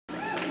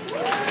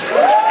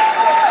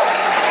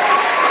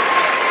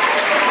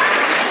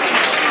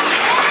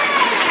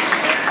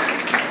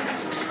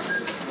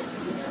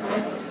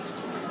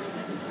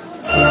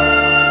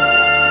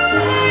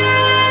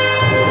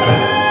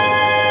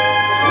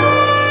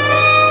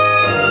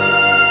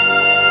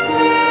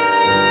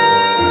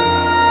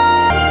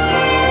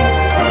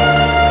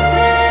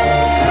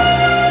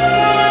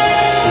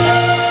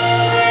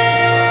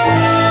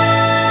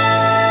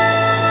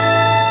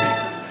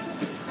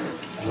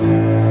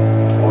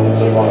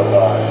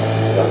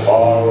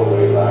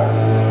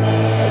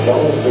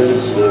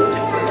prince lived in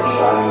a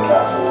shining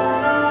castle.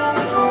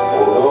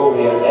 Although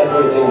he had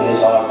everything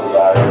his heart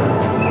desired,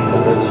 the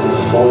prince was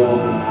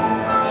spoiled,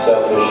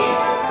 selfish,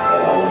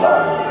 and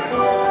unkind.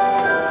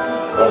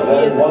 But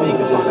then one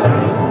winter's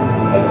night,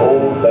 an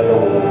old beggar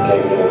woman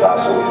came to the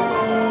castle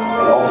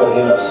and offered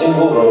him a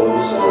single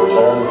rose in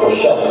return for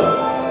shelter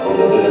from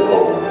the bitter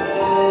cold.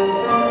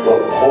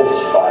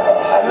 Repulsed by her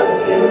haggard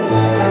appearance,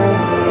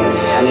 he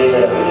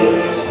sneered at the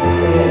gift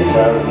and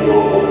turned the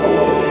old woman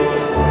away.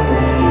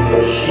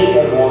 But she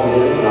had warned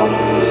him not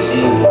to be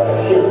deceived by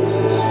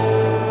appearances,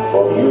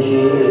 for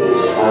beauty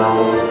is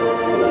found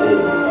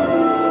within.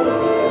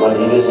 And when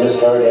he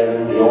dismissed her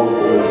again, the old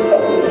woman's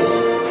ugliness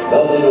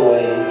melted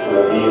away to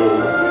reveal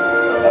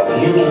a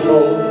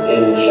beautiful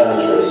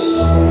enchantress.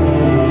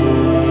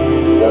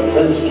 The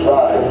prince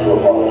tried to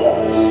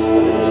apologize,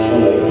 but it was too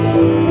late,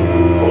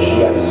 for she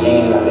had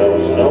seen that there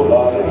was no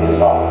love in his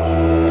heart.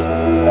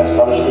 As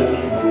punishment,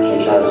 she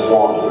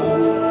transformed him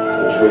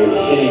into a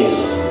hideous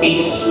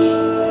beast,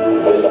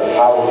 and placed a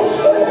powerful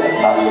spell on the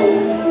castle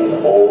and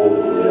all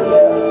who lived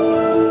there.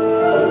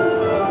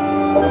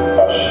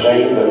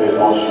 Ashamed of his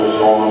monstrous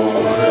form,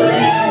 the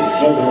beast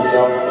concealed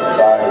himself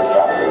inside his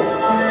castle,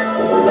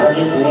 with a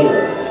magic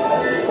mirror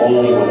as his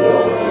only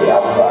window to the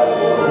outside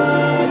world.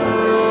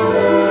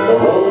 The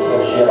rose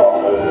that she had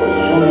offered was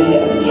truly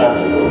an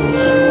enchanted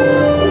rose,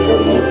 which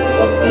would look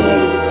for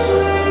beings.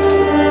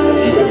 If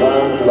he could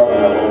learn to love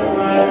another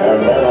and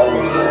earn their love in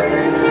return,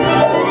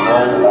 by the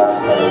time last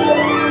never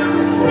fell,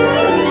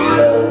 and his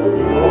spell would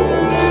be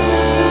broken.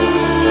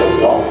 If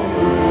not,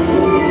 he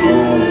would be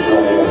doomed to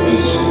remain a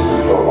beast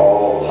for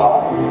all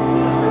time.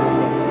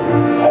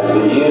 As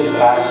the years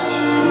passed,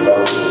 he fell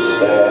into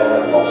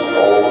despair and lost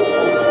all hope.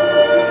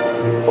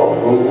 For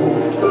who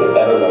could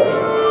ever learn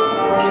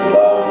to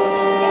love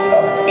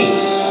a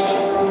beast?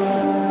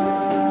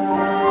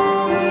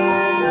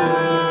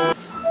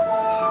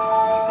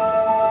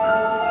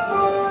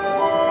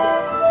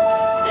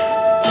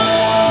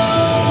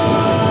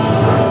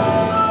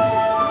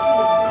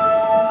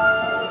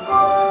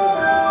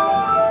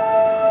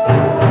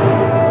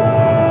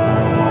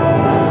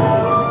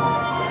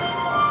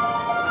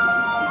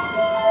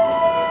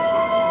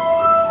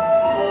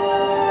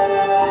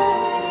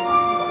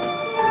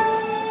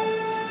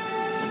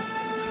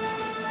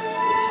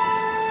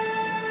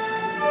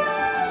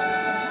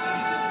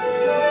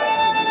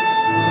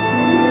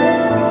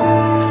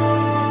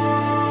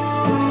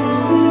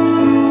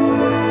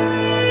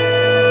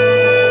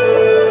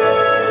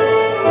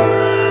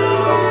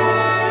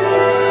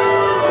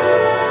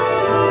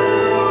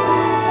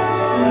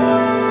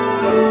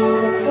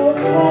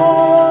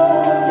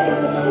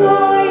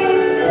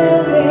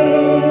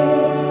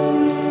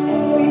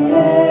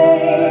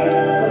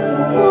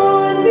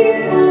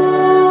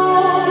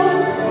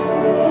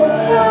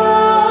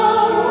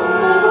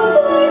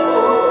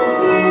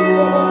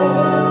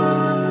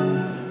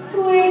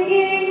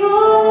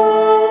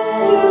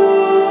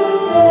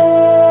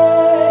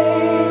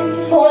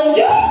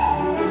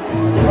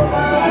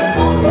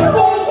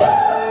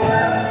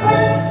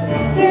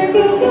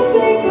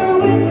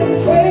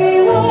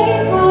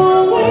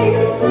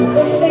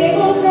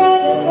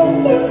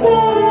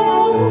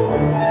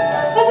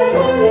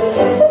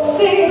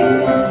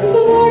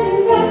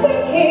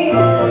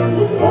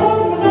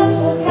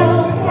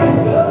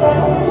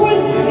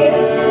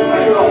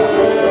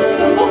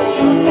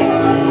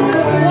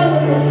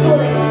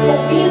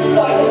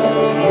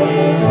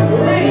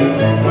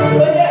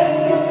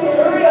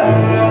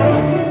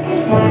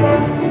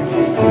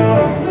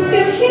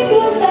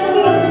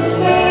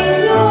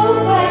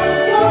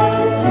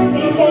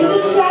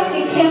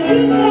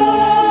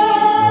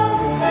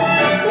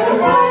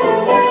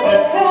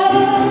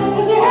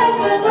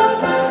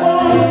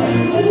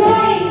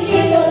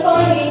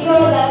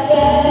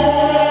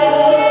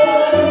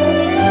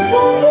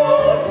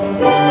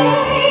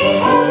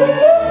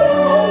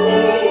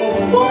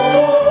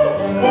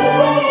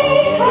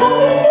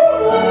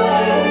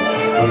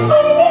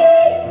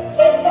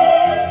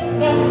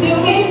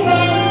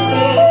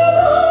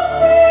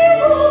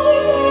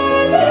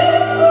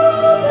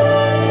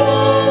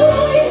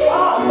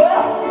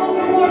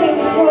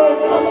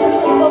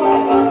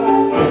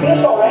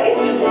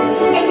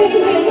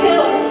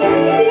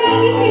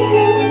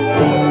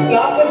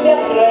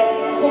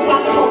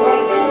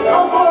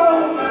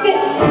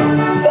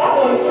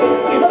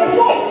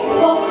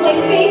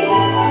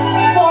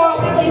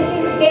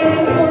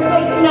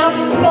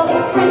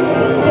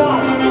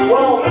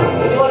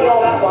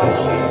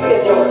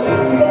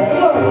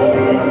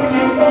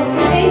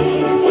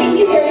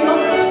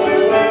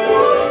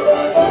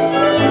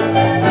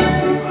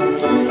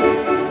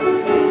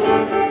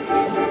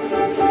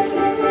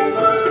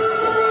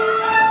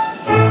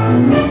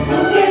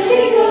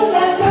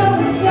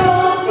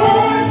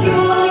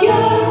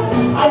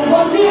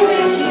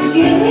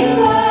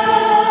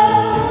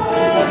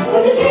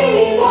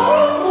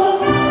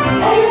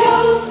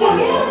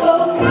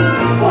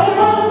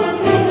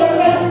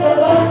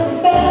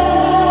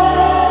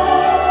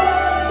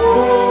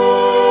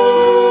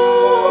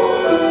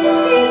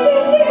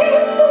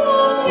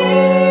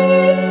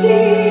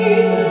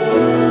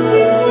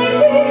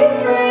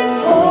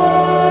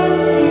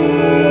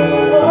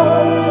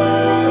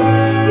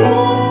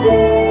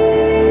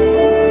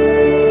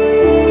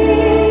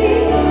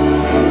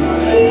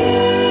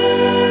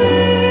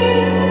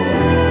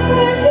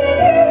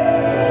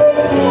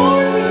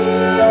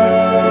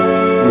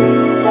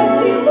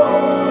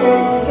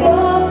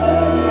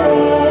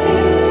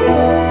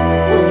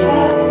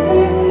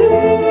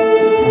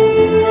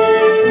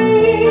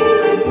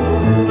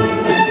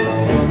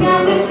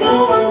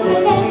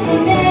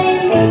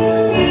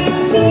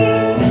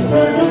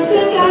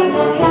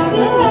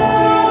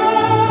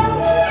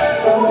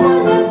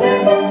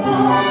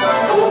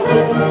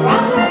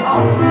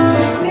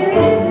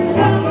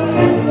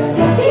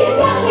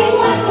 nothing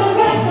like the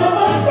rest of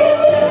us. She's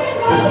different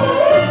from the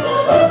rest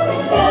of us.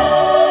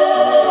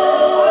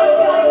 I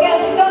got it,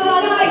 Gaston,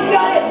 I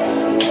got it!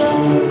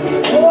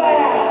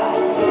 Wow!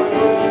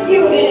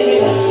 You didn't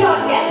miss a shot,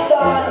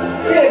 Gaston!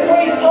 You're the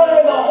greatest hunter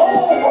in the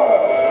whole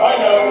world! I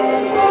know.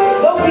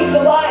 Nobody's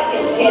alive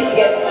that chance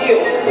against you.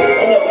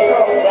 And no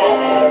girl for that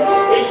matter.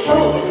 It's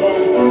true,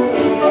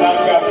 and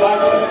I've got my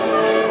sense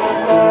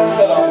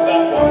set on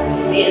that one.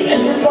 The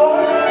adventure star?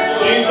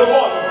 She's the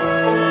one.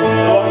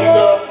 The lucky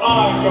girl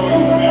I'm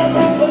going to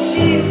marry. But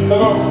she's... The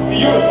most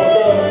beautiful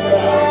girl in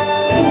town.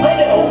 I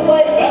know,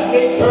 but... That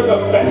makes her the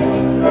best.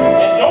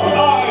 And don't I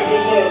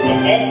deserve the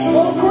best?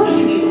 Well, of course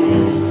you do.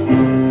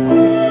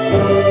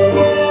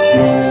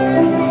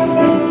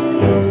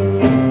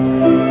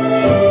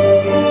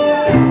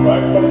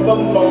 Right from the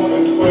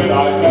moment when I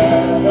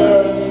met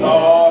her,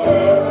 saw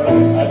her,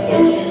 I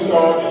said she's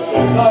gorgeous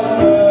and I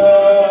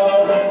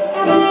fell.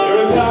 Here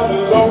in town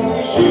there's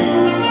only she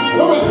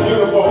who is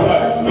beautiful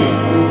as me.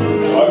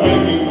 So I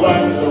made me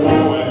plans to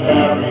woo and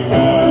marry her.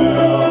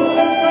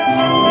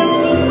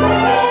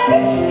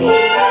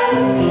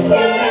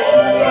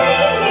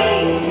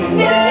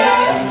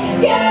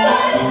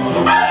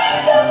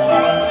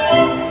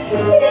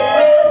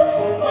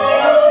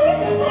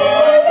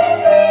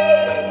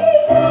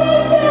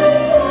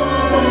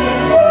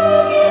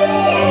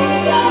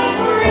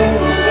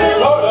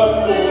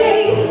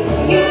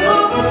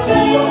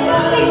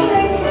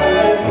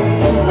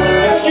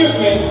 Excuse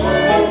me,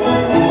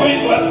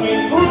 please let me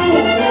through.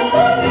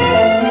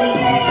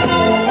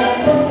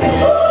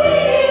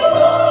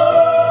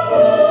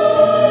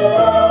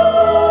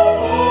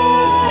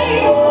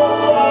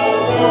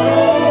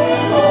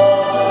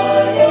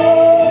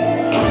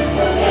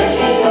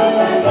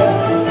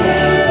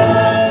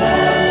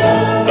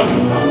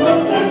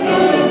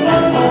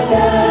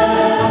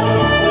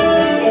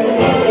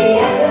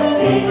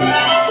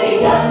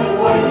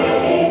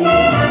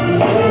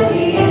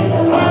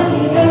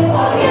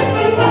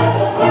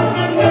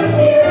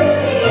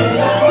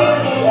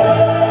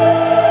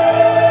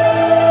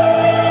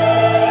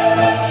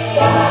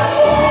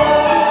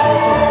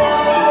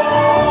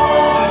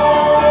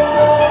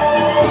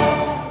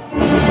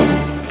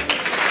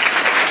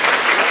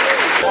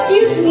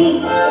 Excuse me,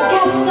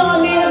 Gaston,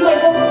 may I have my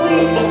book,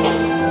 please?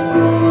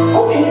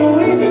 How can you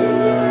read this?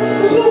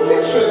 There's no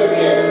pictures in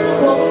here.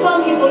 Well,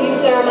 some people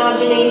use their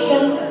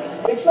imagination.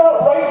 It's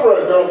not right for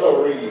a girl to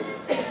read.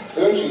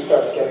 Soon she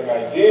starts getting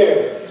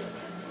ideas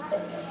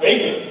and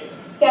thinking.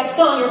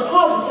 Gaston, you're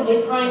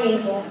positively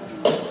primeval.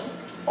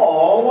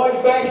 Oh, why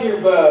thank you,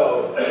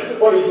 Belle.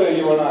 What do you say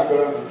you and I go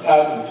down to the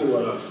tavern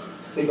to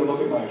take a look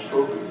at my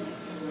trophies?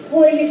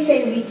 What do you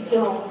say we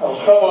don't?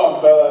 Oh, come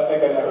on, Belle. I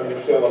think I know how you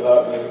feel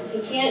about me.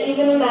 You can't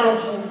even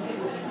imagine.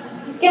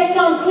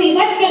 Gaston, please,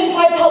 I have to get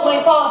inside to help my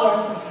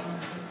father.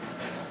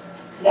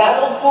 That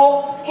old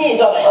fool? He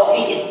needs all the help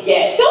he can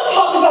get. Don't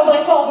talk about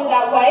my father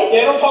that way.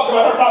 Yeah, don't talk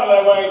about her father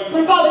that way.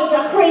 My father's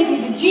not crazy,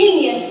 he's a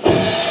genius.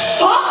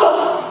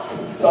 Papa!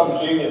 Some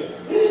genius.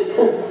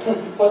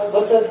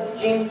 What's a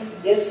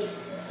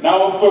genius?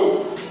 Now with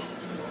food.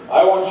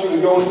 I want you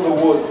to go into the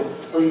woods and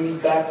bring me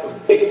back the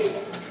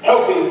biggest,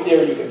 healthiest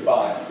deer you can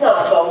find.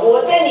 Not the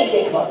woods,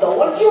 anything but the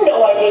woods. You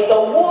know I hate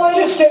the woods.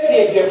 Just get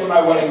me a gift for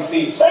my wedding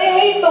feast. I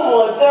hate the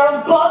woods. There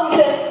are bugs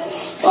and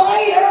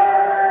spiders.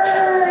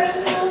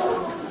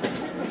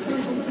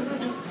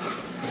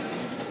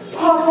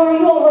 Papa, are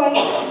you alright?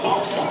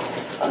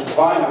 I'm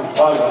fine,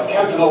 but I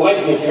can't for the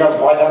life of me figure out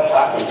why that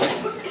happened.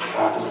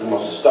 Half is the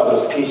most stubborn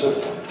piece of...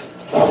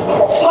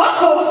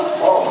 Papa!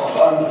 Oh,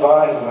 I'm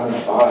fine.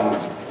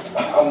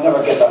 I'll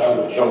never get that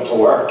hungry junk to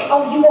work.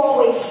 Oh, you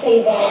always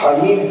say that.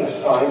 I mean it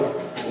this time.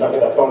 Not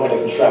get that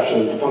boneheaded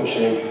contraption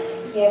functioning.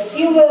 Yes,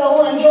 you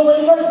will, and you'll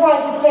win first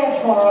prize at the fair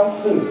tomorrow.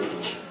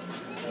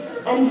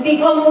 And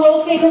become a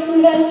world famous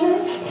inventor?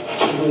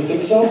 You really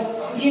think so?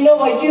 You know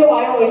I do,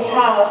 I always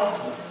have.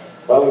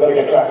 Well, we better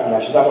get cracking now.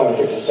 She's not going to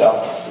fix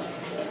herself.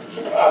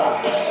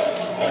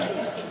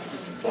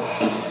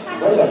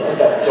 Where did I put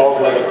that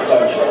dog-legged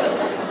clencher?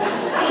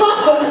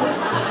 Papa!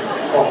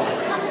 Oh,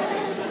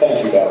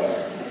 thank you, Belle.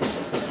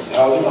 So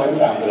how's your time in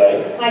town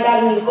today? I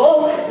got a new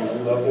book. I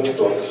love those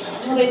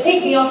books. Well, they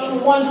take me off to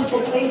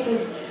wonderful places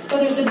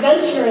where there's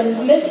adventure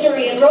and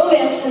mystery and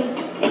romance and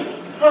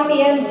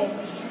happy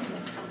endings.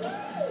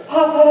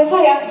 Papa, if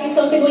I ask you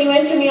something, will you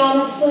answer me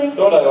honestly?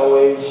 Don't I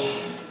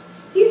always?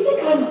 Do you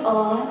think I'm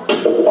odd?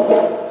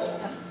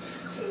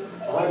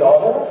 My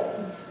daughter?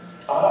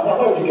 Now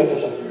why would you get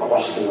such a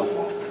question like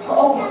that?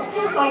 Oh,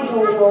 I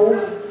don't know.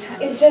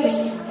 It's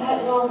just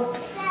that, well,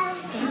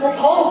 people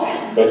talk.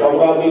 They talk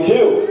about me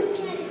too.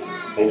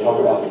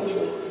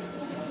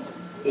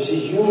 You see,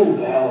 you,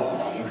 Belle,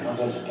 are your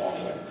mother's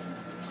daughter.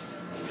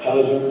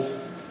 Intelligent,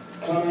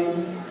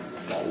 kind,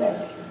 I love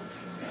you.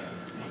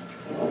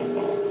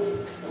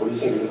 What do you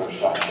think of our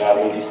shop, shall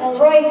we? All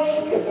right.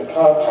 You get the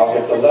cup, I'll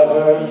get the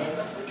lever.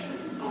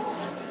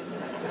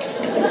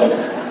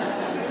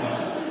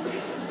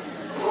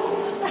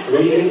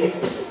 3,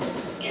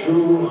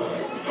 2,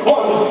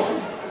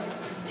 1.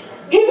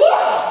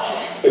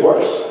 It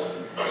works.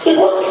 It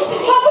works.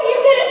 Papa, you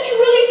did it. You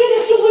really did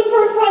it. You'll win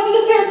first prize at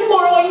the fair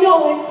tomorrow. I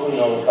know it. Who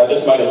knows? I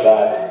just might have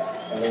died.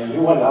 And then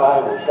you and I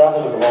will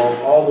travel the globe,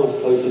 all those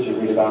places you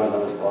read about in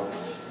those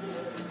books.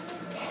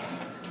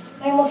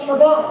 I almost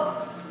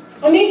forgot.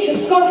 I made you a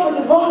scarf for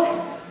good luck.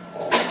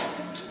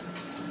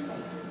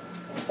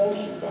 Thank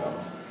you,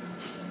 Belle.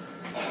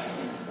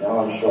 Now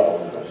I'm sure I'll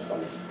win first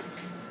place.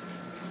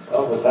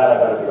 Well, with that, I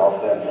better be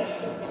off then.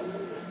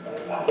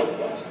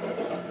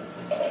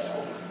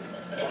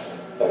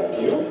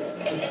 Thank you.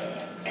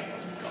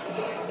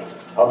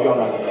 I'll be on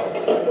my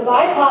way.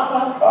 Goodbye,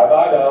 Papa.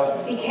 Bye-bye,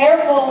 Belle. Be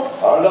careful.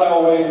 Aren't I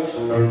always?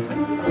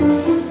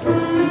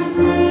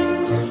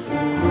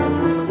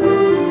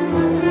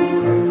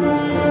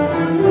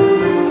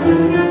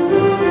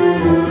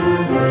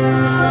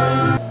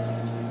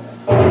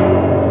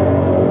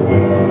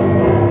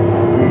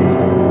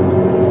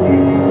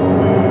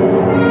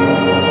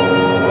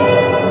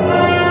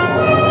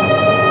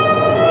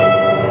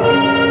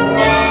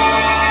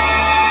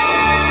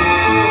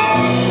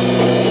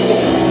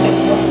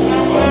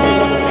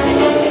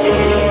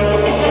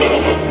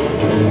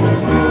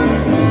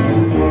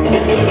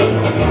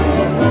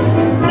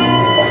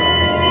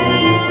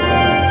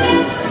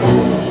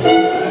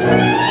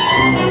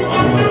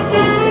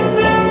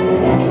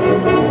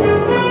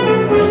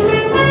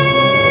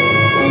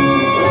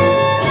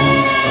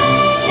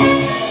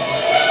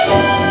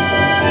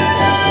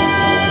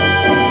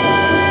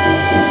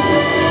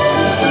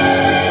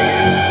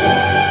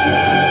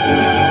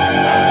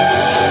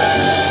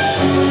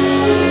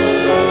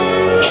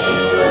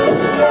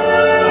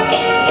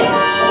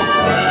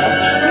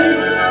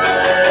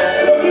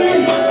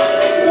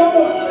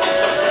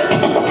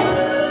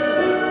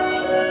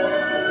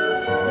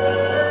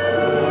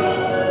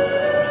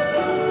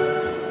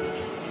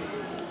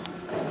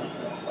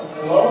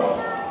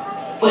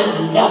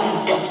 Well, now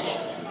you've got it.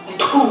 I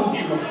told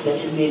you not to let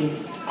him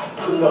in. I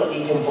could not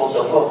leave him for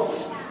the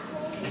wolves.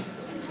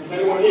 Is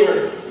anyone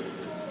here?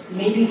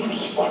 Maybe if we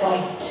keep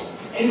quiet,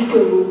 he'll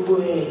go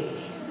away.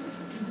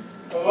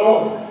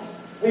 Hello?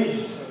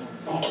 Please.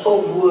 Not a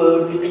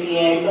word,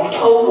 Lucien, not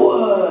a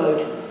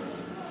word.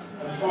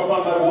 I just come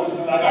upon my walls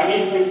and I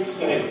need a place to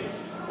stay.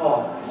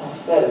 Oh,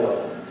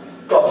 fellow.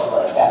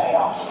 Cogsworth, there they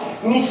are.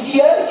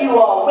 Monsieur, you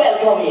are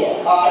welcome here.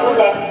 I heard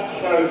that,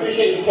 and I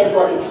appreciate you kept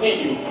where I could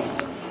see you.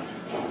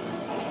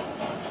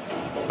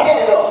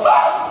 Hello.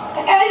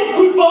 And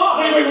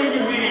goodbye!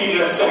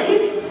 Wait a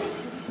second.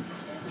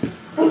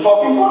 We're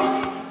talking what?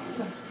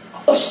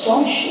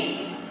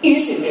 Astonishing,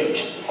 isn't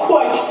it?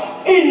 Quite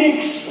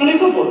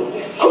inexplicable.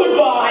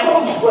 Goodbye!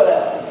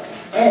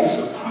 Cogsworth. I am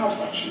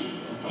surprised at you.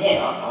 Here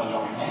are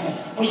your men.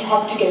 We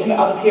have to get him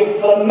out of here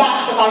before the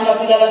master finds out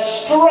we let a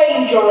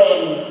stranger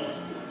in.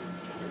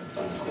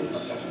 Wait a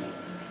second.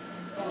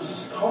 How was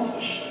this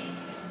accomplished?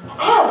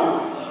 How?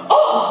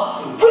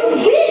 Oh, but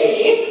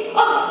really?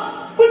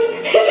 But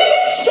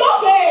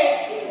stop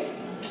it!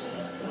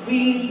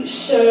 Really,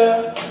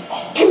 sir?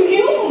 Do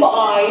you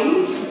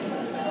mind?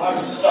 I'm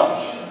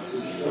stumped.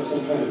 Is this still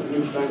some kind of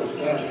newfangled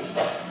gadget?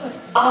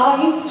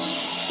 I,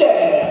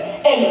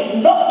 sir,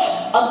 am not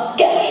a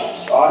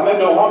gadget. Oh, I meant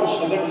no harm,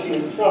 just I've never seen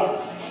it before.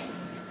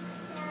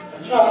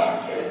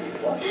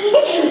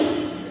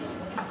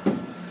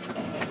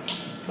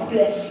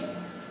 Bless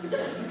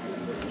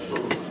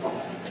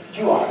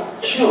You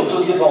are chilled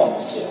to the bone,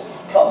 monsieur.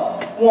 Come,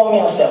 warm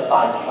yourself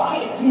by the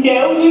fire. you.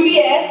 No,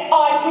 Louvier,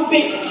 I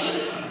forbid it.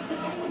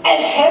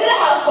 As head of the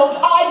household,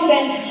 I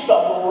demand you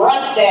stop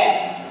right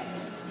there.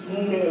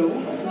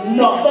 No,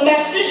 not the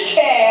master's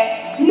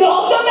chair.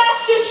 Not the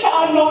master's chair.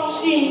 I'm not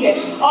seeing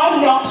this.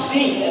 I'm not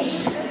seeing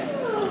this.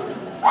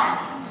 La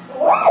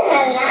la,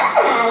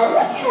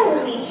 what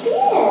have we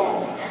here?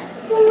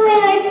 Somewhere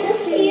nice to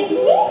see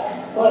me?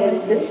 Or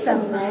is this a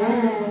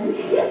man?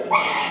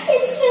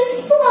 It's been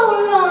so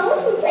long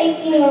since I've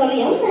seen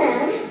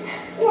Oriana.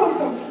 No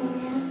offense,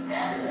 Maria.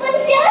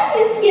 Bonjour,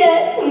 monsieur.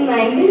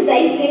 Mind if I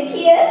sit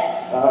here?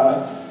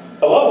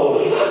 Hello?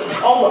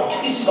 All right,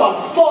 this has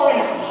gone far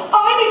enough.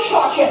 I'm in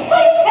charge here.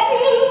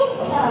 Hello.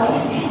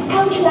 How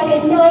would you like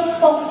a nice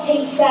salted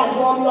tea set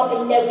warm you up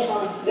in no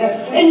time?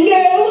 Yes, And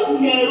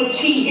no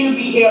tea. He'll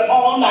be here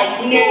all night.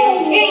 No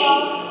tea.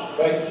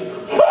 Thank you.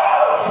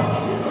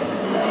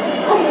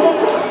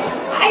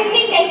 I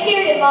think I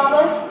scared it,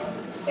 Mama.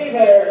 Hey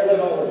there,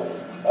 little...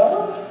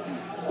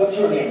 what's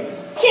your name?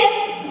 Chip.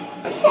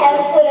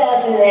 Have put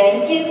up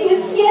blankets,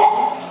 monsieur?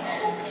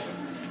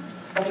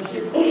 Thank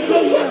you.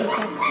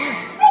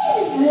 I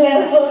just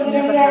love holding a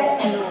man.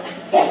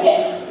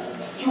 Yes.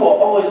 You are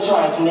always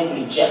trying to make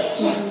me jealous.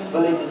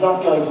 But it is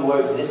not going to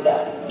work this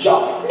time.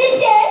 Jacques.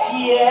 Monsieur?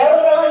 Pierre.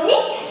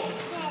 Veronique?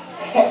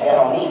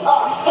 Veronique.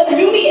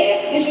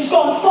 Louvier, this has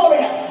gone far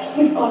enough.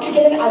 We've got to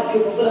get him out of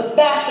here before the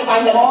master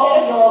finds out.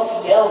 Calm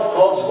yourself,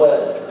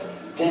 Cogsworth.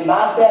 The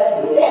master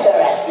never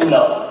has to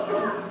know.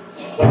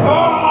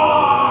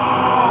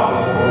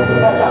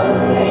 As I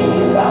was saying,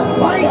 he's bound to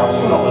find out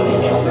sooner or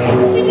later.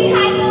 Should we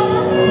hide,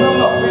 Mama?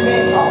 No,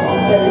 remain calm.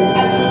 There is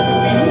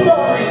absolutely no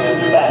reason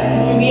to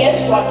panic.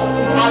 Louvier's right.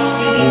 There's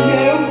absolutely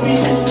no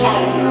reason to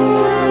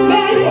panic.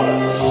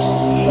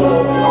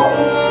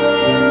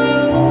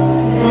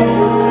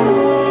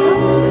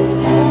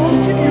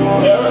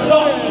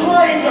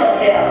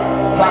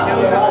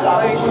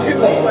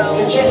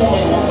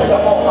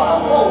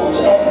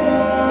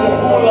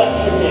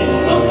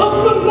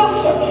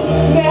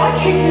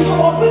 take this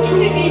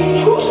opportunity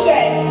to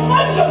say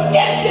I was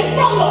against it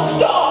from the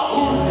start.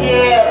 Who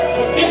dare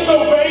to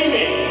disobey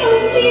me?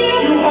 Oh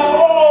dear. You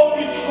have all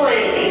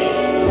betrayed me.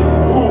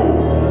 Who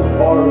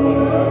are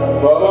you?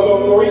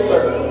 Well,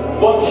 research.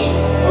 What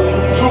are you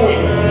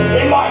doing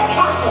in my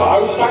castle? I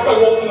was attacked by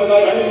wolves in the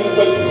night. I needed a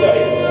place to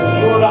stay.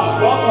 You're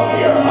not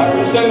welcome here. I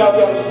understand now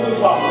the as soon as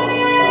possible.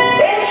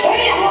 It's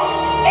hideous,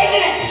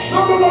 isn't it?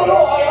 No.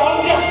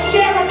 I'm the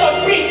share of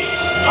the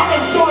beast.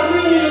 I'm sure I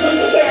really need a place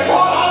to stay.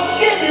 I'll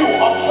give you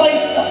a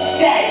place to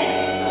stay.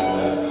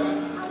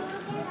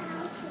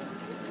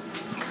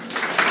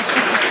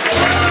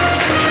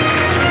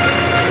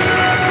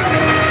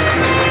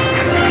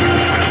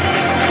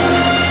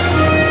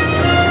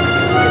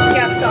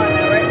 Gaston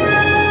now, right?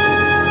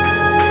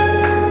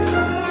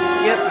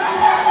 Yep.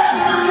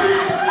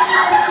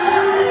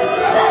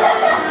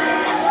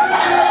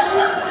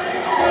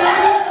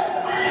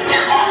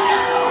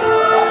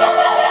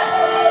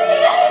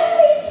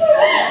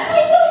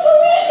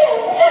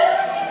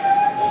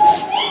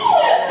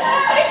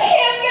 I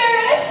can't bear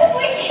it. I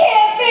simply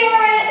can't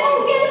bear it.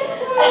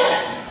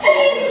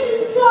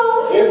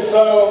 It's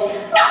so.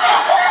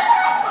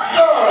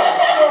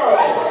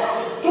 Nora,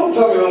 don't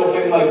tell me a little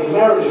thing like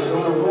marriage is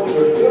going to ruin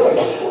your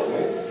feelings for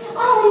me.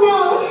 Oh no.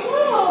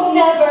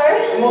 Never.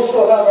 And we'll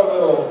still have our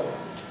little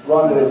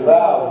rendezvous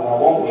vows now,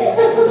 won't we?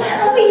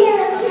 Oh,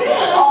 yes.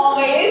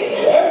 Always.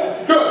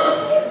 Yeah? Good.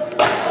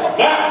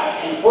 Now,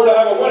 if we're to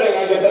have a wedding, I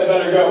guess I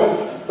better go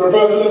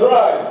propose to the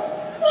bride.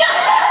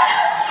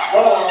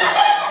 Run along.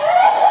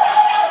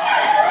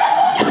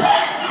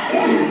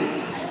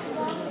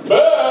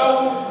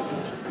 Belle!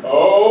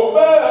 Oh,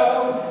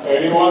 Belle!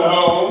 Anyone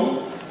home?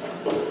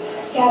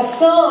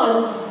 Gaston.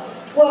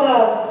 What a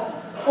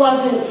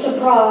pleasant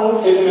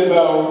surprise. Isn't it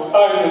though?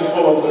 I'm just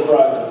full of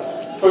surprises.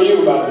 For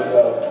you,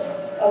 mademoiselle.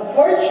 A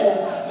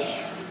portrait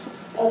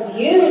of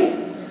you.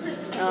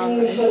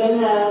 You shouldn't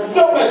have.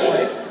 Don't mention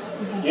it.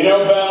 You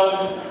know,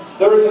 Belle,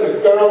 there isn't a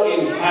girl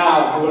in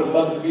town who would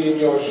love to be in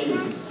your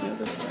shoes.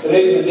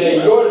 Today's the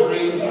day your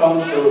dreams come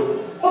true.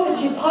 What could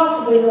you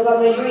possibly know about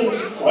my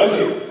dreams?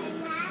 Plenty.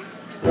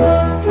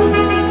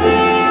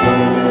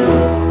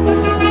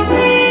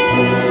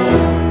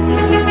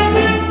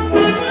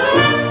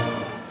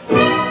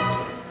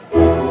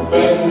 You've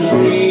been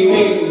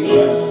dreaming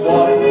just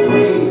one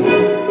dream,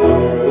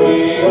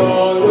 early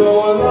on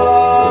your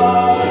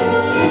life,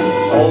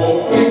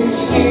 hoping,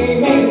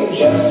 scheming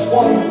just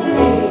one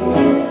thing.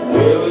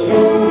 Will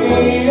you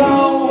be a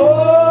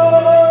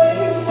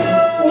wife?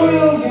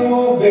 Will you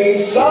be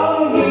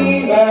some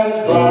he-man's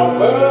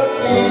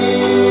property?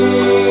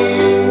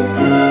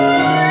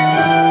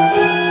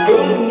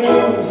 Good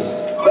news,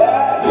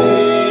 that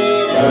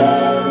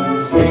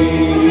he-man's me.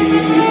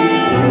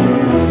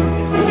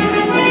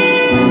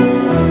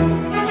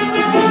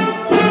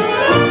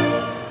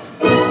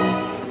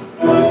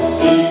 This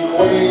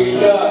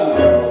equation,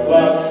 girl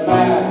plus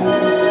man,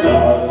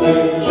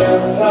 doesn't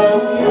just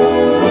help you.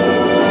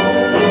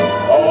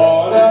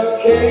 On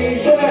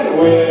occasion,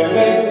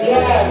 women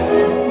can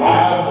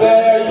have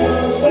their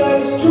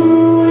uses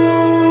too,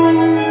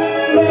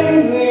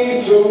 mainly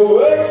to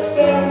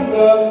extend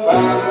the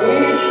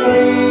family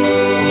tree.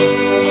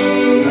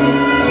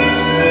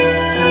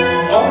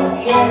 How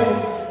can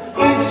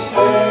it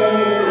stay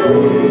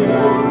with me?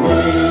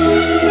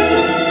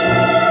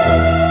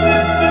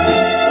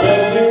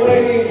 When you're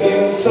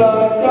raising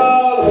sons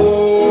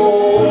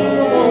galore,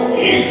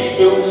 each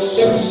stood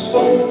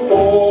 6'4",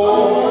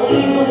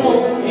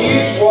 Unbelievable.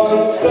 each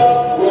one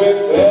stuffed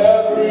with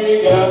every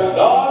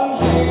Gaston G.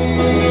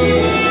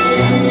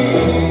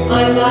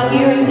 I'm not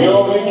hearing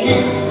You'll this. be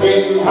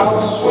keeping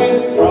house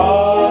with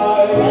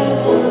pride,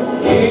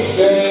 each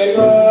day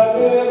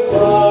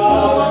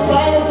gratified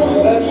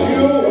Incredible. that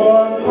you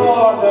are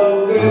part of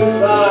this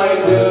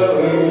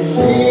idyllic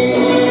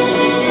scene.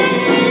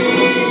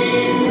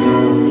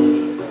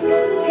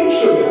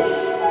 Picture this: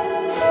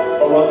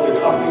 a rustic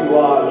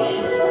entourage,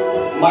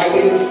 my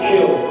latest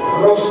kill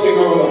roasting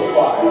over the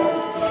fire,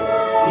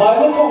 my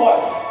little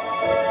wife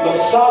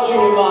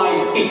massaging my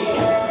feet,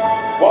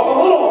 while the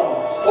little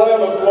ones play on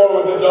the floor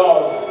with the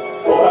dogs.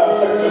 We'll have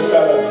 6 or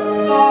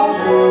 7.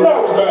 Dogs. No,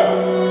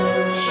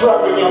 Ben,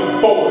 strapping young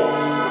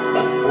boys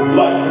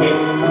like me.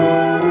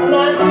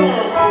 Imagine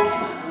that.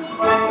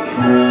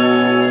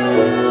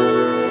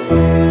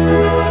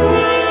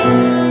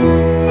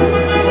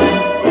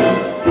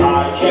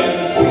 I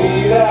can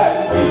see that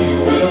we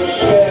will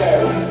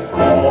share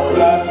all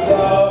that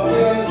love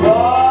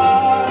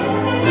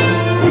implies.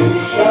 We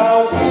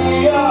shall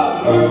be a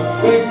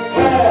perfect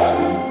pair,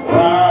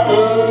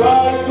 rather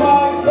like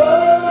my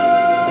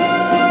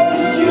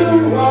thighs.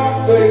 You are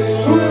face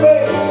to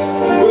face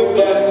with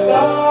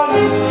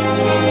destiny.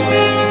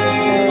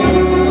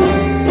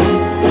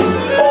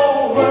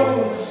 All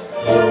roads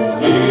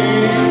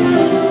lead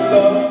to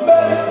the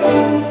best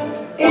things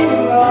in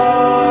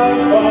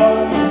life.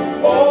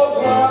 All's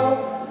well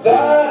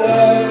that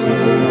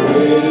ends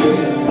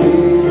with me.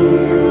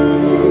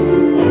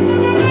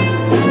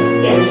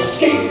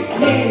 Escape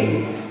me,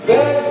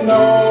 there's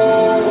no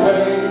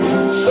way.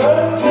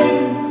 Certain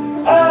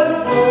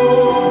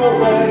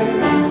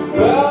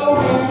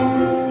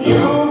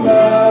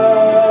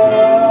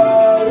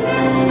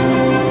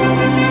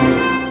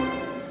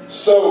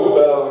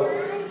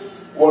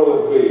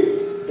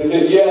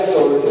Is it yes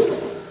or is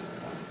it?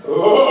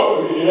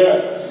 Oh,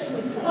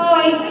 yes.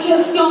 I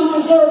just don't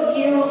deserve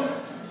you.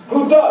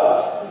 Who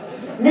does?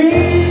 Me?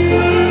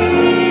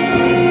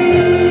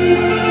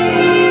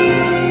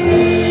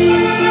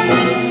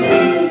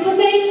 But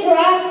thanks for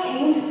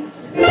asking.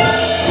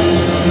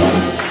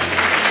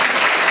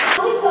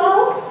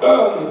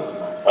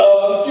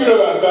 You know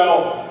that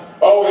Belle.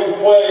 Always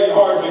playing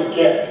hard to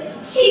get.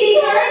 She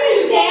turned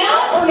you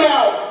down? For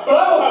now, but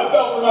I will have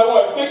Belle for my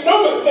wife. Make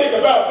no mistake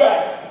about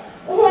that.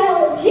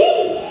 Well,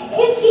 gee,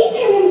 if she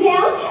turned him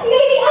down,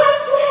 maybe I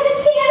still had a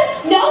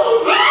chance. No,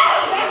 he's not.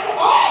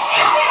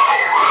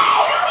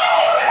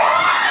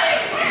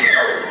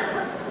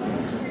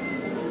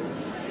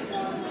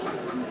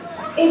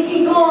 Is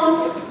he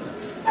gone?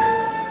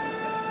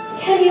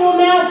 Can you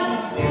imagine?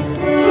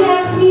 He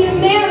asked me to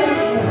marry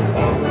him.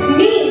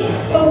 Me,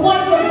 the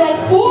wife of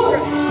that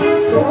boorish,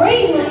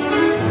 brainless.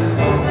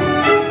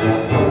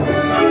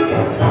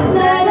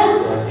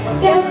 Madame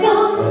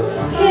Gaston,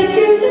 can't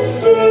you just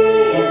see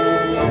it?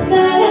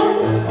 Madame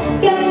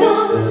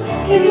Gaston,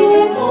 his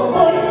little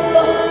boy.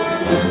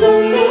 No,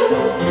 sir,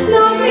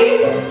 not me.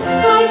 I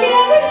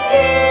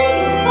guarantee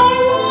I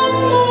want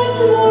much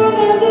more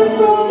than this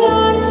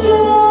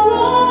provincial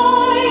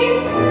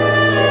life.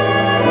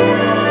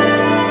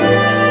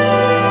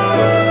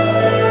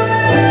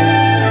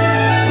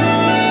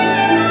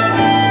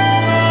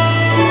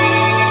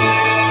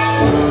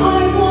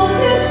 I want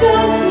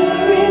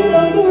adventure in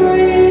the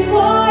great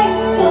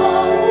white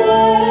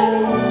somewhere.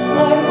 I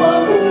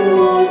want it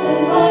more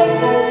than I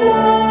can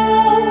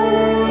tell.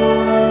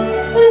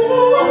 And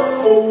for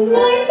once it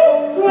might be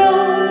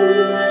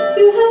grand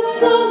to have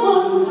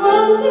someone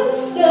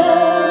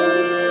understand.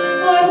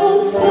 I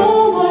want so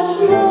much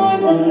more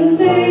than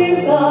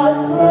they've got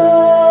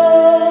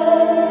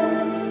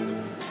planned.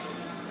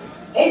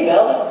 Hey,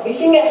 Belle, have you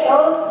seen Gaston?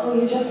 Oh,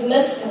 you just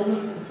missed him.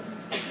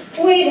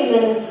 Wait a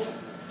minute.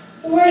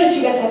 Where did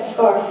you get that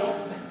scarf?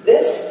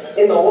 This?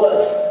 In the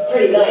woods.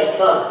 Pretty nice,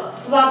 huh?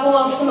 That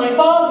belongs to my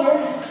father.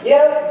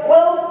 Yeah,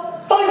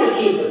 well, finders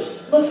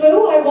keepers.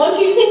 LeFou, I want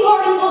you to think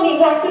hard and tell me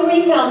exactly where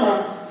you found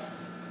that.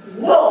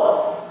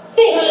 No.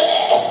 Think.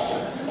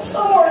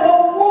 Somewhere in the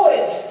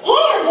woods.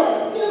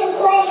 Harder! Near the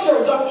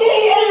crossroads,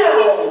 okay? He's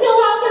Ow! still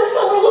out there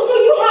somewhere. LeFou,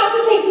 you have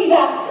to take me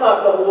back.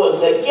 Not the woods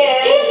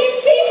again. Can't you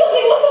see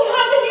something must have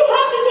happened? You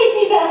have to take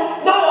me back.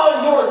 Not on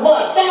your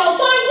life. Then I'll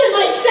find him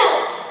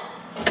myself.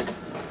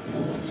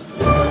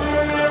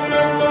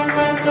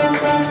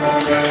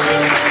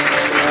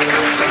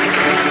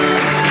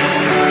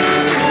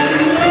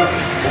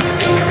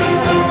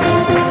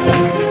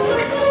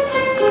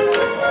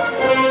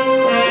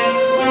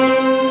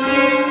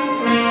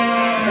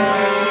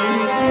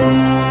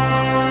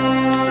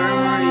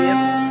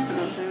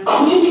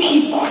 Couldn't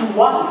keep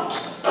quiet,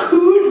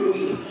 could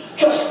we?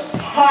 Just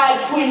had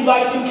to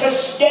invite him to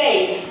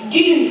stay,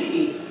 didn't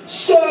we?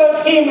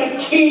 Serve him a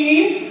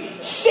tea?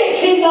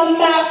 Sit in the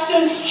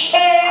master's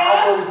chair?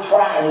 I was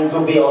trying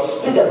to be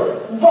hospitable.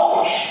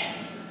 Rubbish!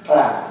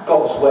 Ah,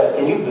 Ghost, well,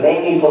 can you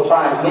blame me for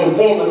trying to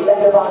maintain what's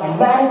left of our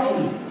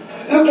humanity?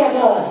 Look at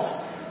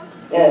us.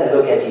 Yeah,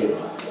 look at you.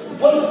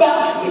 What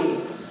about me?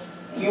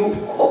 You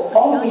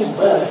always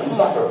were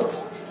insufferable.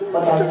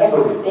 But as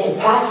every day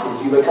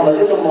passes, you become a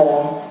little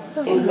more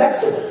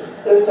inflexible,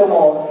 a little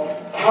more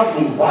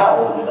tightly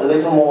bound, a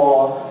little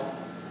more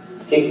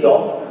ticked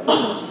off.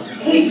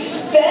 Please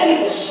spare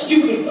me the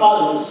stupid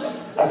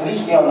puns. At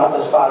least we are not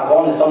as far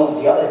gone as some of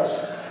the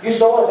others. You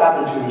saw what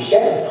happened to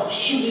Michelle.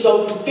 She was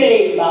always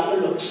vain about her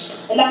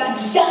looks, and that's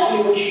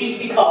exactly what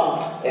she's become.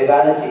 A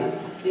vanity.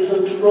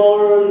 Little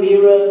drawer,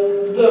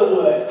 mirror, the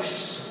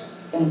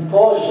works. And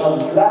poor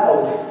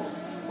Jean-Claude.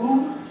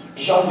 Who?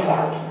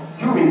 Jean-Claude.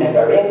 You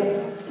remember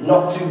him?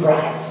 Not too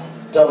bright.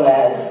 Dumb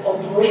as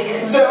A brick.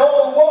 the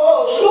whole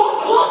wall.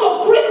 Jean-Claude,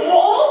 a brick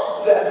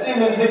wall? That's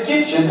him in the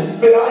kitchen,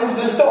 behind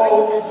the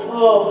stove.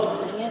 Oh,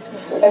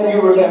 And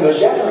you remember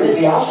Jeffrey,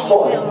 the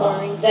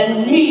houseboy. that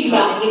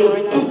meat-mouth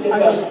little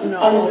bootlicker.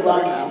 I don't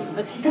like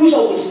him. He was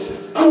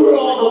always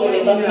groveling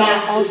in the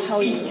master's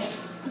feet.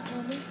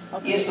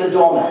 He's the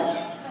doormat.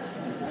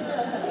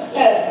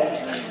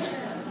 Perfect.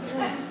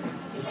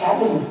 It's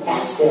happening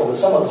fast there with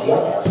some of the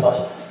others,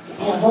 but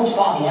we are not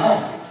far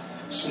behind.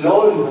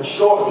 Slowly but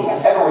surely,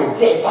 as every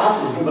day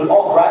passes, we will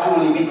all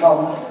gradually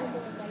become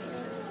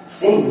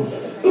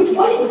things. But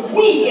why did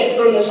we get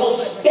thrown this whole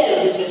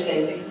spell business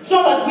thing? It's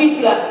not like we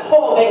threw that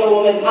poor beggar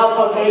woman out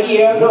on her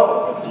ear.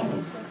 No,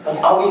 but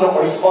are we not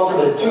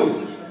responsible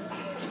too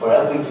for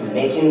helping to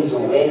make him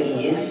the way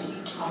he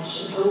is? I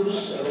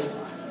suppose so.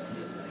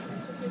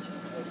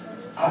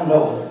 I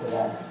know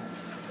that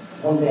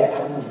one day I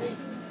will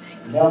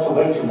melt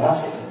away to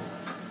nothing.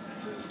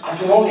 I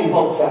can only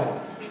hope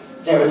that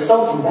there is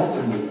something left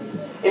of me,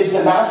 if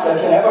the master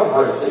can ever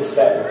break this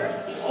spell.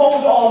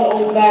 Hold on,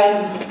 old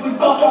man. We've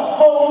got to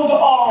hold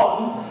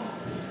on.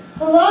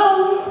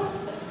 Hello?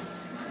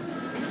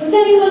 Is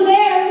anyone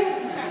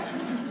there?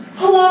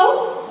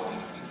 Hello?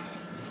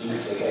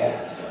 He's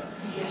again.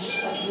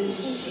 Yes, I can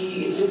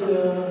see it's a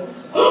girl.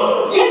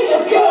 It's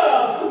a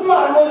girl!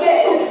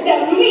 Mademoiselle!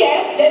 Now,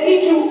 Lumiere, let me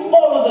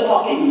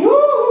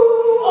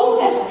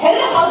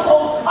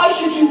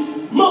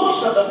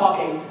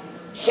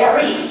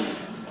Sherry!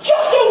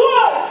 Just a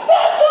word!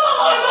 That's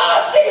all I'm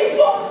asking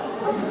for!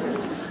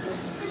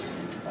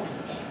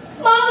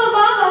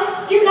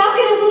 Mama, you're not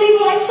going to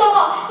believe what I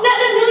saw. Not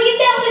in a million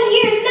thousand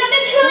years, not in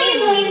a trillion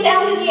million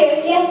thousand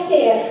years. Yes,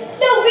 dear.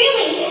 No,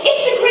 really,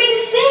 it's the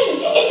greatest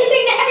thing. It's the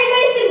thing that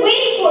everybody's been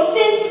waiting for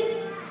since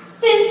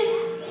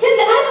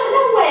I don't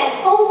know when.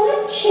 Oh,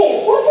 what,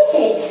 Chip? What is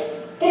it?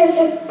 There's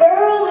a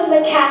girl in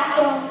the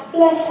castle.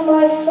 Bless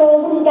my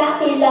soul, wouldn't that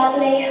be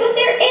lovely? But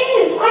there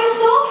is. I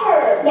saw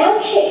her. Now,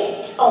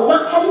 Chip, I'll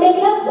not have you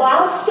making up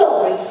wild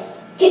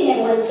stories. Getting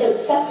everyone so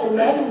upset for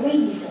no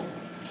reason.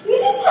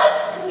 Mrs.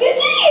 Potts, did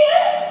you hear?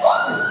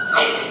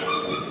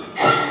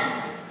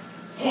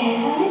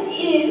 That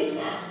is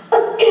a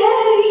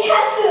girl in the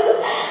castle.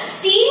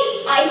 See,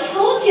 I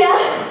told ya.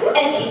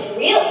 And she's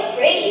real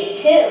pretty,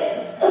 too.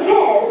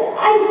 Well,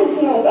 I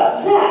don't know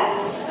about that.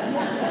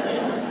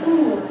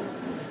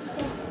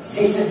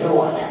 This is the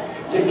one.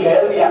 The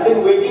girl we have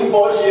been waiting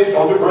for. She is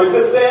going to break the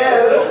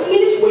spell.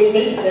 Wait a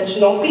minute. Let's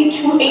not be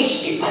too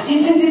hasty. But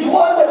isn't it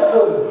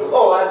wonderful?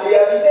 Oh, happy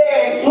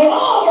day.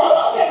 Oh,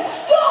 stop it!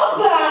 Stop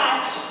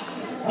that!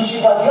 We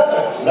should have the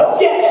others, no?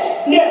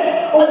 Yes, no.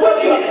 Oh,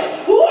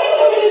 wait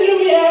a minute,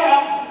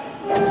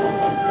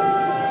 Lumiere.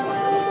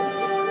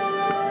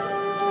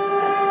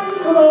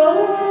 Hello?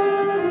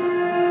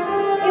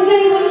 Is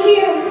anyone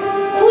here?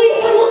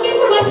 Please, I'm looking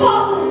for my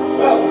father.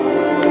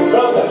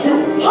 Well, that's you.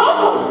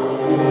 Papa!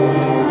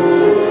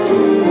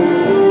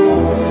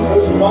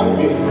 Those remind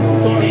me.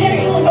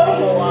 Angela,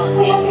 guys,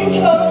 we have to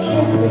go.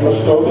 We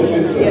must go this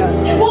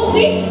instant. It won't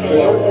be.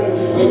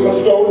 We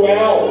must go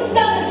now. Who's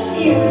done this to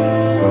you?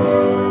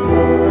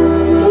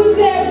 Who's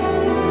there?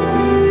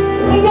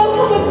 I know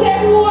someone's there.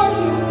 Who are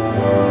you?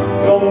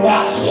 The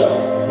master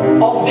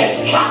of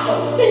this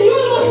castle. Then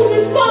you're the one who's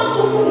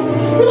responsible for this.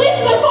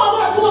 Release my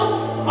father at once.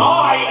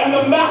 I am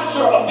the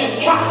master of this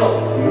castle.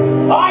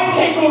 I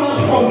take orders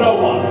from no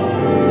one.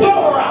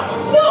 Throw her out.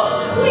 No,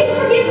 please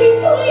forgive me.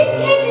 Please,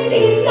 can't you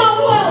see he's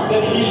not well?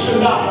 Then he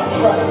should not have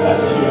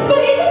trespassed here. But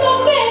he's an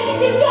old man. He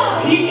could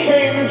die. He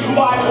came into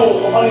my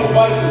home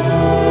uninvited,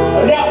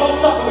 and now he'll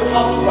suffer the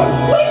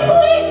consequences. Wait,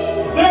 please.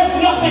 There's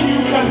nothing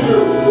you can do.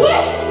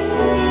 Wait.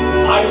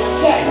 I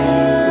said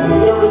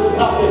there is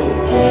nothing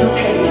you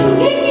can do.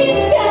 Take me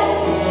instead.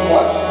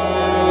 What?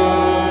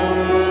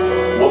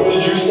 What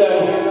did you say?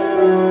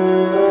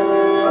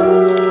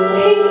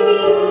 Take me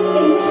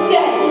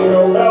instead.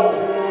 No.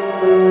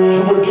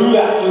 You would do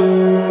that.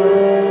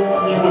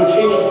 You would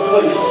take his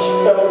place.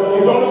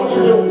 You don't know what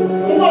you're doing.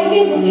 If I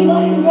did, would you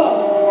let him go?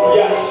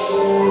 Yes,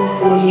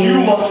 but you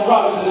must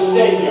promise to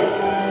stay here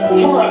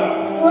forever.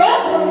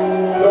 Forever?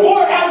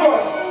 Forever!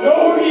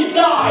 Or he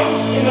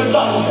dies in the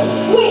dungeon.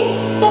 Wait,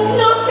 that's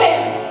not fair.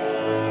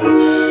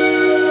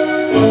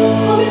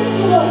 Come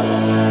explain.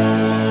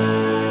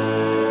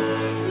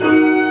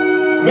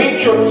 Make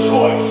your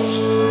choice.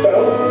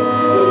 Well,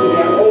 listen,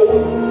 I'm old.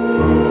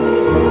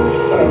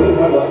 And I live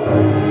my life.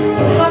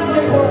 Have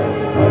my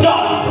word.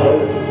 Done!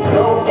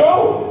 No, no!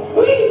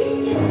 Please!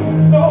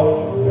 No!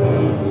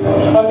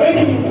 I'm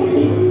begging you,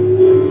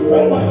 please!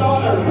 Spare my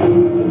daughter!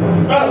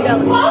 No!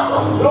 Papa!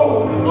 No!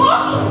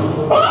 Papa!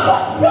 Papa!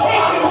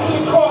 Take him to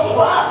the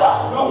crossroads!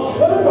 No!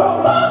 Let him go!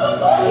 Papa,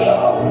 please!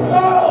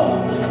 No!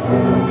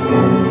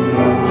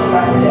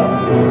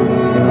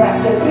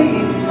 Master,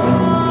 please.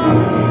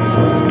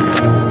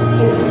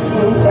 Since it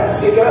seems that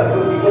the girl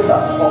will be with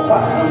us for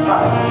quite some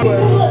time.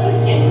 Just let me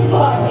say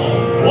goodbye.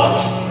 What?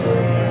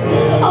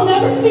 I'll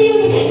never see you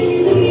again. You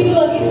didn't even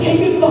let me say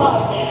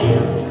goodbye.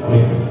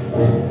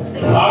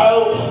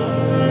 I'll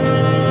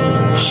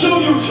show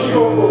you to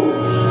your room.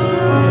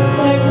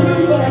 My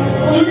room, but I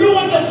Do you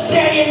want to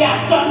stay in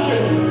that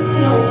dungeon?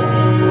 No.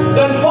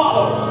 Then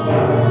follow.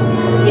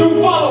 Do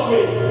follow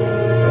me.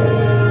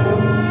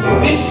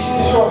 This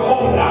is your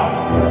home now.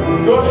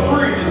 You're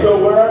free to go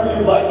wherever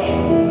you like,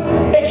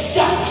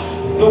 except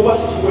the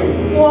West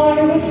Wing.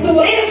 Why? What's the It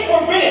way? is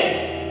forbidden.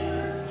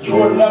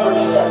 You are never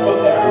to set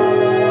foot there.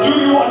 Do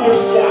you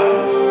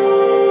understand?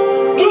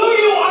 Do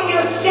you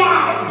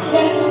understand?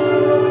 Yes.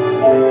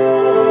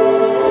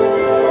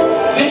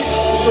 This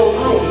is your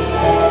room.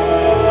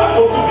 I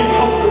hope you'll be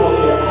comfortable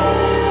here.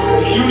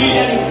 If you need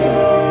anything,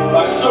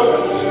 my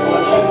servants will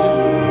attend to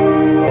you.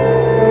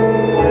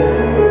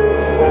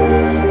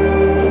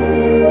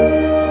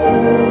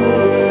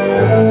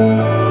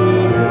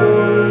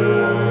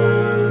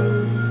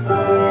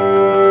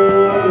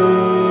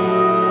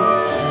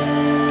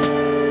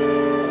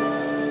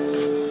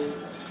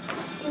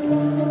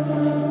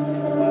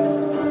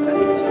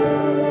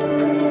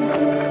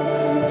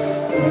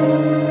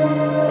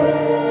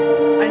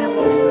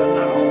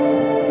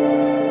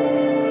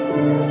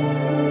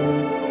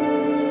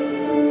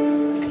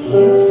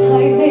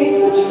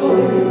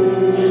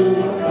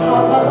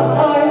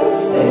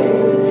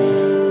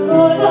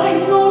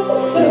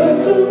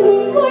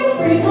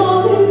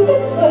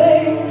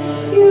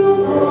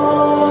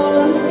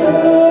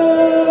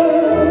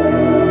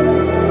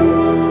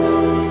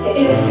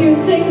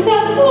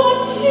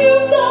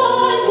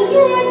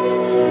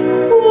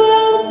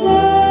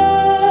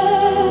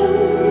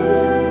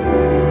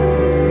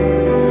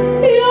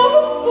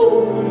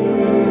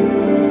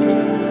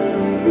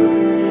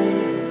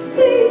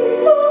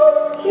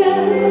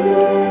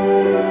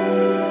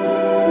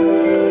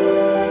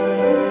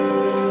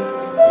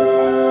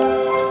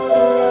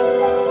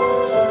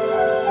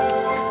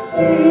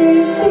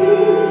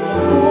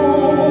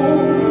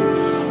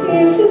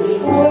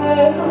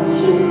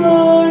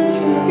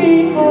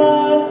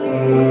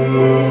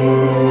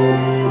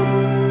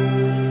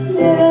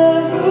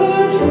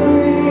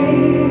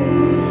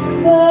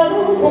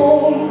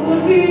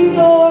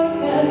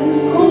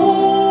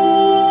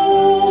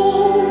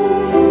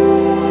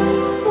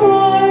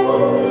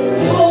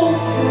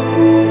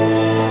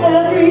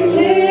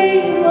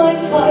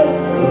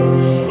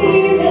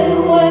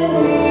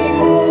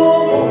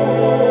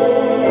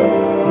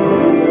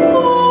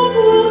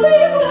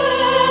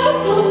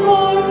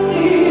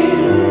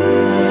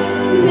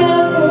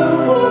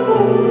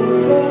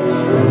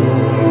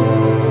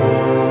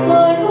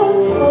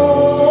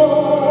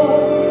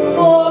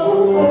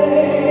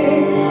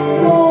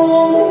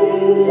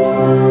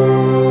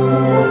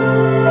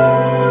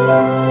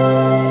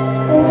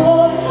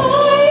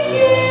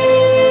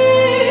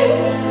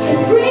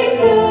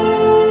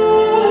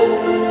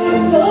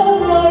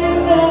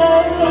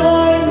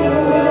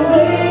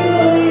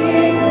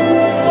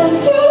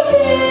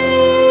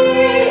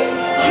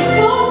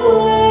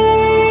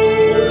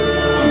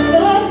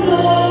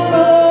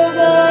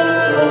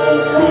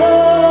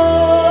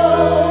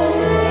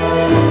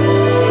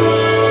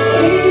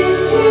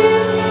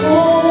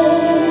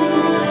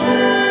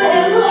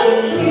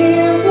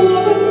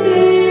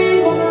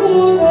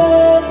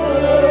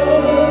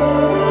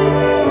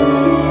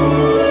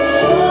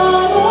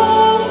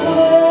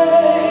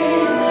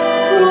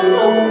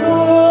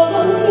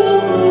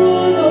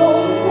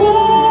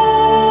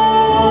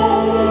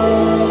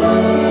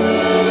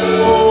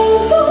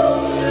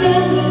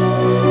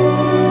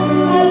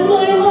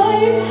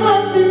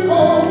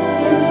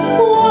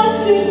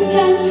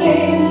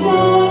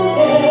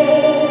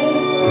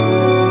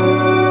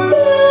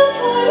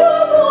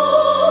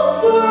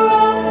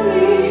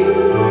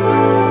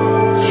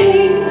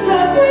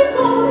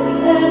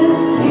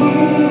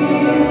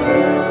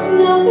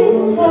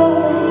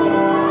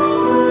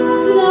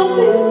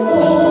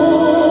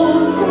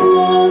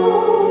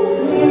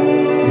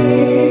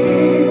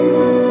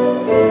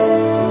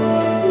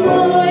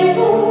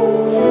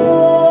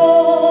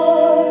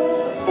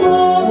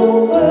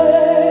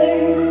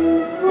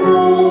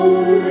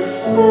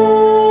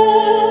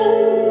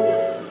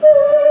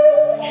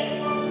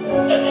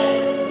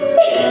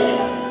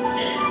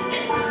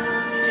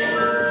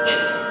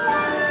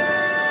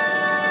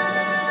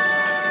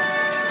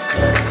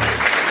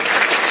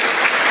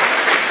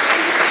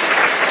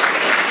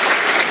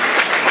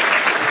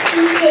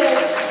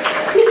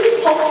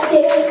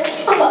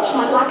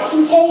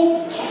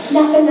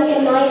 Nothing like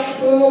a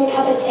nice warm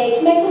cup of tea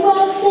to make the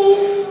world seem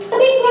a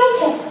bit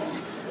brighter.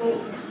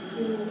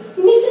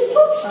 Mrs.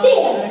 Potts,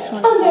 dear,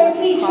 I'm very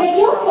pleased to make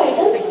your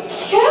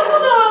acquaintance. Careful,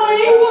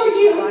 darling, who are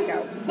you?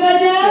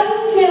 Madame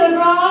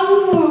Telegram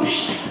Rouge.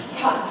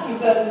 Can't see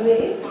better than me.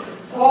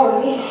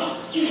 Sorry.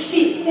 You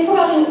see, they've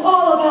forgotten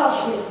all about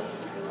me.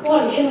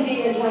 One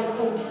convenient like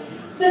quote.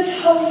 The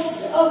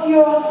toast of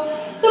Europe,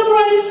 the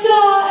brightest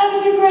star ever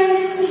to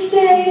grace the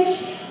stage.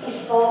 They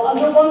fall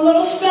under one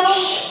little spell.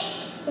 Shh.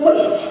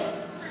 Wait,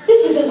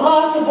 this is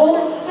impossible.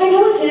 I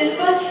know it is,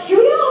 but here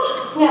we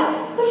are. Now,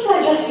 what should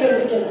I dress you in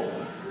for dinner?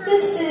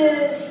 This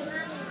is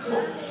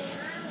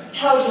nice.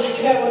 How would you like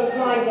to wear one of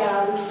my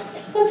gowns?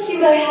 Let's see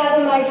what I have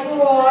in my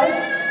drawers.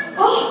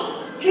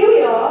 Oh, here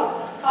we are.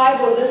 I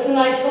wore this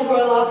night for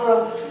Royal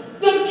Opera.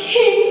 The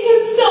king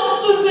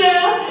himself was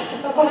there.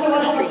 Of course, I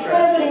won't have a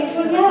prayer fitting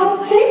into it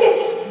now. Take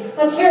it.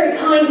 That's very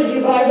kind of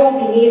you, but I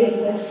won't be needing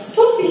this.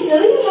 Don't be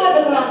silly. You heard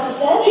what the master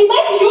said. He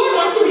might be your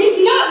master, but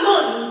he's not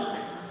mine.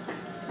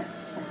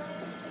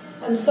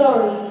 I'm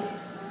sorry.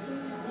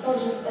 This all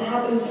just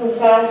happened so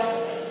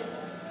fast.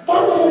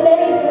 That was a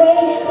very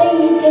brave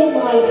thing you did,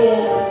 my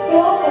dear. We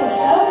all think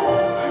so.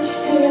 I'm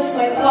just going to miss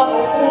my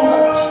papa so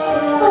much.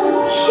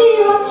 Oh,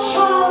 cheer up,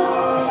 child.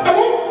 I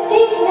know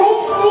things may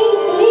seem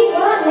bleak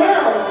right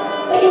now,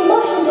 but you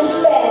mustn't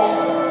despair.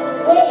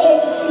 We're here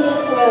to see you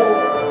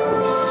through.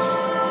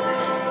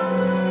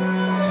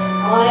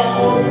 I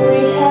hope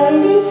we can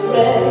be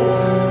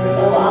friends,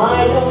 though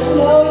I don't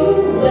know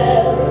you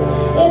well.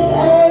 If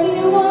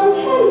anyone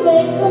can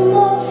make the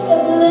most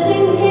of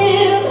living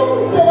here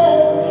and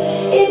there,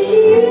 it's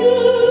you.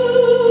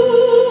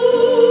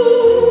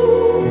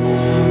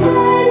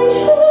 And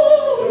who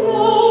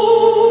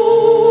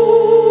knows,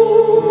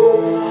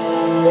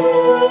 you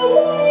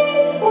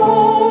may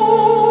find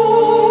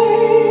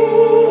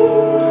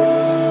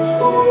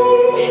I'm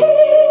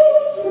here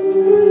too.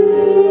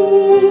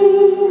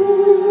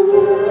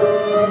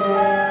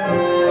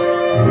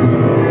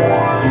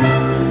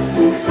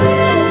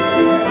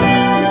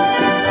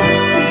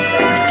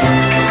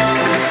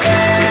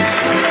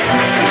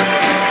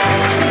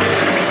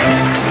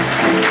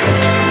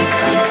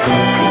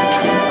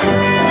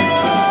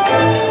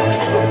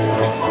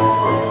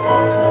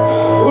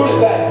 Who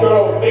does that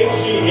girl think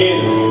she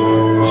is?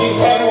 She's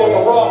tangled with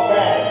the wrong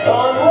man.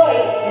 Darn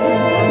right.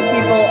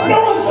 No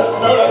one says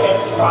no to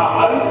this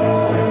son.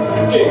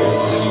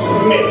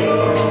 Dismissed.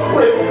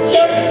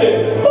 Rejected.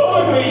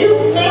 Publicly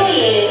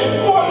humiliated. It's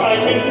more than I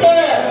can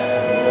bear.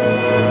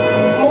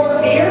 More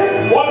beer?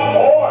 What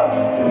for?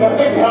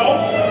 Nothing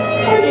helps.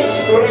 I'm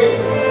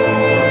disgraced.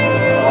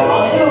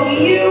 Do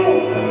you?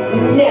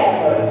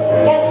 Never.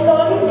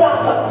 Gaston, you got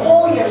to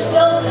pull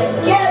yourself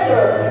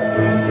together.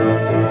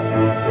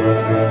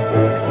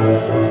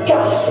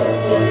 Gosh, it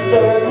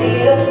disturbs me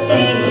to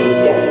see you,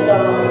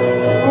 Gaston,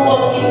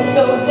 looking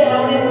so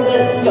down in the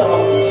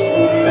dumps.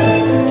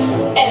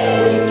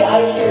 Every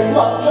guy here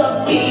loved to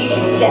be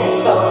you,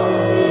 Gaston,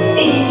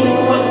 even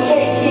when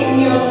taking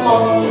your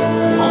lumps.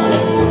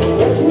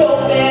 There's no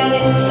man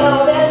in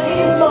town as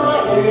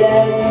admired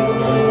as you.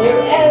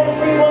 You're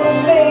everyone's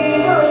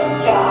favorite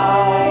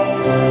guy.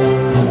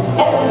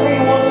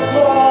 Everyone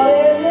saw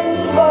and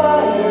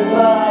inspired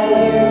by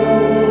you.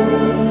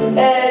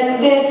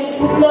 And it's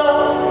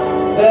not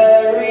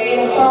very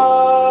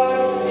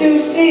hard to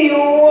see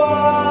why.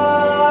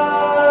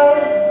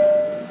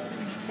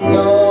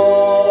 No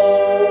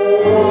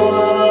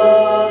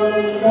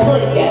one's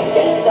slick as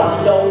Gaston,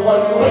 no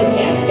one's quick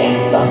as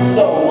Gaston,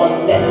 no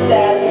one's next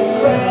as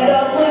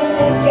incredible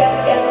as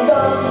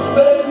Gaston.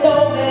 But there's no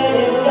man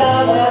in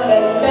town that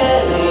has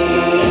many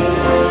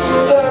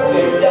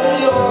perfect as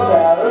your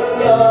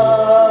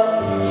paragon.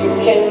 You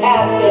can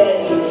ask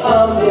any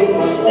Tom, Dick,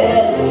 or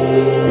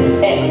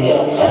Stanley, and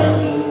they'll tell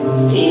you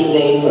whose team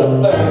they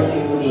prefer to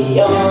be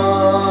on.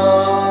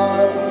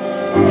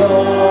 No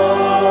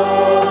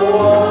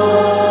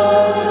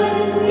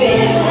one's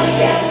been like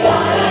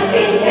Gaston, I've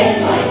been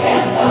like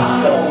Gaston.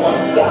 No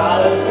one's got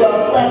a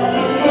swell left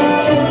in his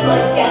chin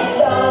like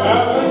Gaston.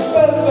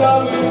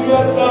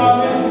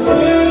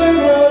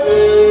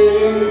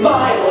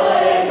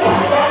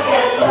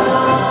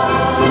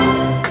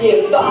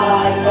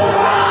 like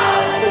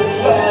Mirage to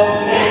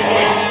 12.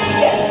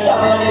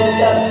 Gaston is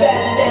the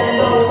best and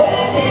the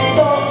rest is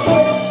all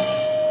tricks.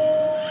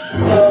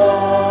 No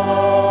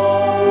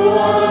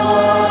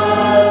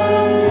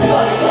one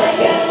fights like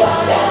Gaston,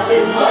 that's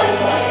his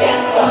lights like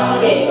Gaston.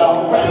 In a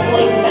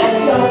wrestling match,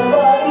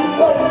 nobody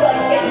fights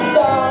like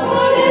Gaston.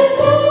 What is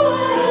no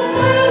one as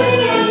burly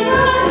and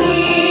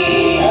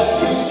rocky? As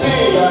you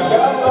see, I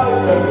got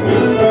myself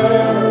his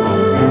hair.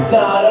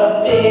 Not a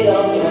bit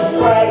of him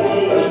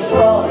sprightly or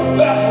strong.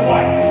 That's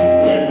right.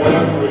 And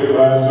every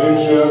last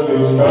inch of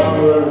his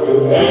covered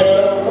with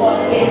hair.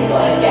 One kiss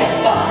like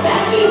Gaston,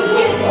 matches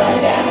wits like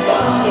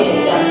Gaston.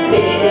 In a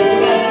spinning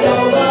match,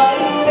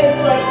 nobody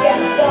spits like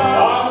Gaston.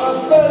 I'm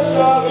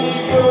especially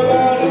good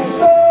at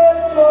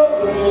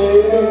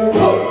exaggerating.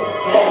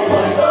 And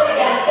what's like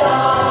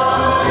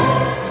Gaston?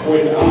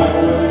 When I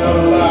was a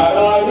lad, I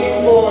ate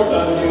 4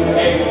 dozen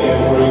eggs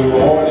every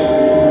morning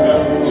to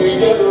help me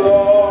get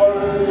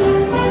large.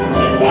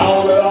 And now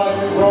that I'm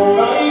grown,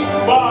 I eat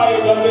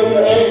 5 dozen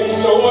eggs,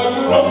 so I'm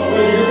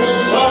roughly the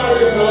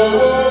size of a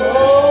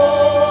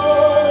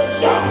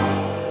jump.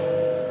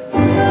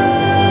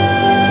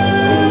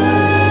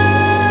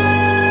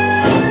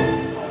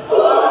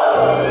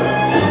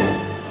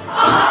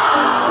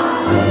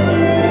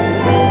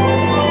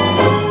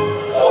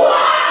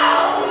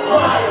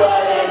 Why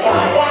would a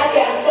guy like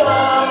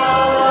Gaston?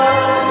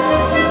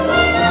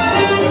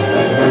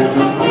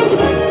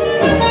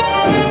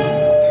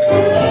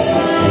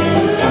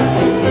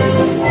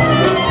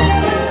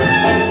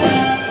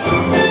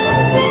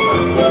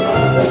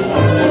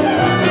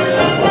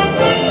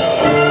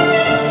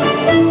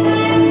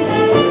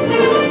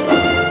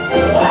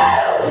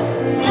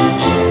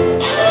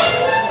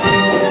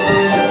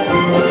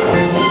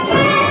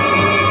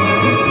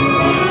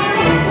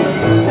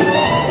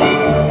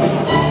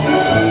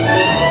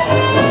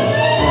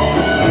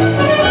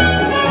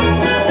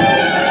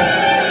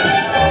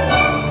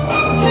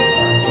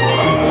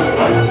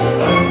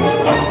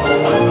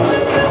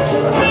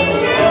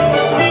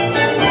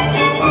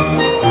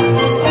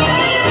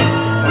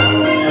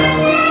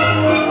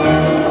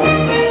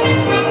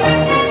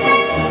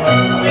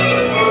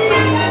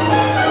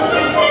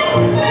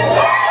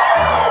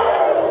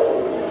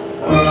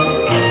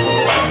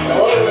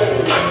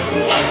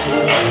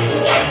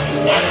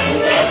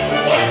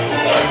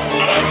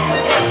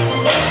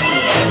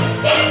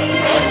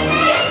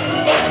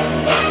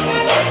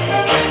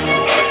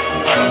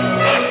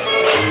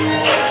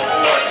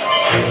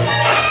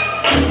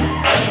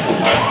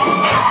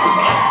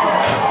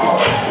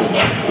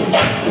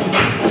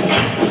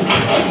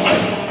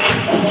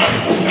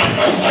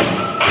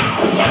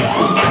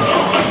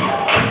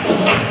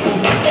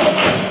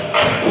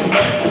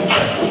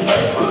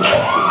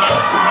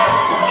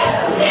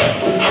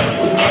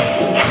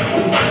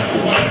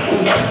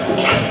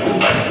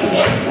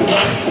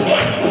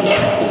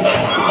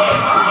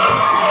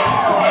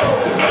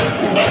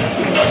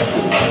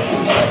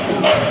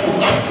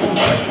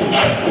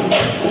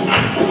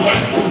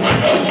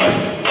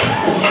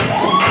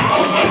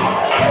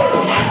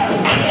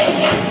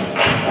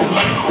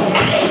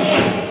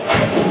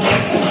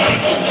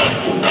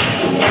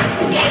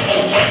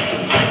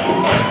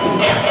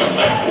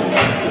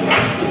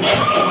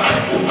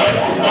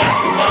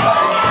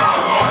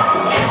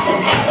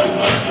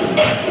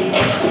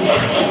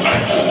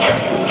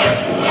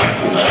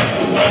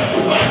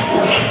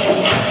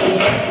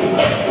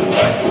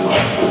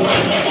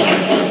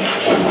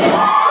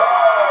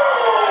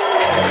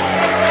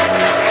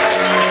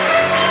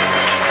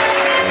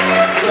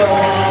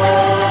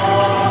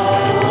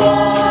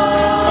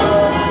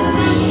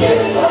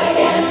 Ships like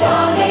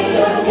Gaston makes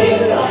us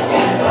kings like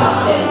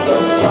Gaston. And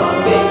goes strong,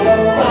 big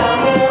around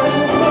here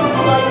and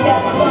looks like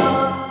Gaston.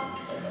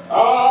 I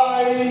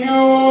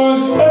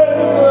use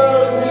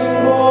anchors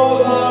in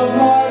all of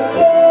my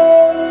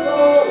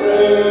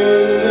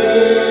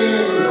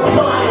decorating.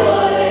 My,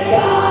 what a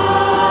guy!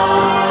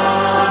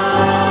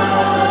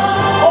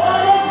 What a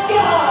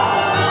guy!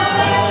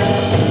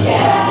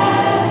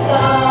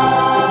 Gaston!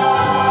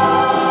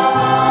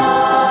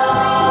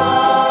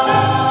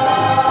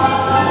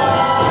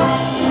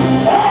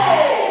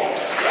 Hey!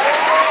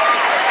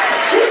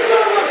 Good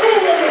job,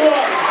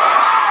 everyone!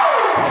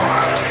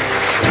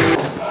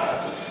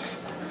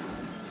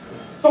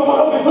 Someone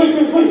help me, please,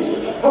 please, please.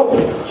 Help me.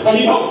 I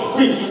need help.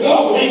 Please,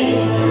 help me.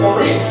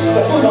 Maurice,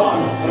 That's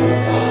gone.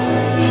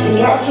 She's been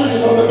captured.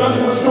 She's on the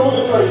dungeon of the store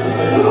this right.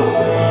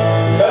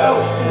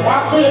 Belle,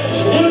 capture it.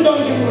 She's in the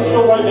dungeon of the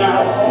store right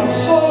now. oh,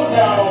 slow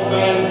down, old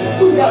man.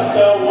 Who's got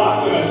Belle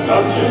locked in a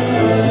dungeon?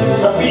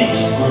 The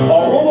beast.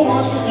 Our Robo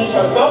Monsters beast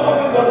has Belle put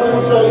in the dungeon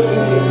of the store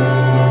since it.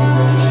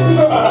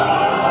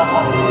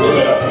 Is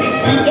it a big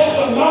beast? Yes,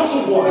 a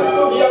massive one.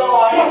 Yellow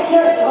eyes. Yes,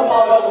 yes. Come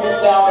on, ugly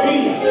sour.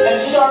 Please.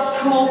 And sharp,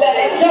 cool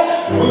legs. Yes,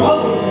 will you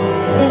help me?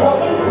 Will you help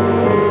me?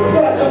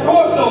 Yes, of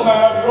course, old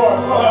man, of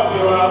course. We'll help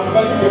you out.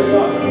 Thank you, yes,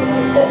 son.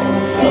 So if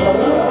I'm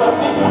going to help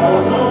me, I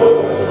will throw the woods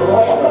and I said,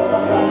 right?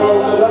 No,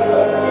 so that.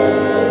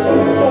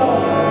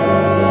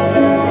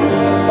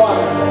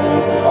 Fine.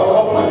 I will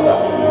help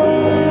myself.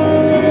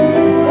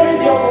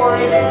 Crazy old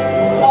Maurice.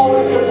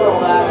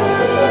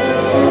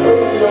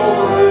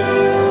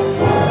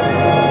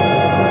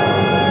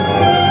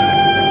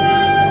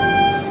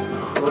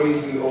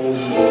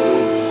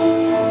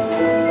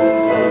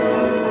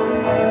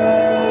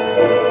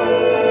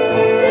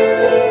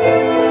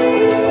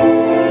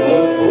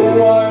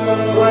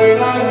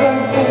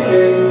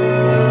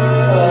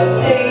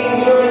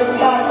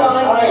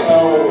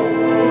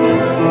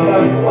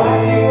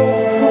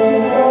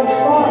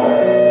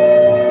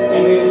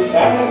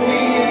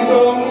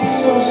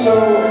 so.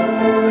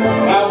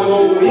 Now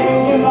the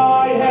wheels in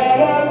my head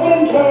have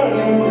been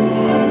turning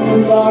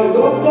since I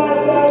looked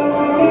at that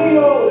really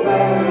old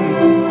man.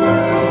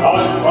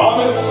 I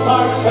promised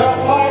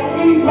myself I'd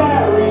be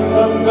married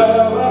to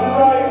Belle, and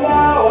right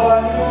now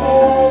I'm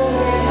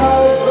holding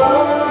her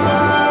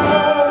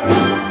burn.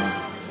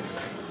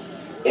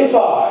 If I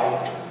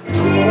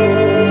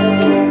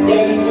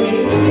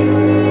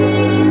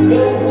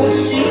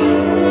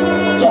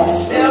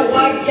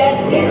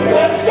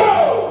let's go!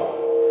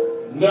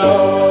 No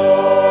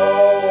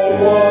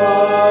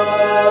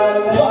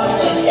one What's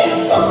a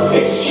Gaston?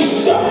 takes cheap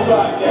shots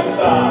like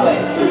Gaston.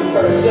 Play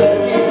super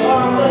circuit,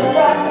 harmless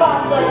crack,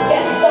 boss like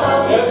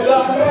Gaston. Yes,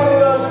 I'm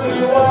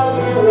endlessly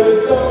wildly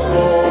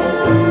resourceful.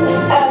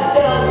 As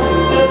down to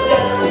the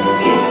depths it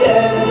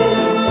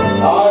descends.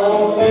 I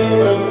won't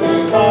even be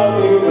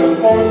highly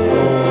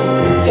remorseful.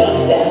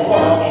 Just as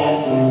long as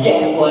you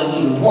get what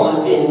you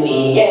want in the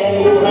end.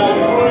 Who has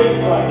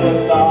brains like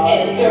Gaston?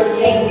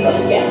 Entertains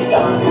like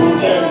Gaston. Who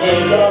can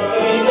make up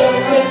these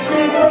endless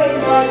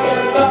refrains like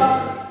Gaston.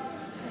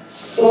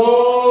 So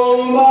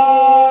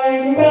my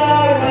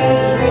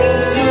marriage will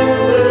soon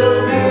will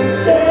be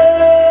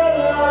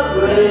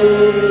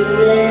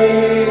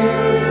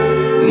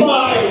celebrating.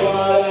 My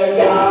what a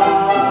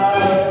guy,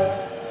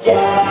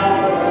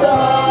 Gaston.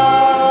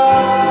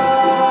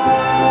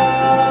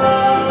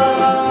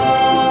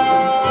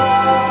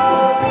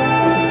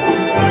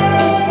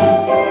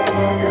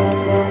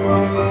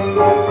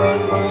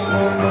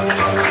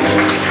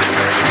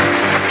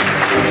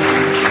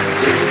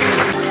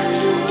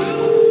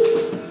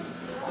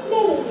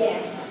 Mary dear,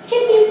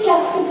 Chippy's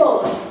just a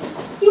boy.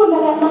 You and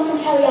Madame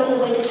mustn't carry on the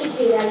way that you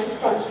do as in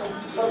front of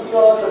him. Of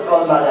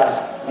course,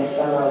 madame. Next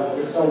time I'll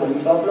do so when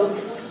you don't look.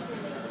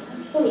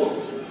 Oh yeah,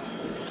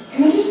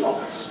 Mrs.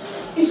 Fox,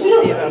 is it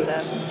okay?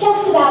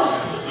 just about.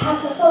 I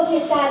have the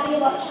focused idea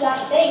what you like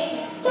to eat,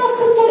 so I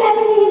cooked up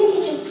everything in the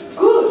kitchen.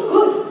 Good,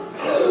 good.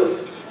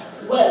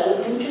 Well,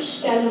 don't just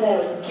stand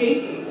there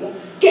gaping.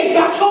 Get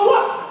back to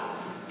work!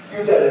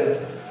 You tell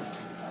him.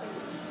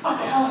 I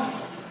can't.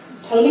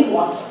 Tell me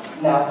what.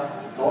 Now,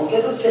 don't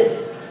get upset.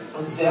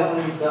 But there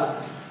is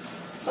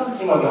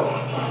something on your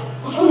back.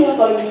 Which one I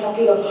thought you were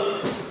talking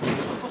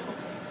about?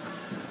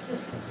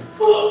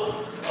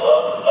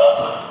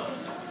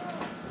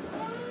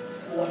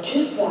 What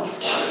is that?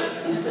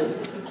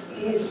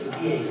 It is to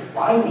be a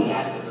binding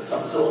habit of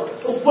some sort.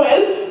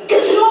 Well,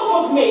 get it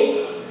off of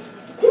me!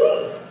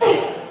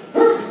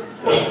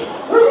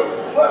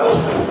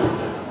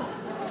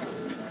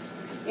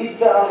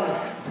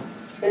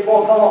 It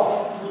won't come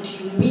off. What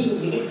do you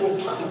mean it won't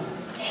come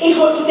off? It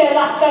wasn't there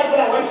last night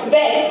when I went to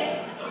bed.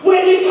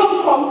 Where did it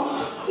come from?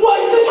 Why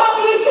is this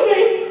happening to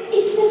me?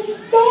 It's the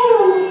spare,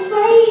 I'm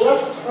afraid.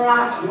 Just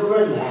try to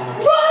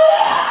relax.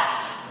 Relax!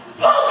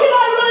 How can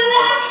I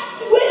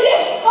relax with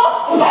this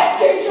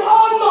appendage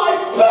on my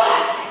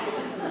back?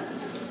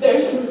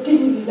 There's no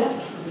dignity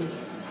left for me.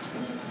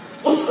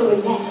 What's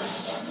going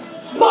next?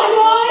 My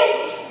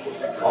mind!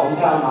 Calm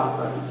down, my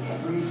friend.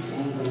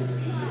 Everything will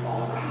be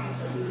alright.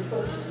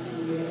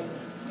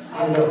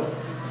 I know.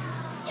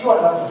 Do you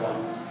want to go?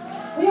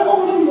 We're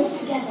all in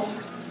this together.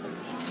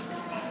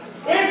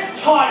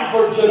 It's time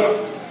for dinner.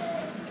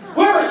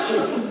 Where is she?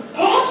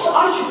 Perhaps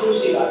I should go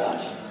see about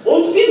that.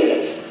 Won't be a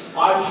minute.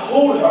 I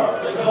told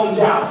her to come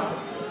down.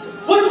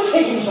 What's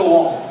taking so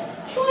long?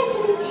 Try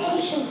to be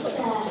patient,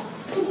 sir.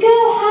 The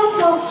girl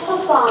has lost her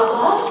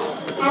father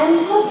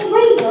and her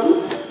freedom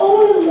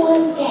all in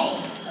one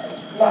day.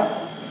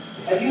 Master,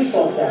 have you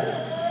thought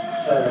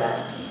that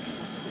perhaps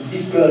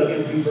this girl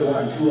could be the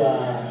one to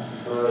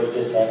raise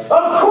his head?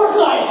 Of course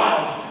I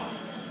have!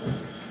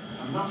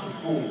 I'm not a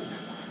fool.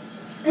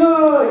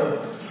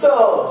 Good!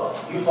 So,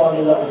 you fall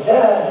in love with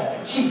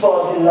her, she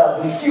falls in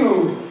love with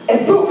you,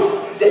 and poof!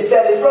 The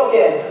spell is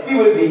broken. We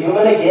will be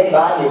human again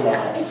by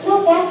midnight. It's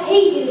not that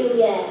easy,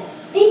 Lumiere.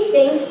 These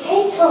things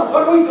take time.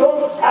 But we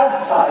don't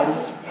have time.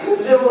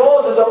 The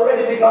rose has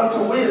already begun to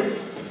wilt.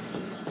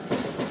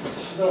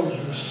 It's no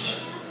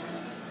use.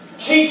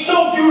 She's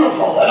so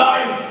beautiful,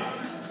 and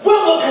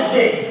well, look at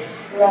me.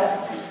 Right.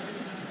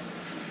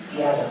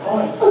 He has a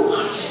point. Oh,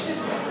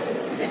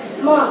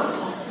 hush.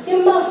 Master,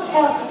 you must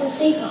help to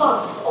see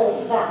past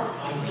all that.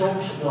 I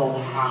don't know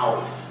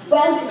how.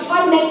 Well, you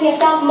try to make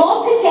yourself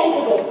more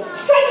presentable.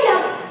 Straighten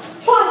up.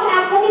 Try to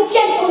act like a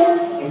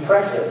gentleman.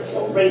 Impressive is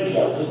your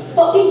rapier weak.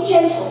 But be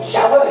gentle.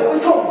 Shower her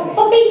with compliment.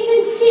 But be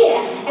sincere.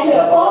 And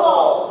above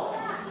all,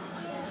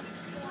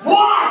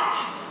 What?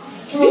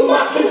 you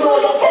must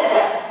control your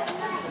temper.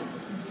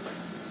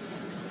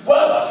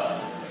 Well,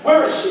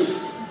 where is she?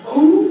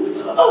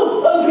 Who?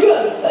 Oh, the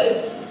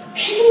girl.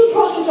 She's in the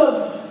process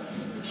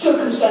of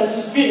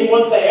circumstances being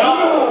what they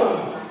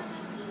are.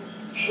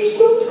 She's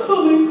not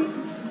coming.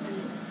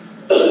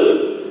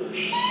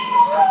 She's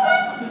not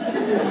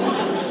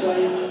coming.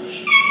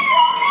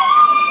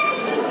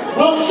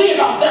 We'll see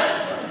about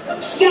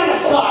that. Stand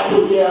aside,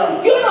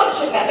 Lumiere. You're not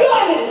Chippy.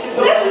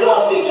 Let's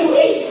not be too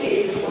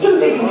hasty.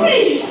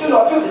 Please do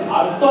not do this.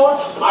 I thought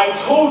I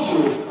told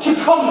you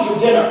to come to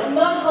dinner. I'm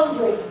not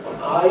hungry.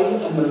 I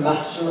am the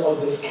master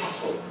of this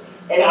castle,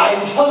 and I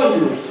am telling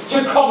you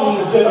to come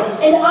to dinner.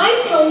 And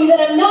I'm telling you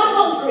that I'm not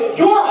hungry.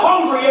 You're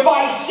hungry if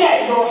I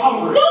say you're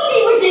hungry. Don't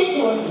be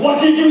ridiculous.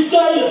 What did you You say?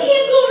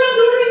 can't go around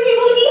ordering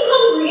people to be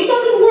hungry. It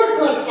doesn't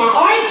work like that.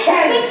 I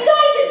can.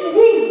 Besides, it's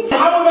rude.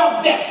 How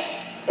about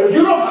this? If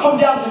you don't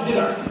come down to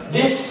dinner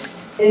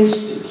this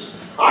instant,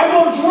 I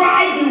will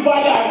drag you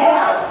by the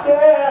hair.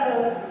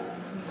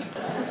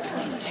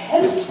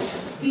 Attempt to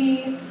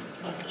be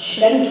a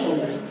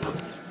gentleman.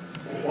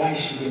 Why is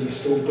she being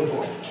so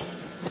difficult?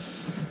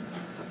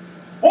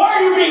 Why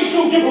are you being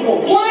so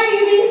difficult? Why are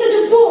you being such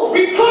a bull?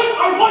 Because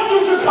I want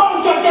you to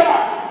come to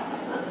dinner.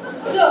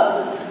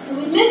 So, you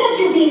admit that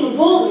you're being a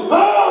bully.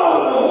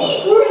 Oh.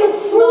 Deep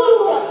breaths,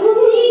 Martha.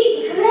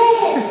 Deep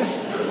breaths.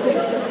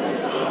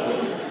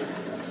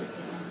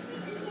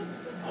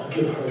 I'll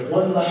give her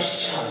one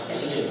last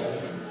chance.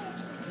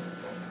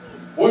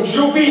 Would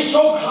you be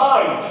so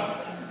kind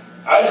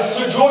as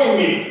to join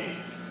me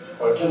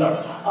for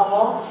dinner?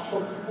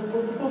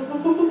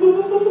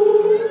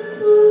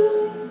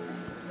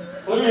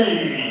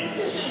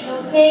 Please. No,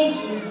 thank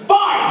you.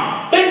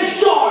 Fine, then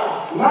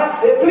starve.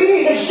 Master,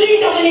 please! If she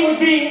doesn't eat with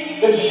me,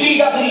 then she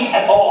doesn't eat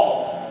at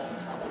all.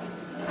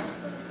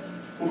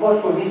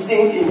 What will be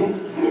thinking?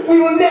 We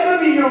will never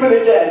be human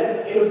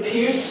again. It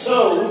appears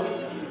so.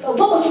 But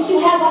what would you two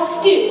have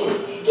us do?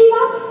 Give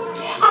up?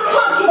 I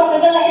can't give up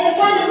until I hear the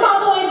sound of my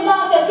boy's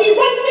laughter. So he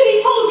breaks through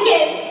these holes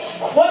again.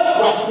 Quite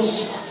right,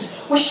 Mr. Max.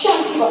 We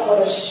shan't give up while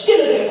there's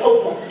still a bit of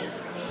hope left.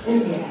 In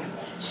there,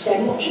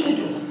 stand watch at the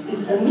door.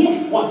 Inform me at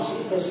once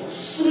if there's the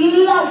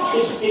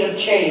slightest bit of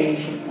change.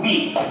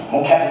 Oui,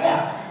 mon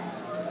capitaine.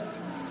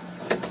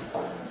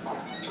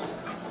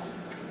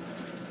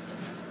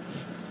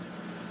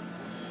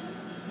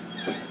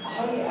 I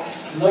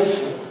ask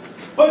nicely,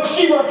 but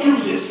she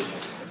refuses.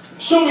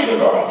 Show me the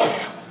girl.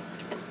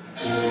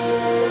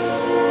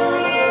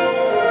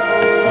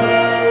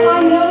 I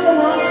know the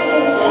master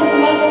may be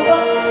temperamental,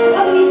 but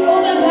underneath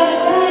all that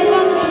butterfly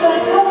sounds like a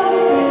bad fellow.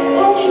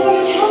 Why don't you give a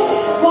chance?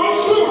 Why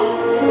should I?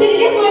 Did he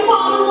give my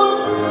father one?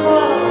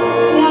 Well,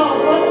 no,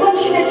 but why don't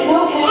you get to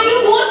know him? I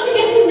don't want to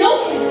get to know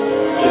him. I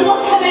don't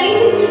want to have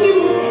anything to do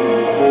with him.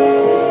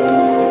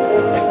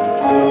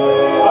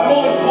 I'm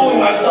only fooling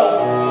myself.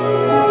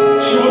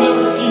 She will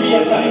never see me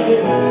as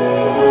anything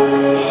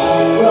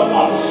but a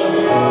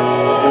monster.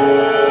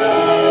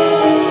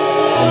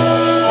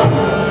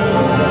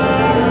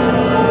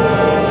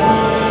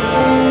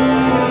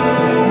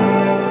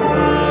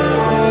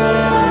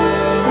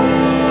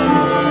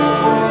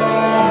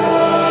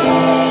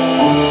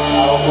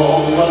 How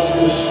long must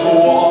this go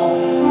on?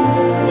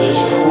 This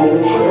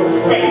cruel trick of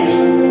fate.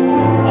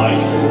 I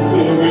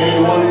simply made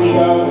one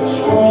careless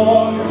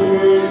wrong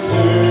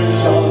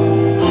decision,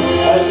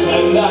 and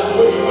then that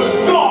which was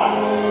gone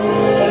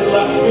had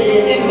left me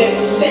in this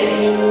state,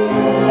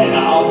 an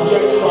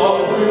object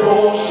of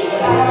revulsion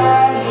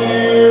and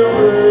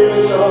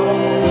derision.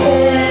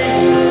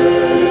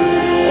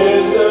 Hatred,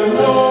 is there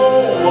no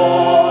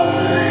one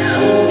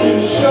who can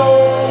show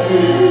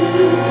me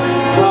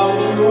how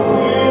to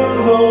win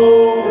the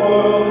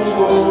world's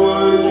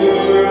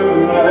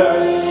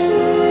forgiveness?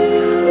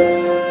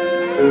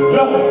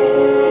 Nothing.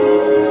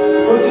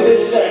 What did they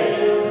say?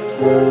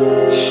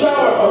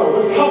 Shower her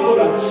with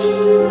compliments,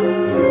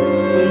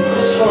 then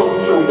press her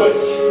with your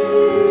wit.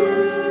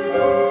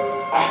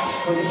 Act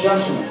like a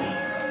gentleman.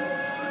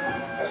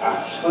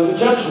 Act like a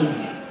gentleman.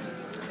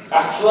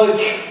 Act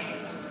like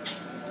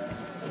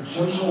a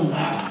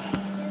gentleman.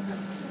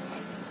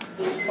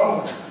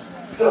 1,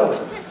 2,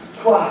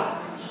 3.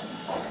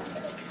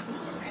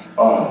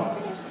 1,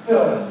 2, 3.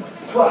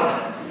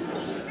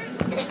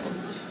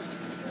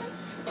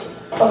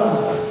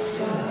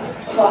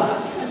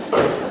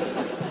 1, 2, 3.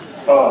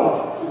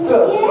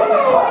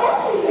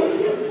 1, 2, 3.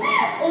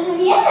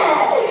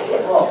 Yes.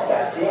 Oh,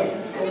 that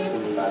dance comes to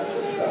me like this.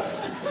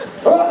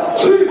 Oh,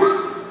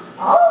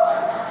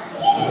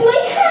 it's my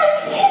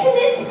hands, isn't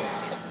it?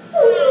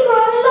 Oh, you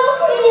don't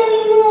love me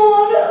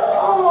anymore.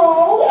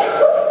 Oh,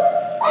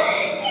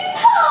 it's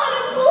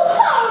horrible,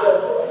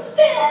 horrible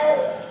spell.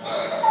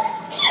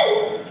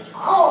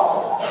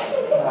 Oh.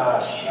 Ah,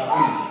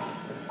 Cherie,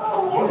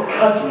 you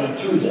cut me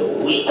to the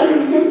wheat.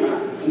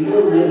 Do you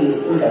really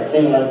think a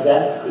thing like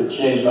that could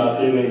change my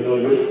feelings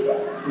on you?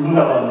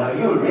 No,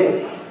 you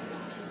really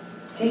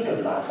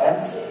tickle my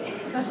fancy.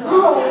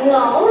 Oh,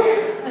 no.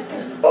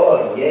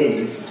 Oh,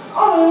 yes.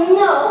 Oh,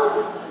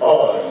 no.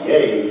 Oh,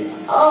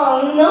 yes.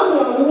 Oh, no,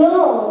 no, no.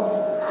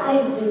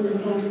 I've been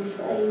punished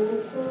by you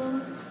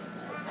before.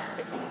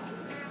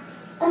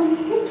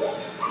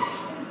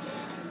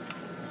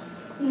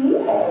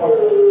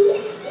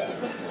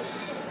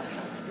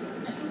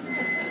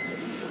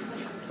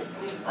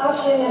 I'll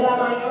say that I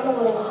am a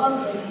little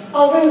hungry.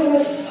 I'll ring for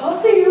Mrs.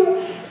 Potts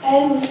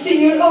and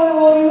see you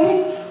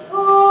away.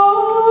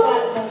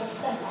 Oh,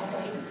 that's all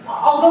right.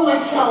 I'll go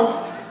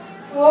myself.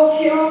 Oh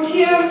dear, oh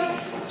dear.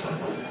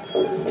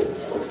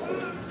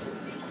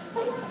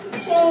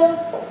 So,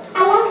 I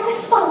like her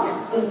spunk.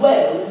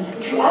 Well,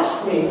 if you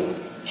ask me,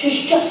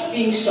 she's just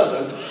being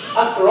stubborn.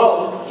 After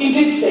all, he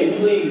did say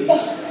please.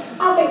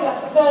 I think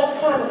that's the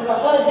first time I've ever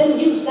heard him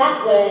use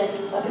that word.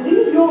 I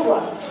believe you're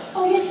right.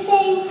 Oh, you're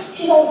saying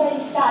she's already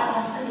starting to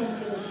have good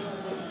influence on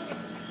me?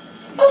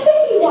 I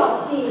bet you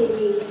are,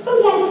 dearie. I'm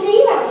glad to see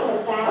you out and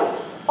about.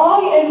 I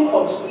am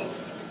Cogsworth,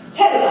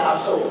 head of the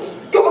household.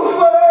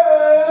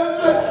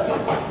 Cogsworth!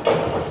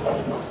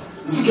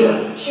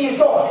 Ziggy, she is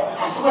gone.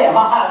 I swear,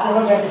 my eyes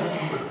never met her.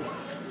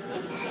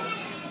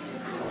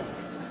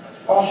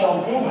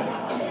 Enchanté,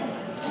 mademoiselle.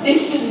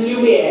 This is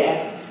Lumiere.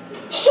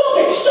 Stop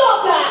it!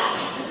 Stop that!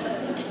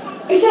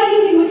 Is there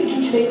anything we can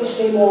do to make us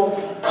stay more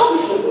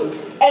comfortable?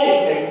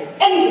 Anything.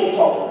 Anything at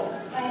all.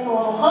 I'm a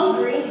little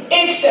hungry.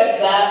 Except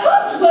that.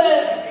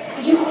 Cogsworth!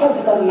 You heard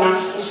what the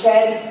master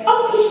said.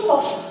 Oh, pish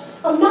posh.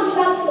 I'm not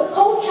about to the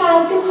poor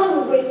child go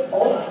hungry.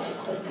 All right, a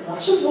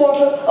glass of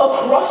water, a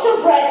crust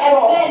of bread, and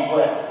then...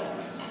 Cogsworth,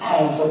 I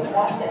am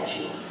surprised at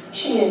you.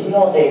 She is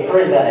not a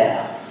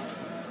prisoner.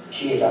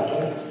 She is our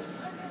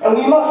guest. And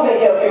we must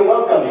make her feel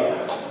welcome here.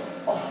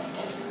 All right,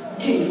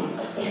 deal.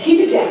 But keep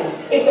it down.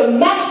 If the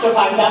master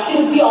finds out,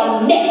 it'll be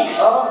on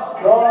next. Of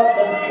course,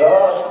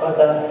 but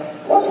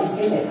what is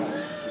dinner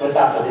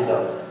without the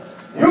door?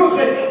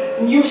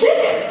 Music! Music?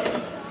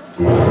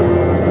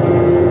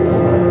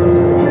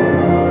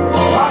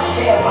 My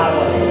share,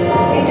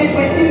 mademoiselle. It is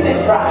with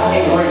deepest pride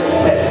and greatest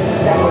pleasure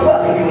that we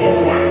welcome you here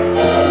tonight.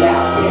 And now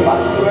we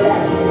invite you to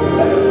relax.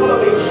 Let us pull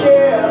up a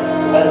chair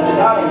as the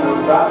dining room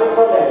proudly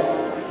presents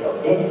your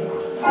dinner.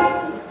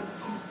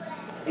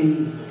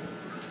 Be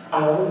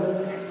our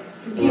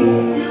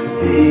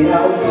guest, be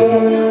our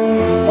guest.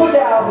 Put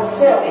our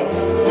selfies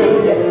to the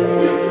desk.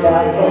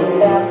 Tie your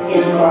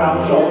napkin around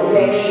your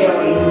neck,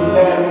 Sherry,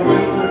 and we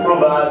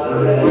provide the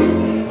rest.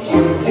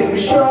 Sweet to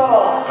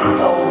shore,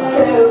 told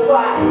to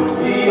fight,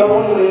 the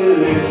only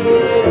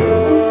little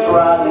soup.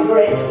 Try the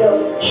great stuff.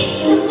 It's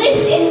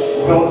delicious.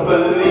 Don't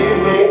believe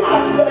me,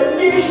 ask the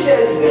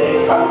dishes.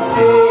 They can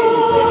sing,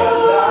 they can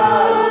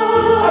dance.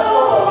 I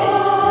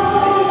promise,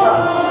 this is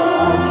right.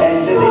 And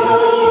the dinner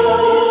here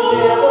is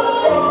never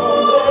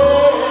second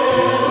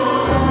best.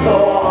 Go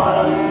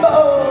on,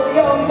 fold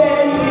your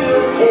menu,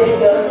 take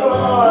the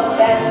thoughts,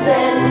 and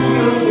then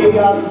you be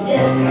our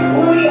guest.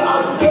 We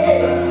are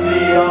guests, we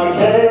are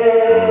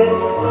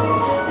guests.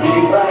 We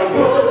fry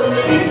good,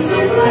 cheese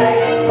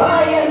souffle,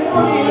 pie and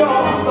pudding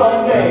on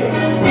buffet.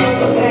 We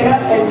prepare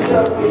and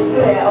serve with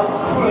flair,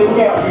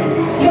 culinary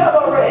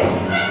cabaret.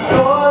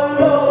 Go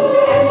alone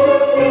and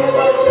just see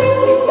what's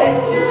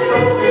expected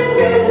from the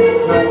bed.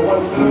 No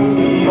one's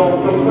gloomy or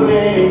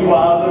complaining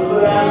while the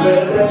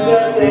landlord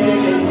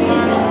entertaining.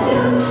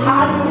 I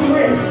do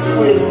drinks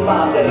with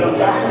my fellow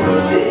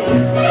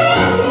candlesticks.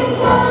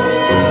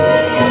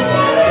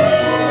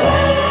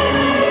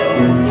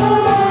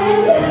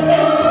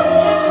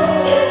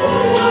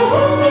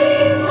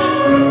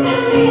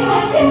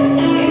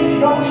 If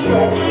you're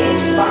stressed,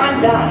 it's fine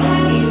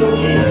dining, eat some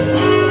chips.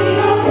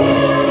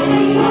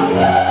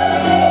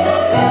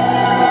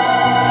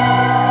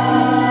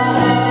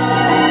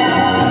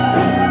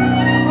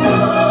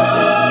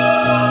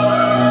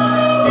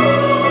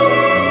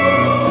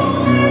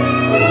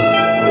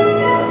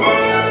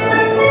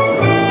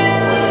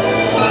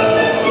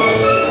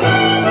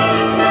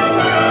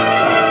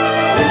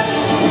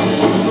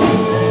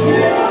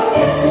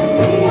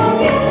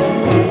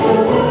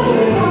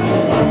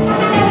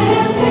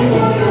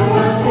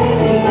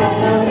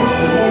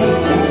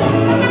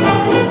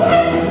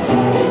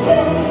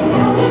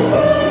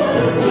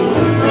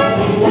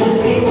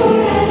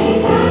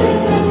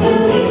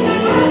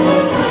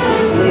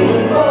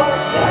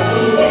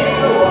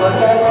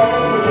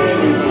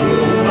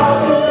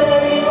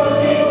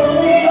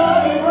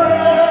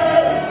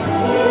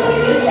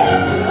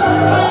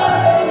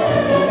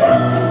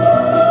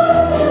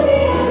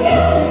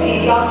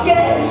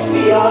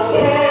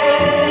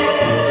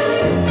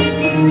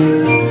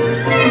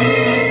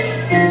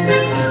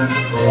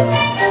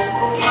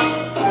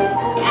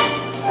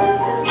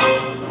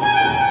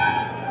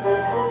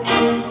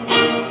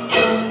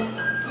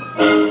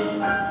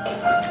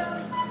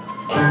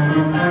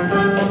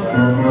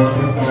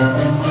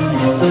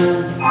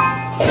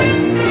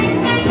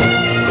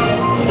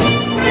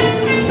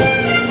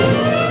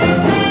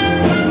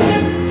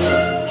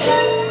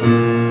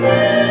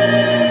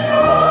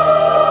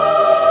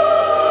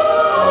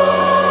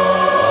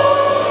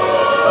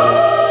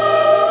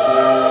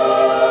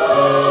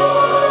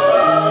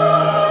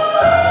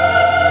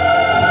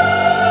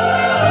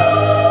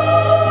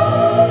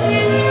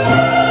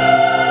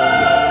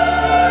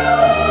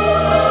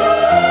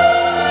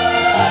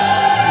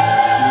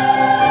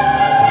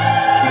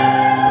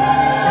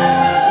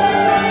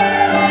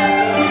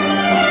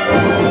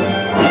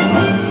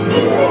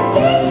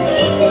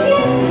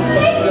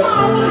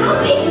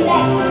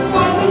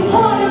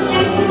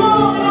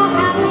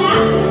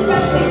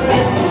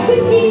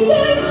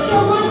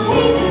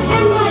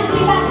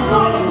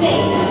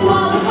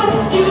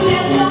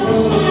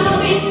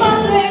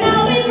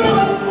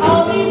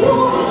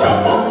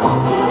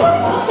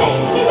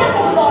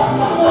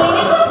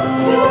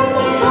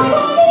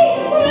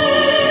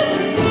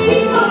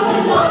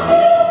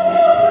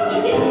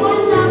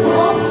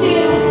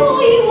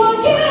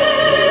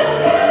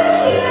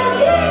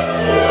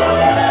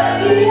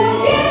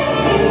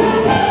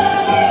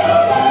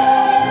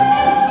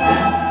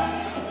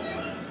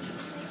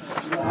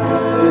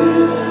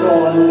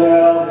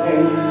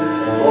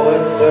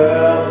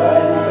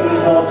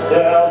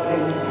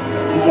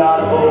 It's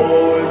not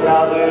always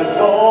how this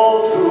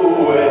all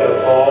through it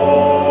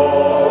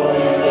all.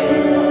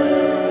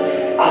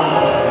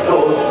 Ah,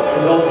 those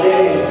good old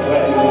days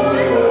when we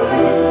were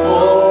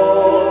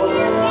useful.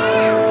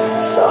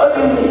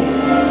 Suddenly,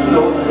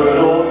 those good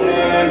old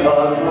days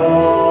are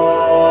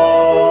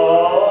gone.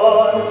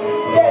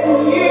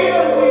 10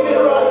 years we've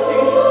been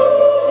rusting,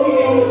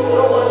 needing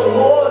so much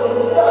more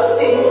than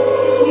dusting,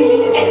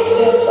 needing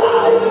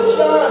exercise and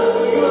chance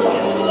to use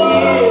our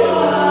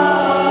skills.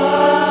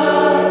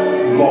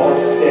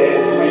 Most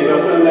days we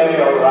just lay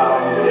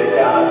around, take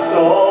our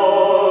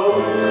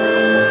soul.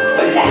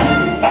 But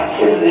now, back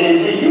to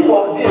lazy, you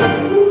walked in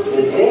groups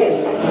of days.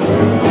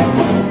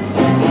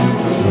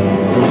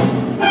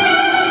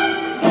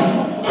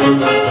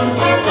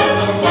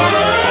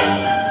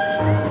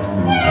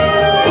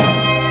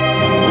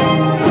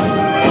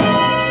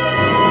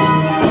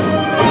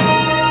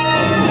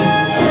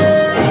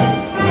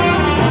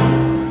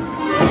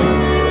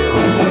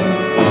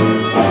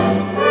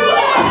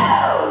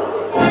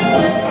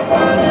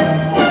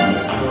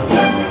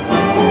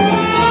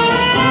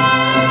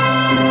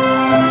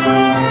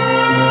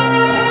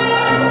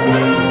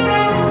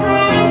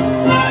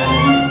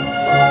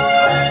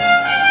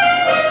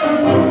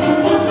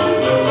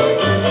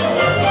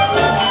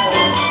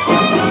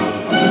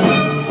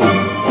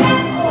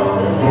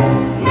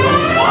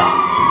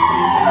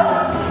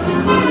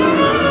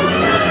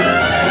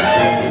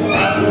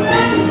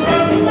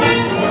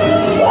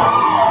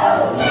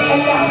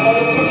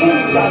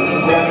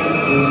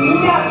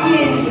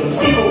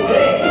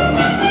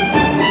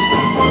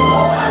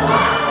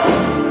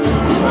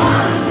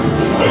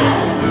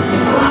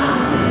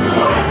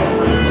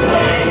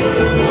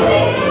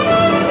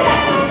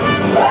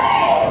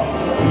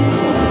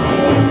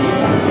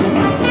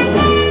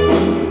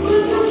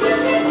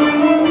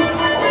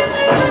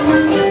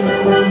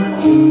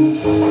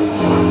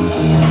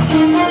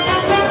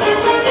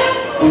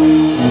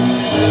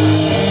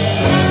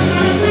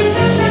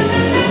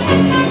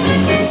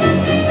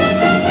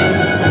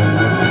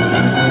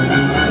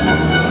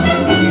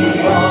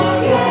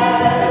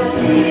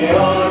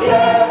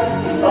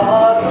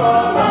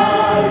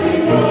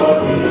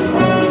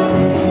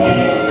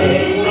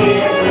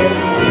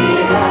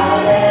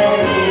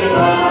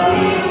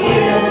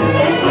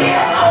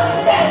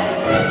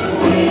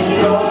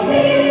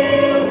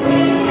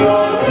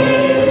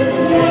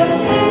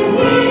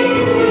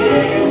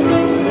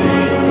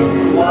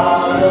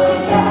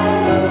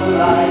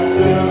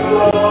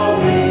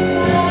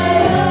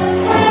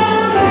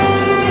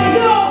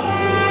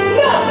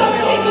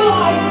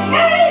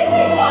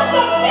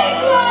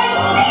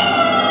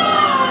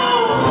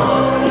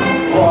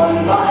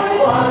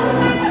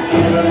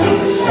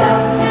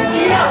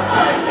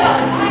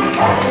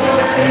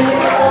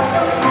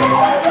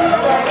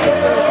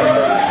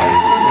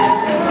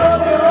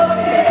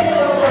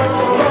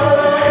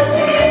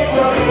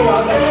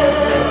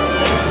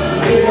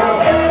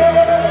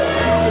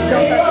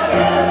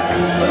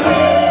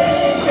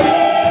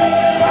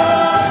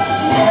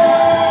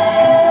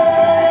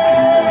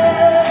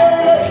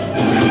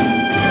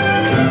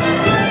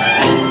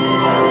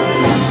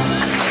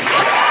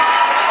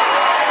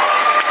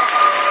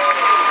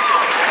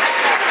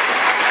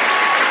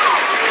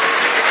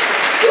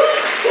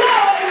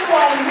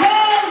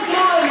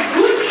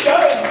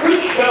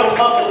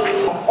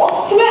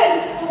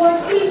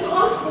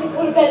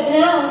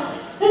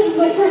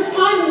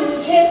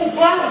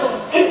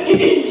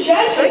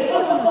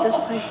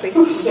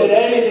 Who said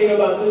anything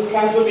about this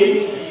castle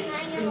being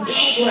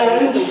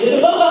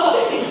enchanted?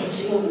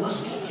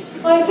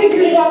 I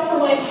figured it out for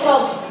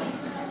myself.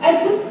 I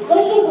put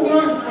lights on the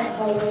house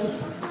already.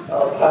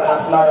 Oh,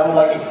 perhaps not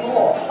unlike a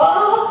call. I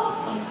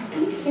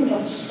do think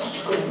that's such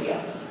a good idea.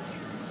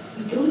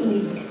 You don't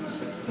need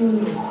who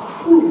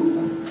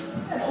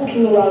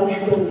poking around you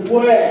know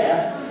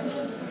where,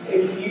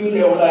 if you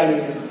know what I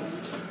mean.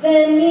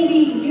 Then maybe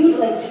you'd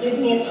like to give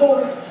me a tour.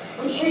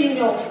 I'm sure you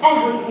know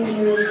everything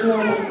there is to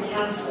know about the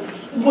castle.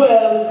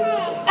 Well,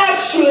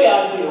 actually I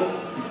do.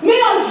 May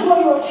I draw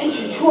your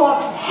attention to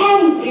our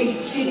hand-painted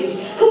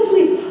ceilings,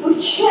 complete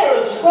with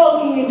cherubs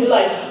frolicking in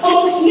delight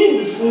amongst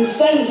nymphs and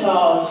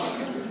centaurs.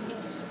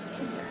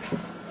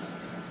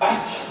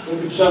 Act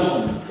like a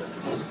gentleman.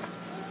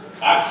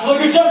 Act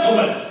like a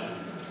gentleman.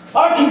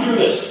 I can do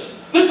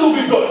this. This will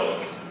be good.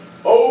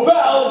 Oh,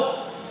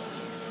 Belle.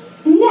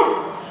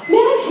 Now, may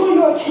I draw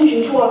your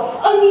attention to our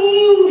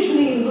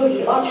unusually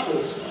inverted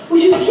archways,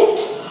 which is yet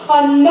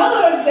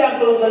another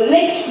example of the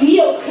late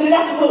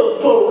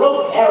neoclassical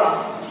Baroque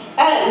era.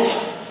 And,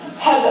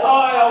 as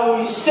I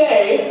always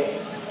say,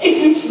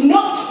 if it's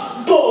not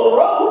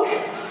Baroque,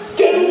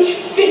 don't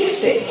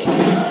fix it.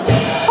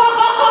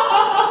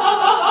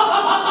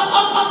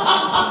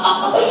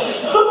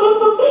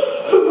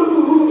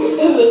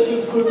 That's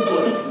a good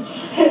one.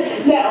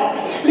 Now,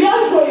 may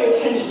I draw your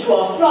attention to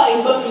our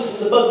flying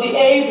buttresses above the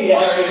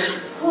aviary?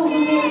 Oh,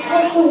 man,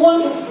 that's so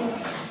wonderful.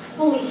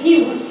 Only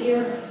he was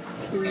here.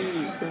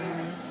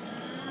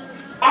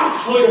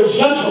 Act like a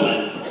gentleman.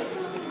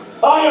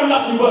 I am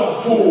nothing but a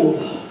fool.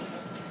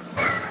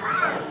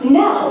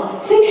 Now,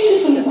 thanks to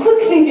some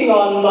quick thinking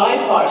on my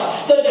part,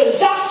 the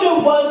disaster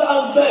was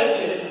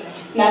averted.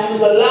 That was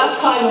the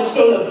last time a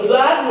stone of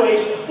that weight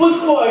was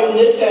quarried in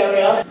this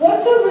area.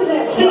 What's over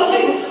there?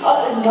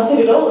 Nothing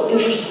at all of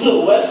interest in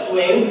the West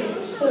Wing.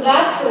 So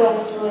that's the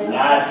West Wing.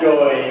 Nice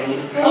going.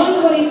 I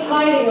wonder what he's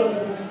hiding over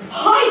there.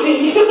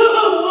 Hiding?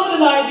 What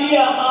an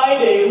idea,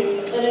 hiding.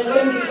 And it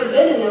wouldn't be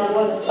forbidden now,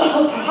 would it?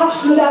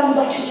 Perhaps Madame would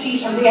like to see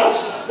something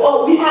else?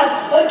 Well, we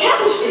have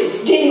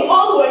tapestries dating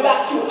all the way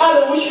back to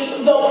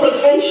Aloysius the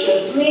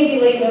Pretentious. Maybe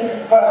later.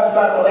 Perhaps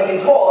not what they can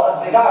call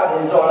the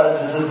gardens or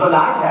the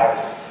library.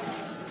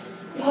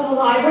 You have a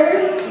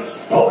library?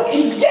 Books.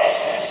 Yes!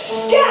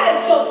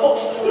 Scads of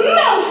books,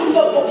 mountains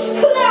of books,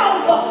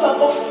 cloudbusts of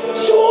books,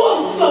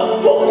 swarms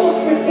of books.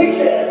 Books with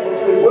pictures,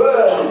 books with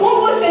words. What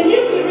was that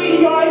you could read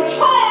in your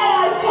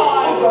entire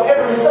lifetime? For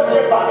every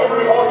subject by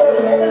every author,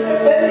 and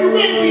innocent then you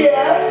will be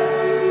asked.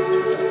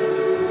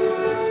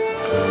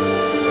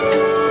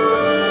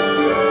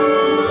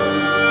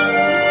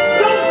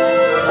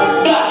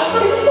 That!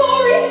 I'm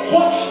sorry!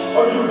 What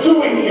are you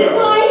doing here?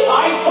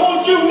 I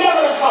told you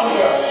never to come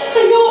here!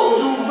 I know!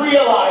 You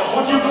realize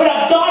what you could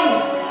have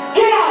done?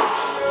 Get out!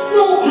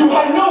 No! You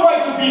had no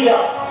right to be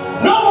there!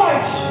 No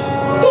right!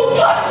 Don't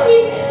touch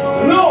me!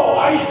 No,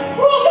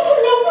 Promise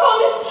or no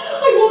promise,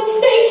 I won't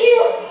stay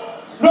here!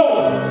 No!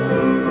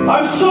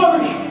 I'm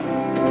sorry!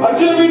 I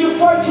didn't mean to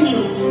frighten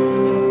you!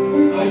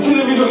 I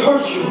didn't mean to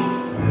hurt you!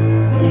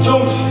 You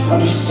don't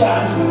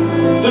understand.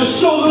 There's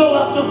so little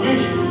left of me!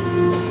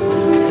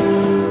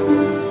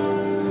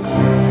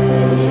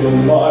 And in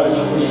my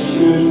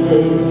twisted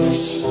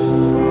face,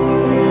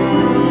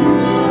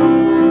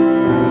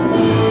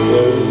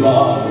 there's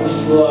not the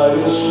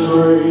slightest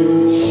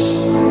trace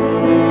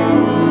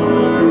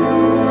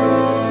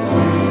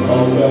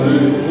of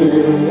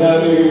anything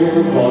that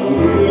even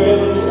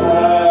hints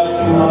at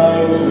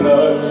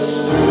kindness.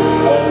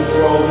 And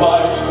from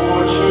my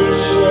tortured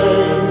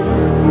shame,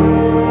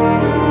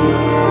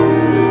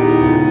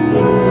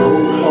 no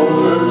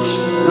comfort,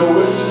 no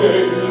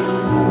escape.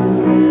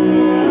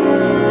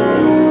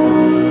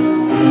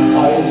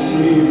 I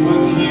see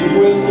but deep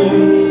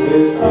within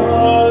is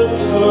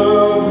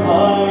utter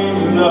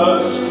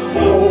kindness,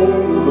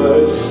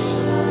 hopeless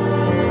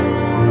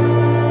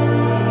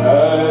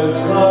as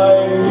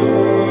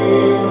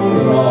lightning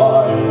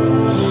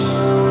dies,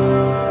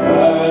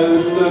 as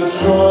the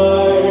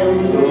time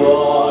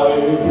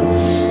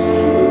flies,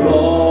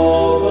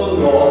 love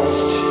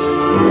lost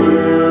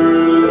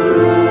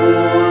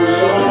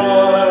illusion,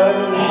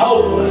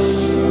 helpless,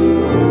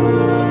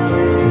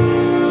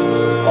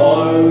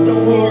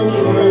 unforgiven,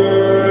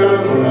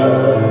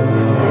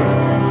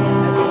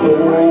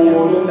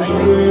 cold and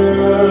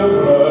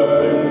driven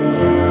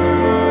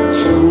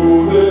to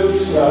this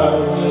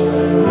end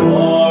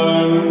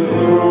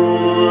conclusion.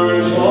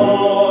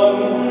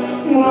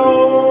 No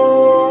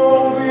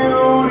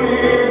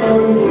beauty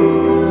could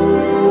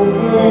move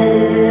me,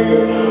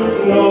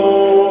 no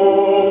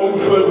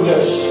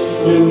goodness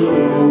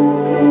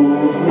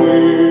improve me,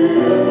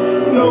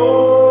 no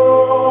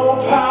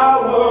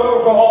power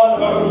on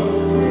earth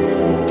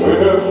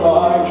if I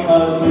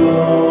can't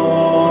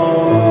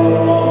love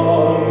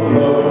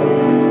her.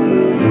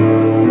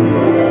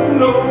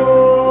 No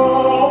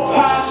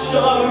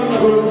passion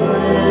could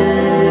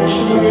reach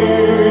me,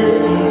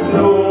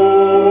 no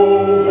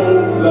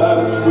hope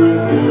left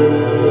within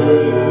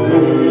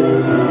me.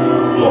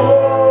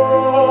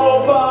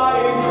 Hope I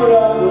could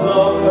have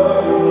loved her,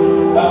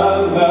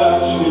 and that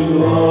she'd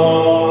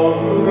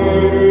love me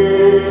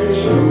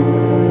too.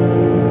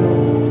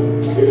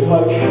 If I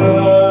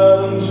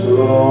can't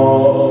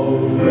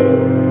love her,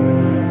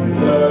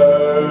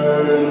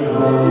 then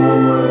who?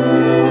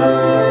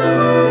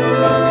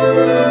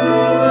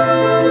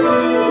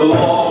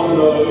 Long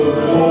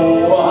ago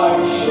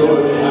I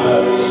should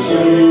have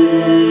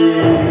seen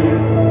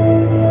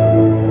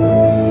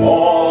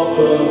all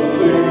the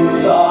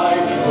things I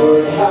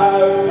could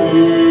have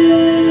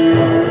been.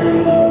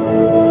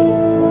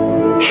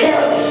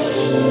 Careless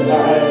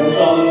and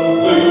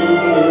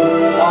unthinking,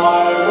 I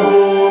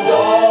moved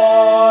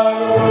on.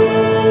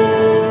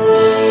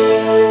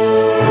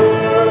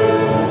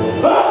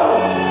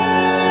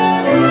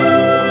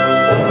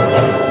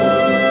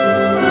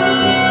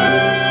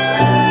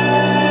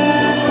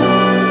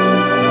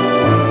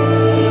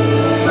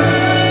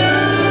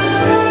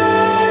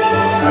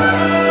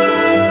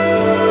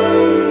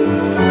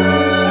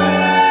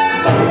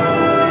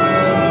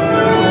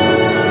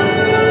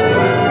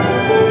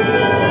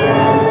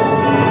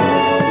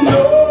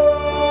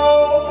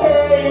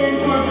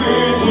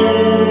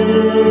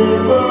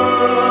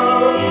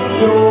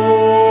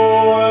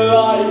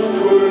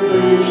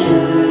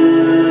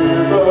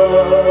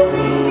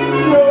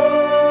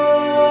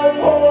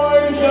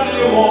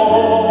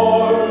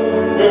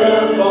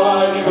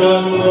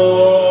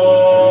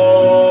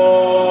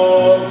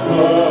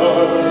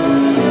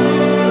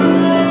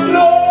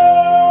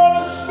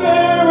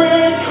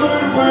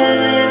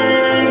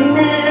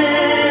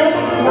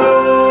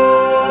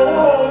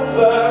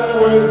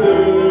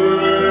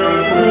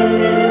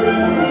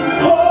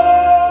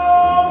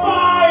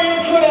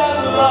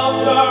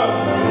 shelter,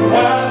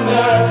 and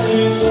that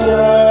she'd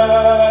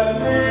set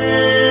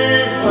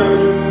me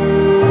free.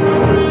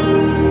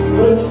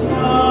 But it's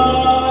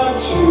not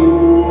to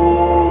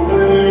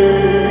me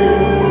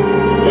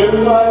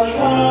if I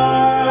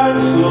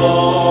can't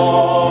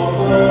love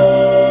her.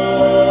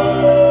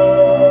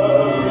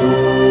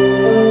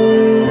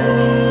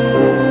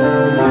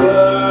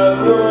 Let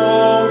the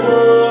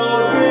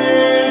world be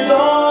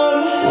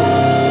done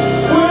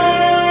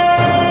with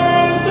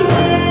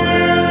me.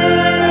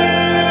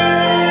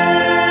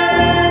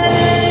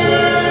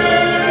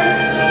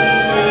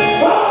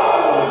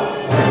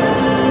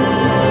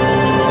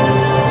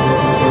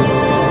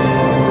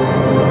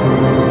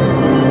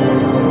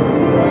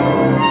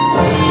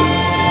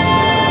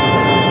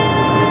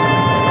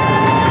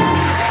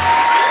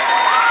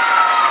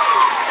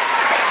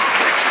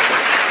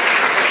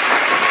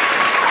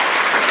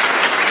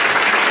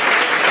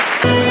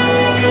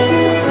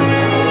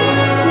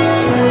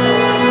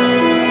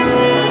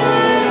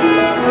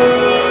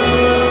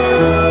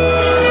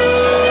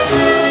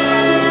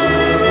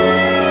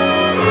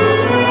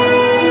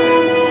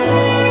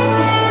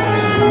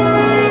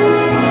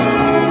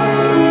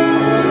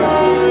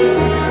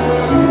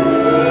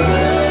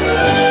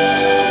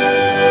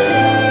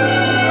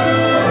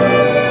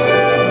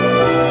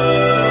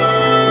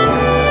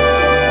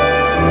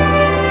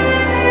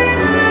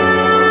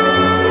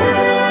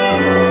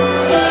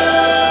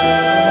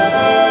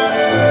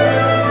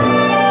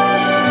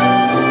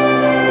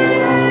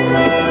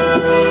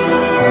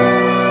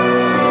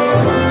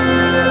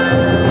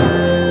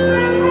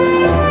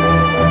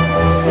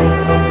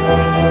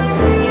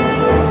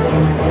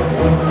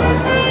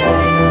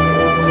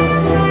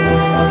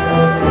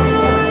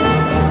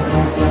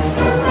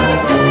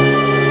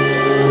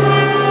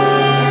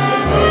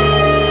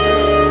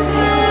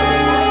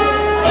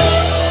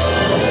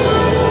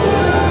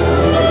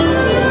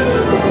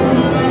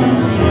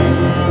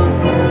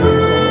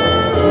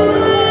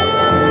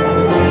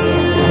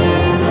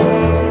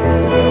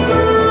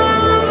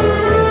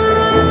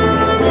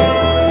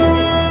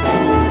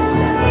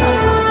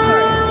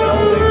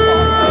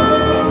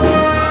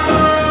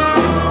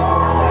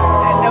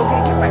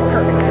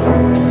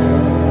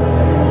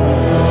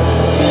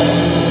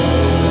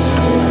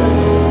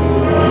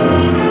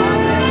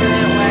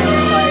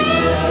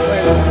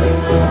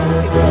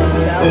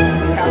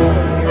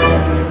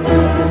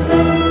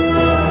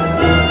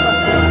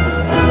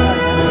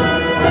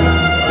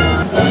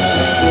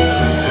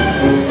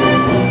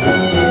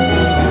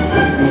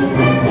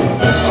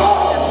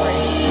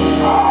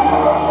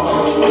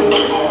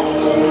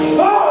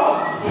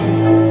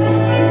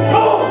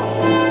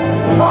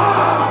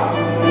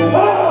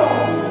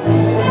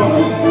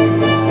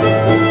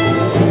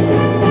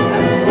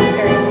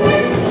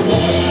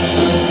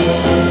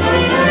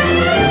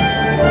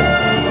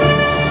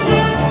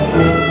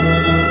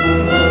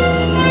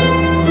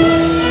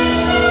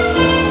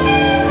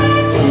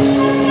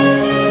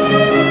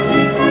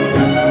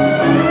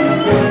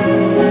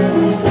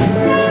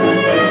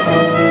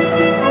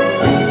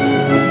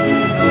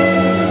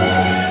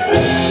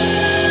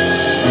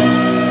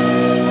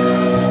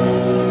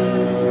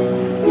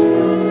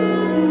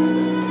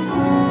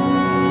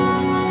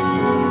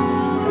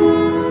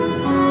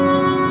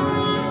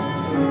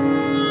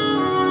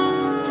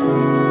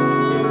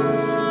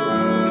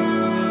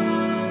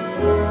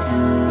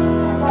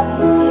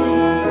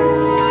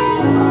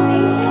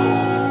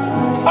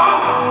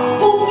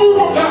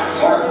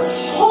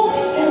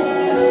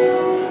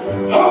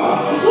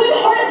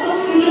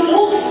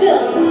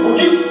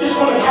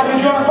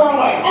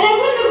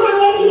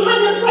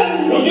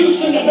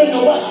 shouldn't have been in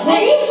the West Wing.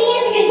 And you should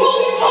learn to control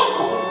your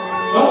temper.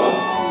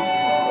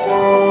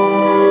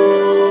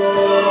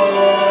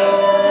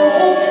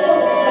 Hold still,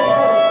 it's like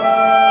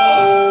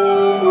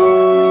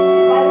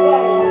By the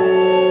way,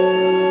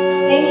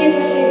 thank you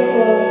for saving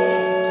my life.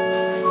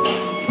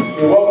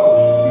 You're welcome.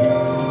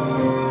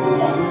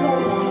 That's no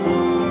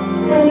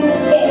right.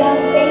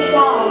 They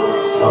tried.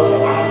 So the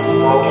ass is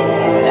broken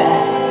at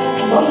last.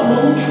 Not a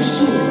moment too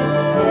soon.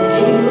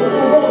 Taking a look at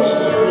the rubbish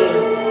display.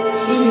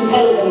 It's losing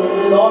petals and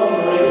the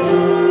autumn rains.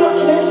 Not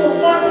to mention the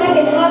fact I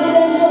can hardly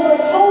bend over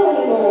at all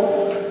anymore.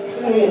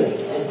 Clearly,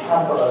 it's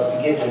time for us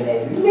to give them a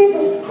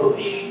little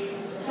push.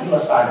 We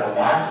must find a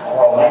nice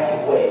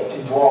romantic way to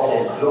draw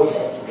them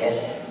closer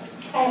together.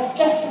 I have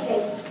just the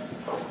thing.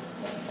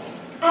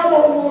 How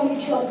about we warm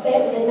you to a bed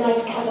with a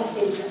nice cup of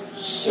soup?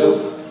 Soup.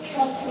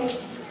 Trust me.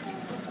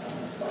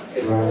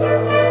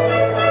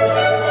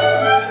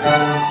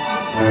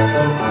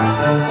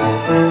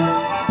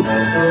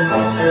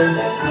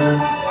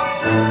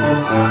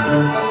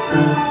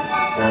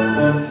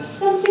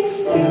 Something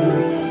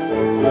sweet,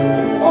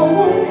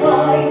 almost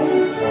kind.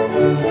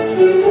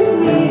 He was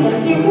neat,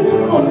 he was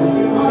coarse,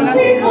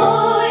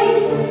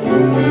 unrefined.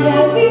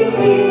 Now he's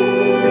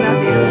here,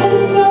 and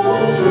so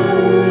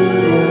unsure.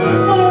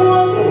 I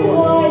wonder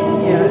why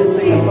until it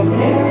seems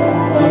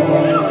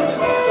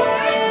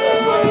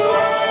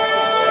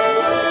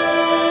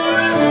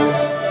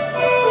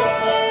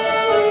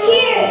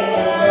Cheers!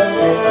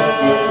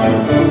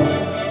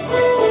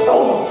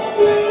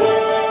 Oh.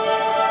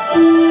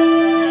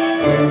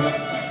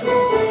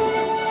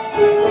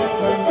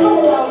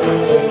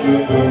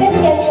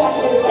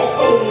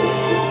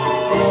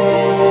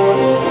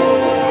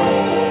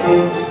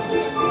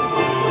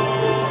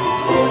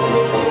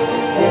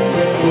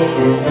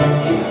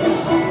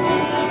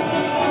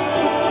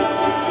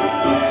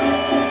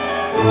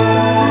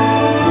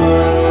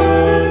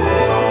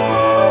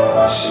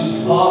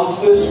 She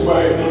passed this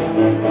way,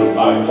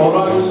 I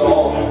thought I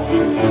saw,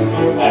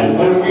 and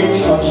when we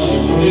touched, she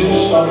didn't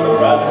shudder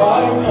at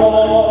my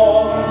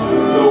paw.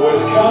 Though it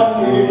can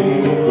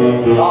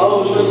be,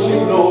 I'll just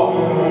ignore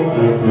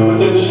her, but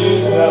then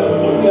she's never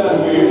looked at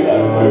me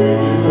that way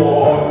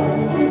before.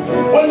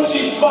 When she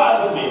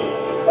smiles at me,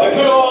 I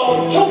get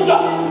all choked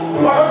up,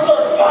 my heart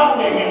starts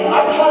pounding, and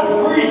I can't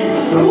breathe.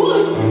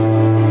 Good!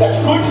 That's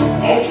good?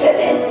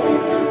 Excellent!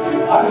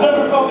 I've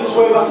never felt this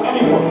way about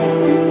anyone.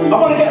 I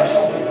want to get her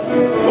something.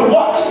 But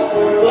what?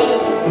 Well,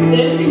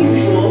 there's the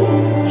usual.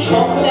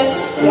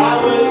 Chocolates,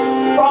 flowers,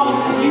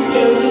 promises you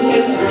don't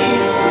intend to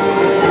keep.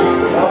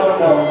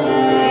 No.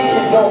 This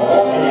is no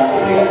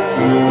ordinary gift.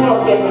 You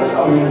must get her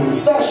something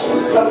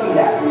special, something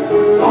that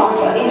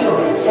sparks her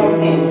interest,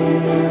 something...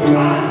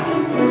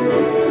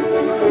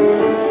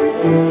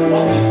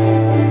 What?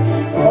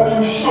 Are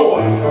you sure?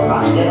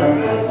 I've never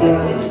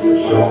been so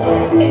sure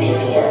of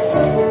anything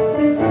else.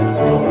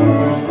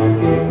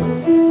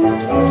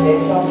 Say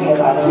something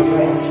about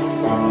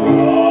stress. I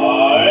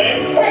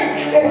think.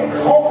 And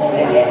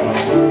compliment.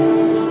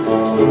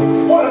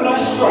 What a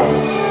nice dress.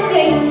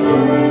 Thank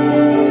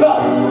you. Now,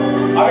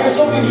 I have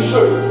something to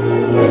show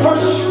you. But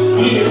first,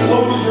 you need to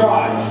close your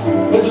eyes.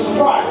 It's a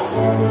surprise.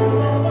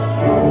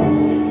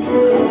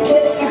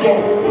 Kiss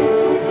together.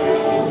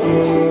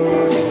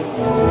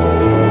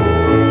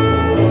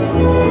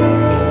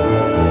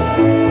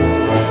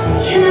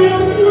 Can I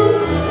help you?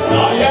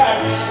 Not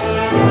yet.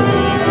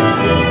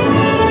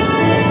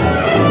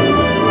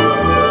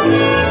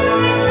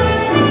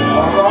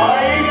 All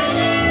right.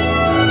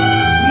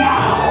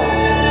 Now.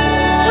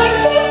 I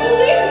can't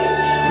believe it!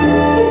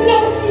 I've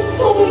never seen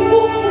so many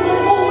books in my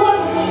whole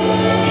life.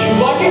 You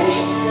like it?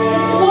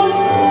 It's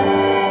wonderful.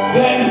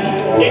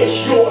 Then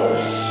it's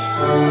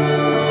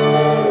yours.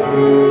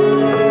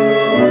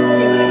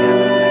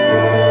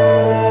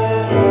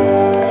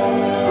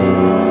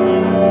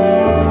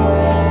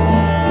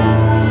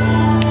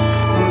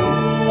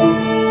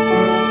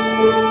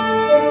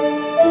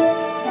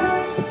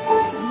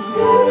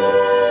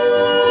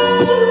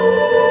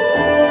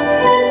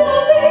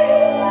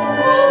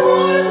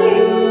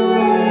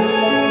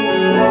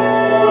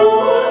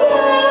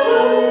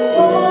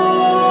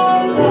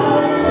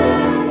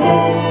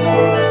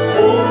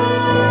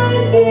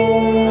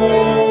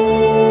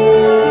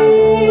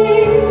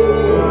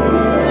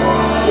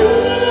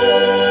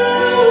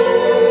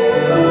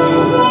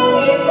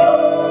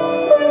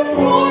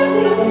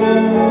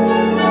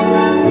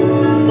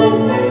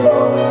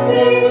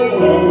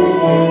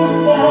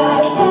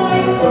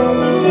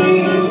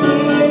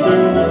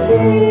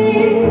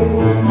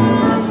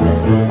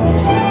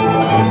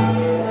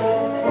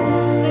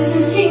 This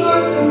is King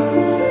Arthur.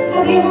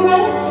 Have you ever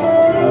read it?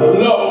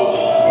 No.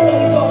 Then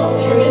you don't know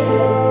what you're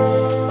missing.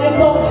 I'd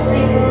love to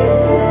read it.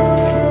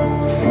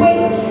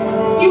 Wait,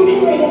 you can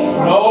read it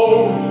first. No.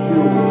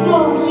 No,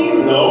 you.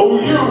 No,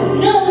 you.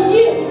 No,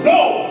 you.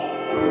 No.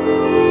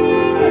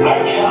 I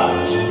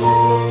can't.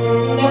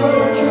 You never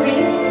learned to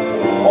read it?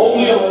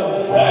 Only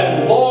 11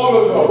 and long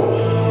ago.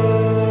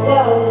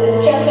 Well,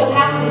 it just so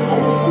happens that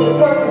this is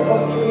the perfect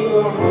book to read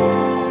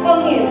around. Come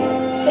here,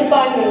 sit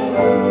by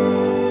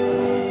me.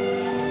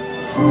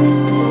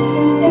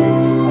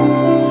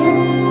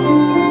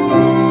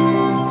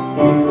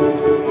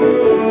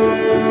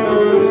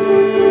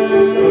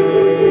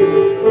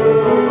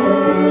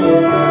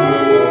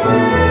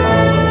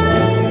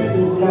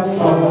 Bless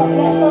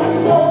my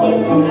soul.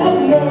 You have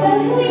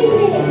never read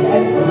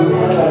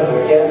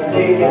it. Guess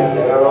they get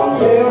their own.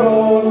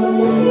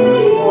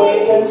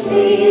 Wait and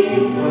see.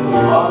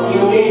 A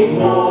few days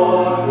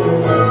more.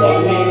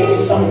 There may be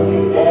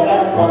something there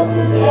that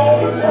wasn't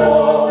there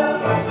before.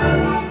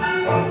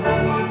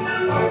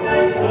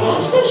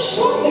 Perhaps there's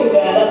something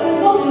there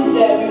that wasn't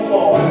there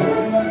before.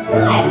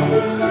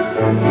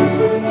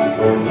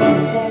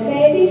 There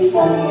may be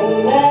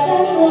something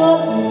that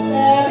wasn't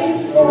there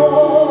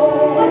before.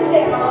 What's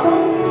there, Mama?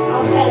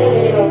 I'll tell you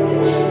later on,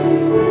 bitch.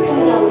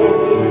 Come on,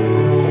 Nancy.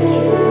 Let's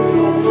take some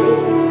privacy.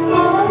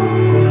 Mama,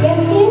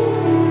 Yes, dear?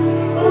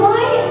 will I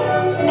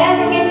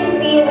ever get to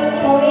be a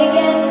boy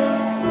again?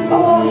 Oh,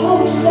 I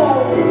hope so.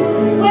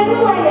 When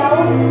will I know?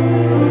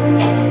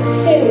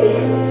 Soon.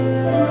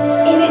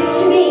 If it's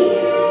to be,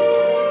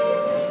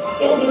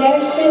 it'll be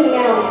very soon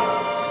now.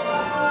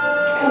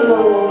 Come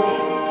along, Wolfie.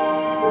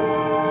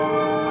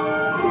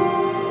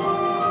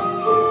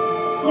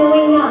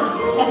 Knowing not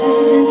that this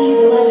was indeed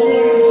the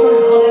legendary sword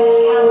called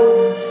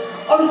Excalibur,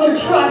 Arthur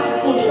tried to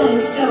pull it from the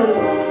stone.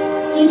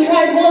 He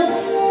tried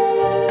once.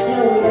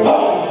 No.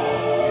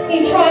 He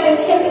tried a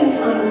second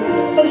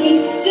time, but he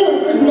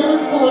still could not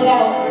pull it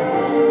out.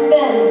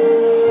 Then,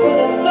 for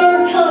the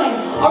third time,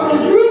 Arthur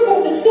drew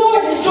forth the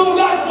sword and So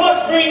that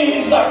must mean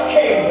he's the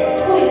king.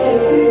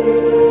 poisons.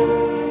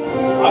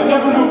 I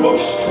never knew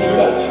books could do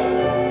that.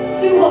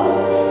 Do what?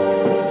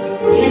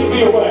 Take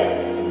me away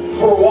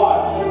for a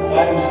while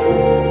and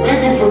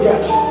make me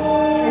forget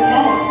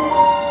Forget.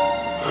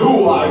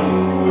 who I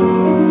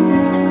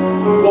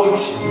What?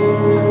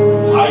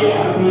 I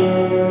am.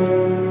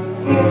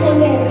 We have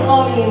something in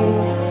common.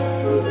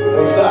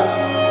 What's that?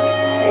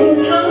 In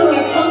the town where I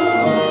come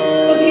from,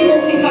 the people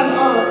think I'm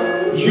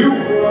odd. You?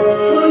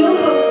 So I know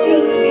how it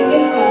feels to be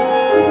different.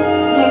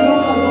 And I know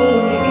how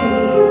lonely it can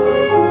be.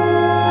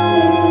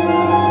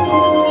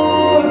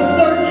 For the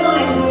third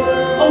time,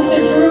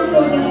 Arthur drew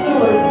forth the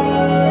sword,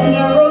 and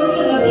there arose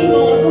from the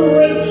people a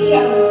great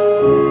shout.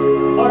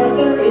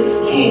 Arthur is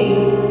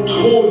king.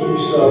 Told you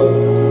so.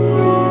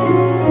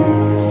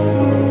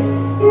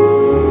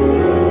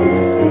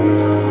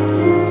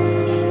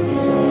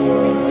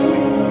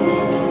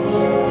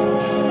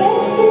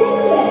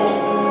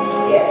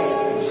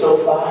 Yes, so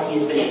far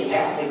he's been a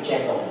perfect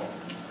gentleman.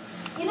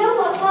 You know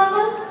what,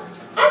 Mama?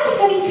 I have a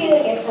funny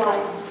feeling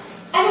inside.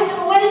 I don't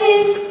know what it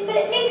is, but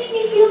it makes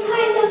me feel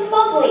kind of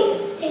bubbly.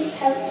 It's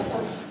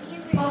wholesome.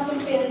 I've been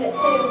feeling it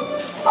too.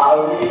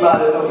 I'll read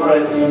my little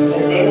friend. So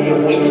then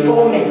you're waiting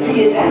for me,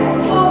 be it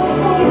time. Oh,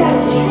 boy, that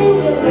true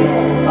little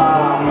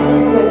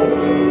Human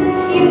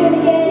again. human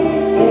again.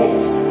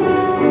 Yes,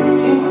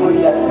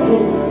 sequence of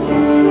things.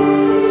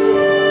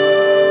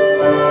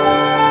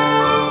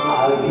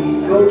 I'll be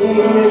cooking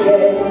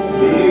again,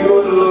 be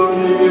good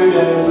looking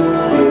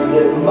again. It's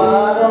the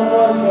bottom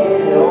was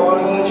head on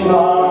each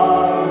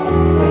arm.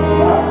 We're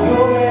not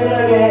human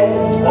again,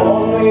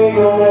 only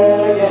human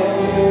again.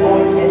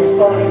 Boys get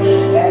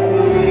punished and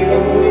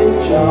believing with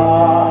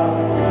charm.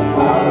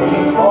 I'll be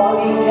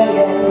partying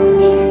again,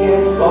 she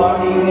gets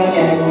partying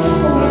again.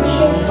 When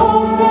she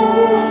calls out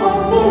her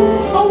husband's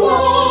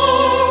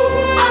alarm,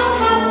 I'll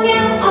hop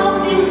down off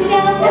the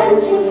shelf and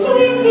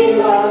sweep it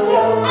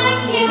myself. I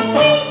can't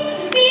wait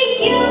to be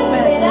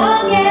human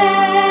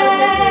again.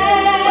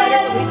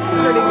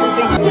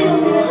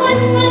 Little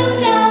hush, little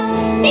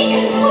child, make a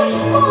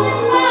voice fall in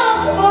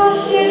love. oh,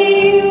 shitty,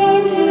 you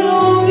want to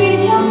know me,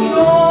 I'm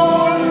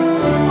drawn.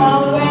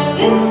 I'll wear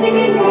lipstick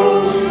and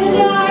rouge,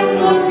 and I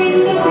won't be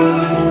so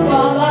rude.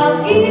 While I'll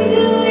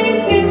easily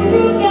fit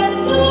through that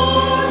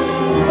door.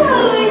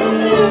 Rolling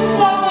suits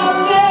are my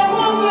fair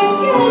woman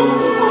girls.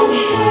 My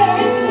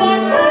parents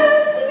want her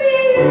to be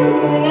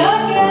human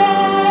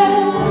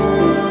again.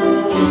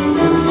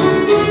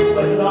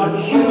 But not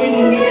human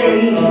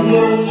again,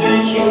 you'll be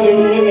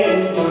human again.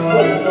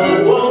 When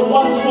the world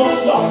once more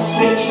stops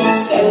making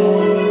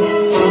sense,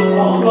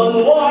 I'll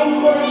unwind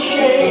for a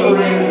change.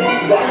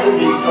 Exactly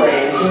this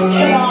strange.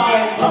 Can I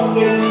help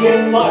it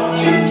if my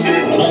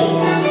tinted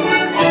toes?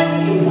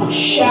 In my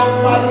shack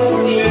by the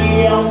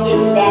sea, I'll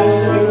sit back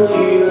sipping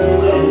tea.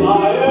 Let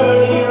my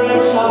early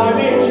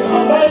retirement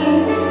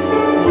commence.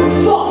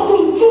 Far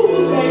from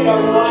fools made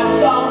of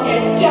wax, I'll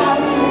get down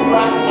to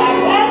brass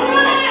tacks and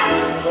relax.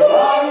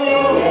 I'm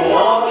human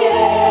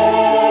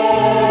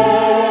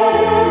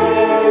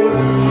again.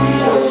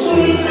 So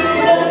sweet,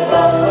 the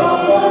dust from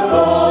the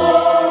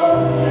floor.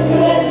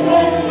 Let's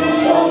let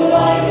some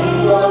light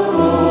into the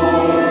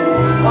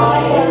room.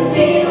 I can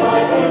feel, I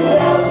can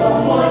tell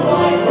someone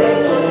might break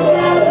the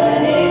spell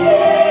any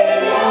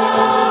day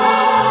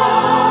now.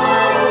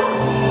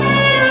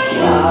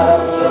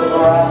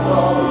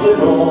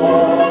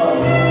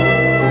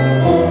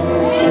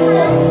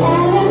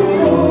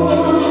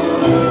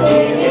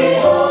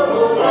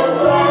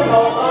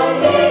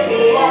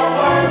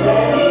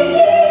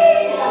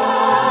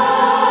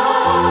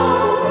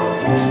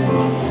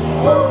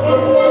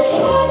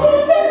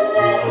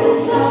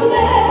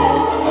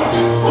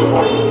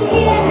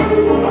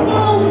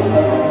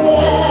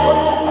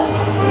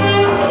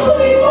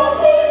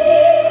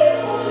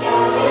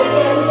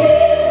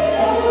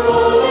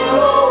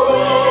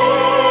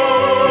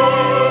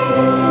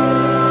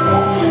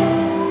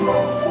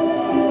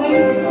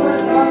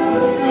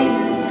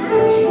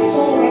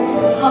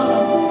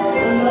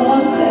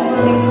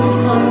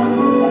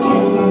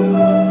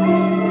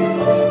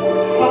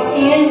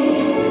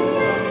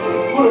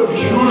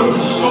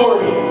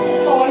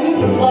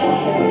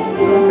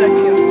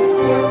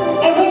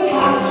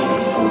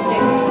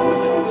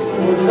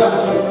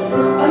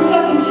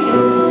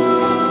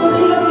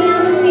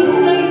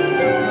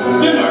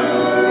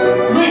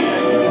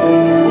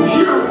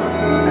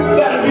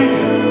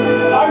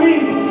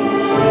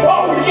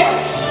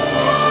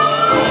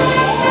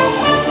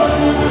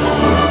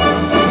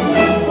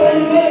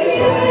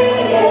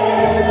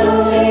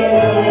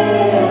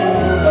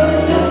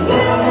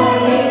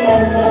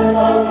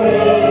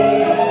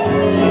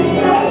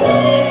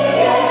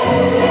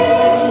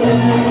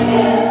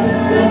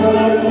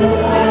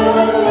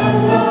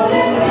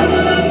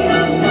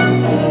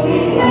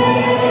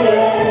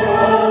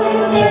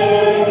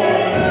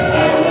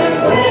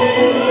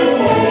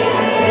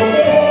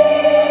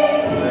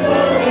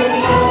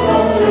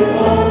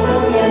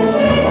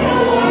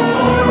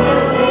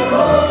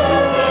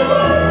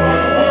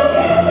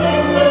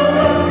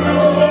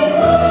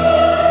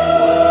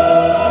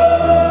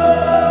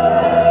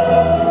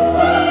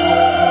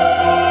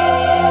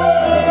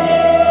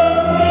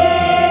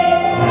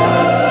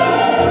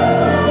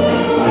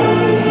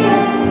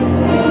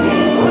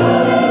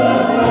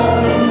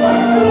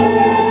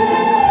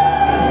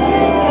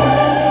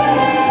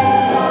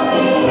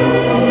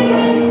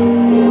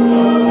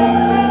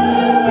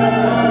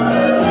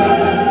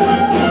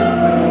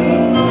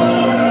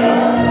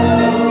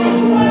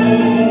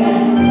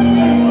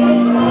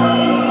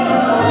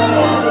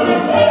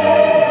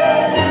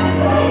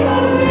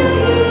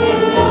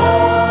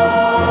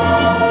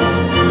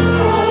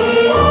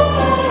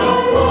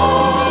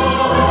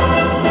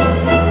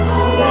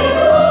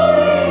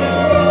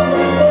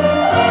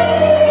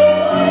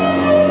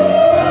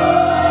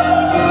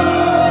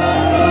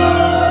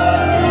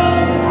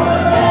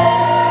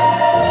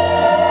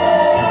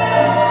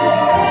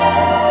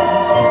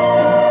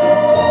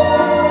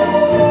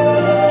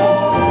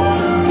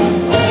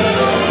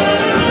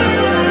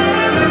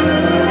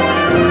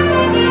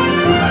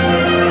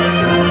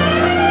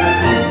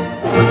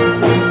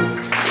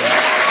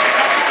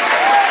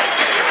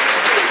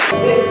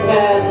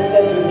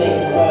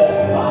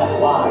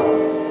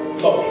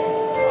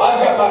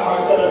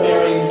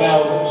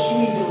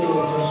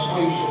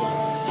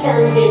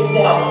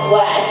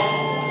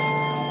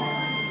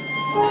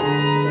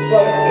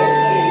 seems like this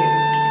tea.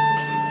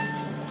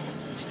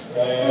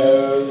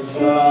 There's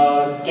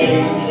a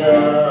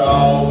danger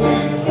I'll be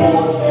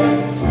thwarted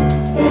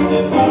and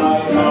deny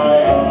my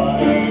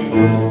honey.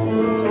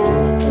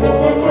 For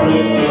a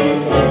pretty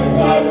thing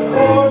I've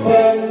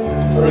courted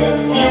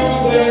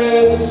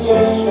refuses to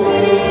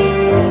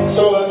swoon.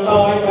 So the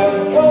time has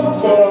come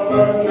for a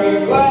murky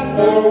land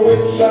for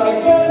which I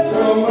turn to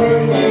a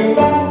murky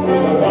land to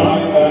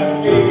find that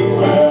feet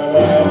where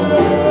there's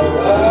no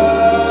land.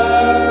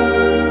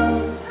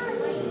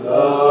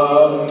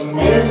 The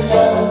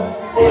midsummer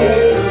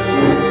day,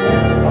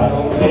 I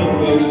don't take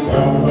this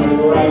girl for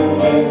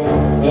granted.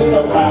 There's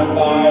no path I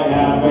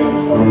haven't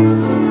trod,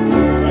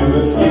 and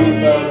the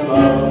seeds of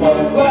love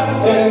are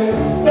planted,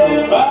 the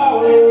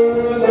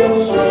flowers are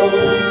sown.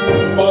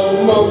 But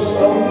most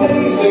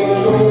amazing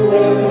to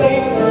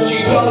relate, she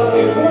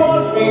doesn't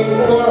want me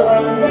for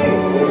her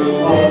mate. It's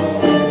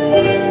closest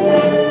things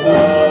in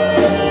love.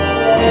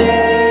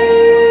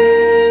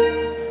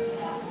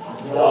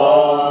 The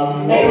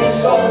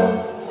mason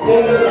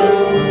in the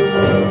room,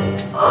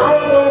 I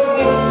don't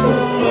wish to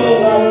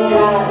sing a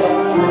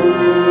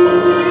tattoos,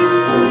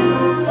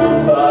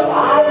 but I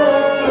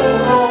will see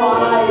how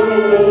I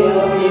really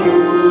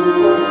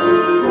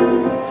abuse.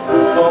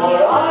 For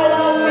I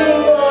love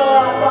people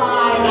that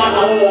find as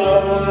a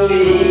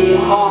lonely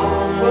hot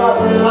scrub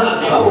on a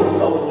cold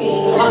goldfish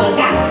on a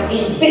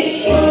nasty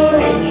vicious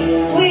drink.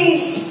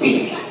 Please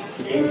speak.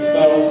 It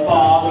spells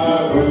father,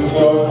 who's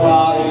your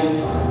client.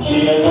 She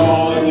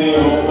adores the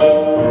old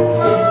buffoon.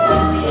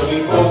 She'll be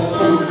forced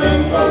to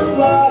make a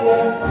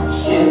flyer.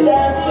 She'll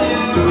dance to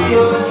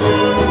your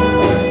tune.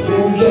 You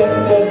get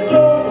the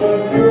daughter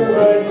through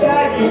her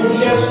dad. You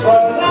just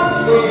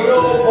pronounce the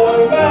old boy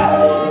mad.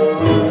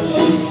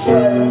 She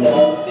swept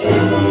up in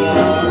your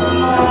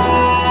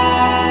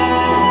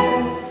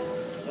hand.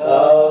 The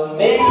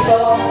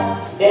mason,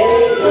 day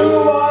do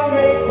I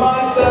make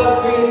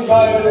myself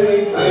entirely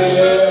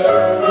clear.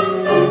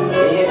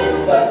 It's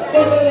the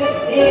simplest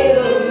deal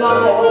of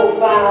my whole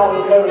foul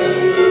career.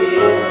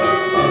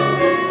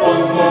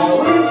 One more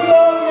week's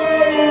on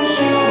and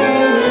she'll be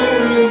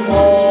weary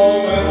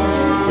moments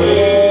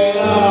in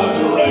a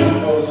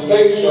dreadful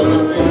station of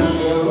which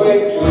she'll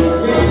wait to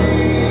be.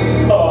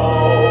 Oh,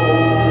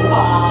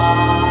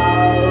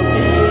 I'll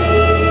be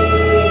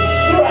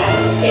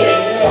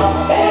strapping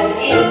up and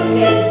in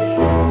it,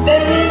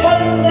 then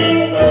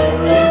tumbling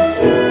very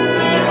soon.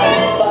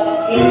 But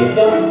please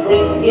don't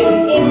bring him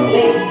in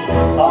late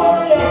or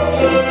check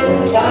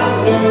in time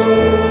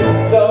through.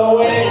 So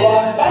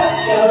anyone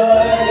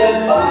bachelor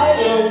goodbye,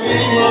 she'll be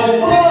my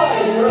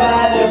bride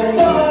rather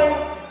die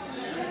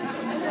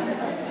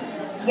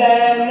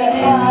than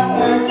have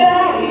her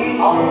daddy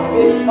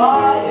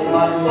ossify in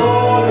my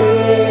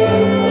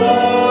sordid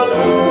flute.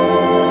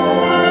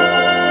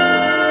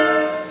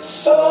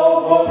 So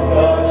book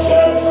the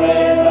church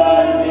race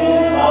that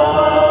is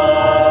mine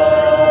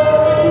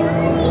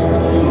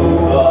to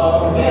the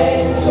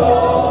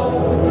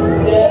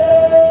mason day.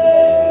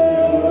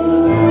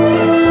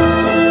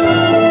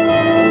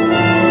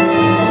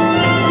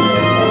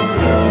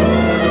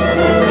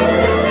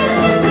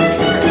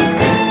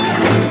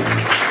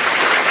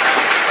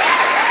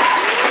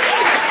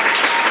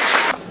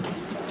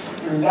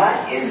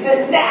 Tonight is the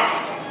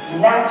night.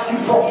 Tonight you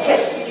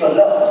profess your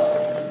love.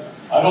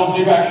 I don't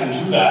think I can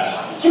do that.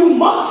 You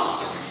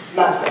must!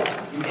 Master,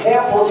 you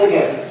care for the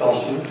girls,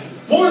 don't you?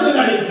 More than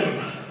anything,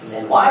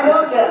 Then why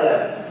not tell her?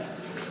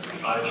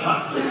 I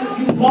can't.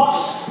 You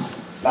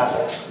must!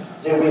 Master,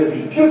 there will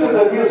be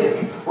beautiful music,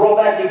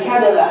 romantic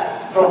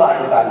candlelight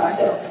provided by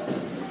myself.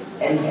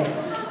 And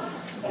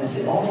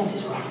the moment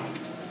is right.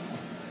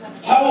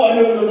 How will I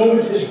know when the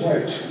moment is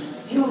right?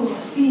 You'll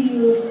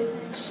feel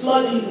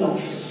slightly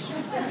nauseous.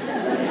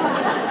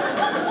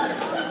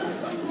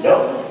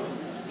 No,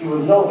 you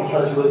will know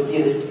because you will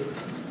feel it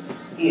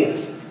here.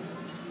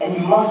 And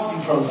you must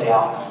be from the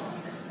heart.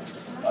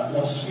 I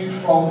must speak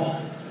from...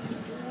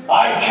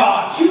 I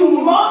can't.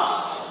 You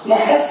must!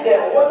 Master,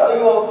 what are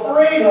you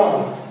afraid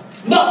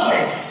of?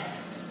 Nothing.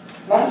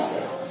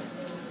 Master,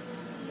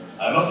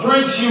 I'm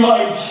afraid she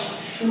might.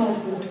 She might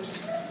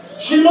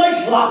what? She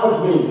might laugh at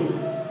me.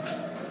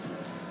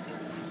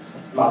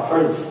 my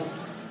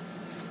prince,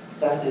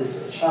 that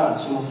is a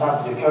chance you must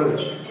have the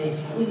courage to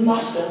take.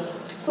 Master,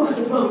 look at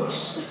the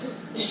ropes.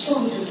 There's so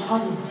little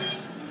time left.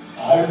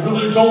 I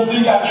really don't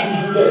think I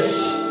can do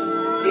this.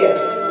 Here,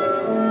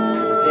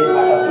 this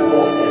I have the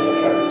most of the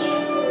courage.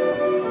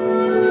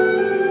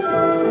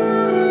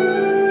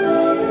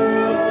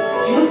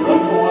 You look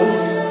good for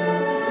once.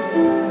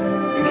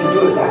 You can do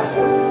it,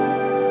 Master.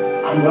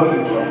 I know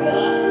you can.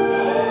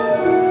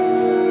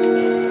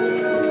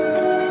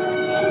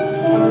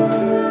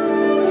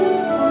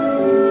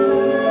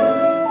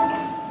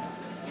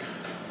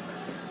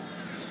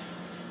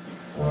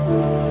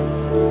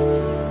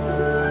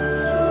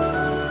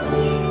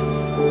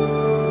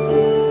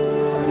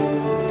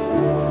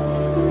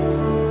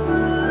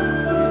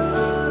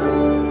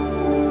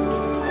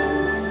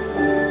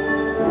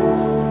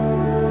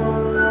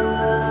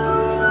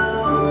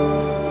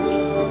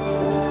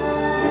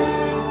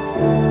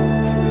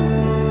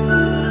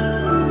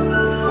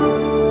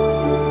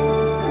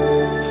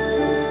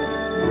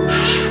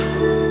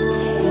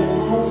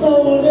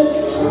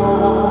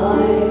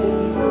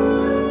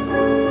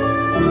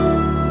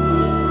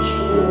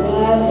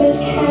 as it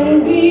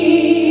can be.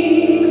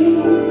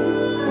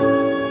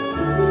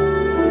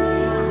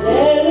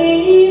 Barely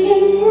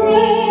even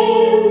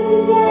friends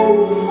when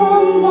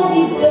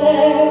somebody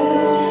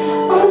bears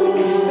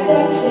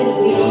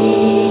unexpectedly.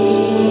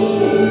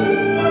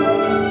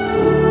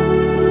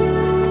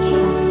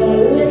 Just a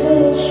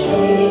little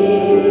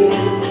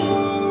change,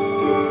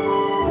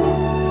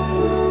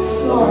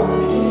 small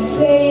to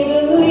say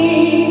the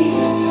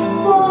least,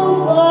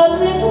 both a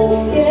little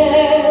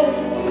scared,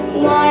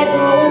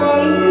 neither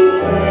one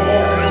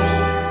prepared.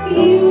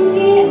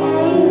 Beauty and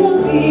the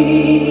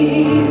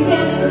Beast.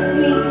 Dance with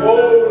me.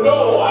 Oh no,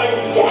 I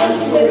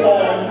Dance with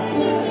her.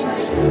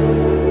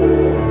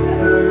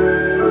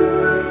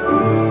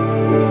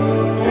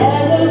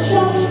 Never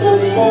just the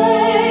same,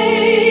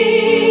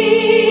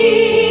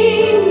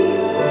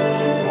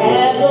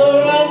 ever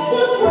a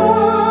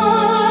surprise,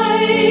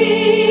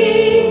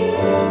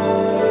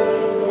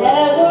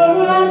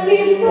 ever as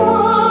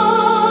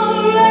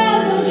before,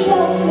 ever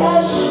just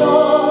as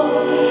sure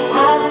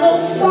as the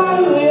sun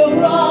will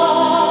rise.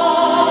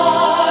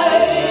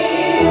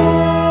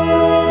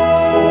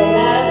 Tale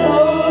as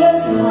old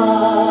as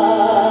time,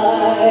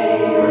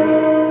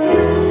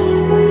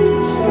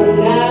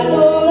 tune as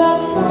old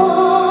as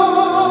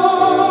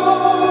song,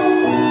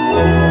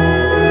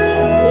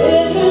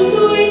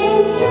 bittersweet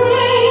and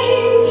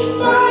strange,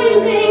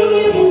 finding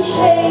you can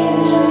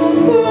change,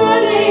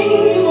 learning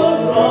you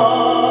were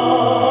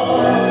wrong.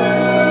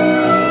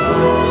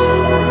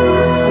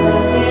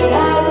 Certain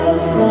as the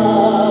sun,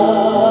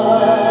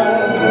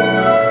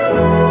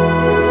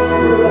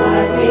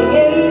 rising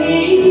in the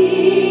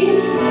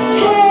east,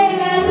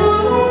 tale as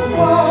old as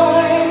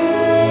time,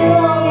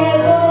 song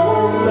as old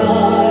as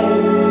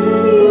rhyme,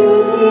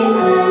 beauty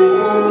and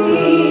the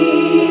Beast.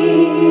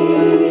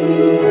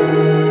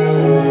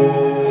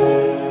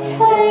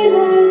 Tale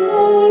as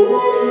old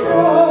as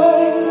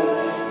time,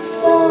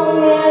 song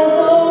as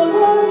old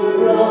as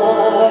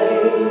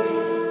rhyme,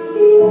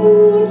 beauty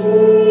and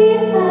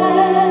the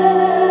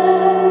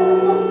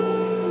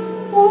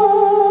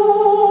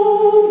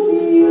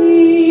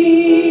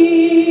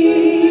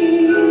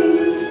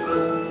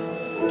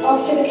Beast.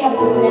 Off to the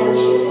capital now,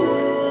 Chief.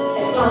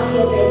 It's past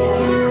your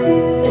bedtime.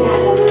 Good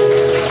night, love.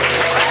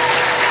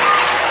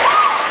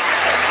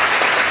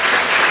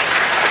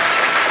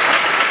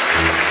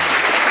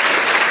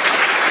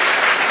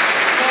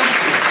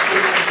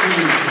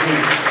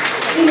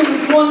 It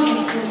was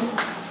wonderful.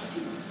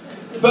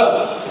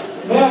 Bella,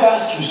 may I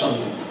ask you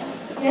something?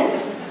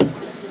 Yes?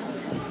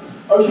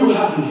 Are you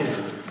happy here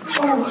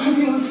Oh,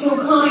 everyone's so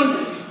kind.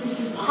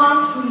 Mrs.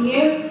 Potts from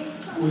here?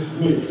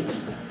 with me?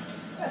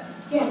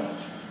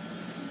 Yes.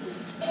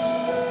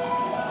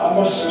 I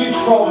must speak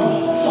from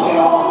the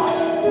heart.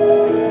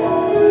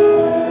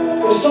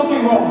 There's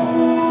something wrong.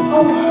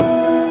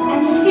 Oh,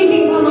 I'm just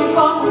thinking about my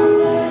father.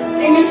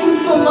 I miss him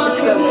so much.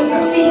 I wish I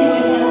could see him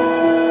again.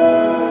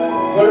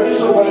 There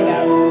is a way.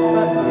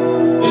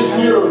 This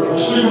mirror will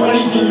show you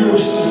anything you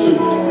wish to see.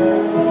 I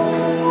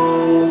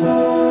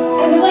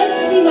would like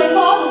to see my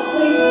father,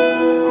 please.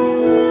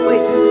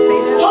 Wait, there's a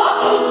fade out?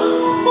 Papa!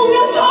 Oh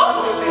no,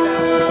 Papa!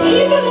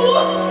 He's in the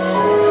woods!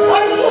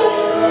 I should...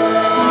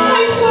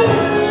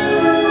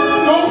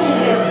 Go to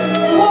him.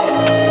 What?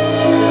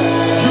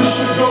 You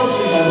should go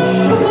to him.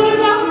 What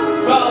about...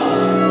 Bella,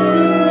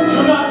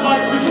 you're not my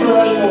prisoner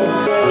anymore.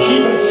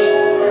 Keep it.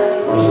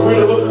 It's a way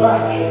to look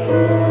back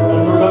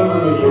and remember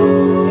me. I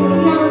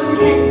can never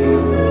forget you.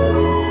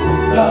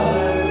 Bella,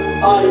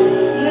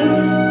 Yes.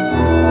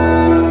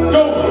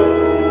 Go!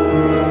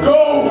 Go!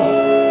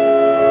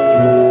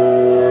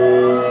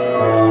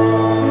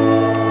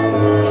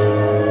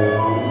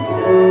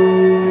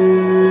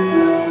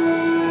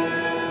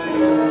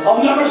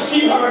 I'll never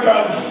see her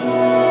again.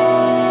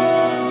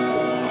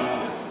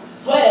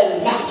 Well,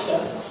 Master,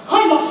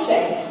 I must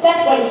say,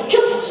 that went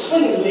just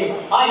swimmingly.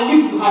 I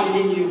knew you had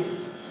it in you.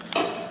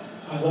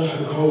 I let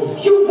her go.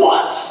 You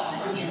what?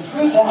 Could you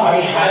please? I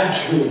had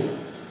to.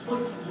 But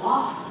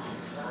why?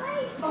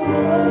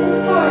 This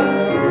time,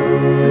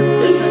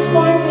 he's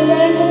finally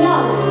learned to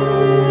love.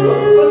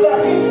 But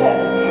that's it, Sam.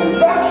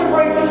 That should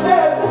break the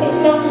spell.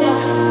 It's not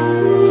enough.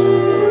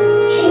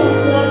 She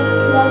must learn to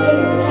love him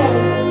in return.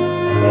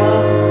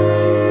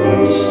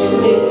 No, it's too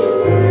late.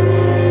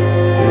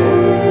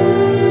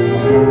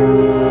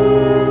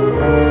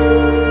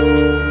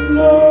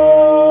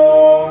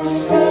 No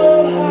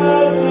spell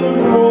has been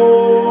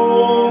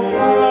broken.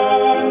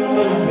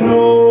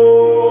 No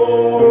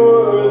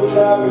words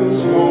have been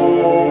spoken.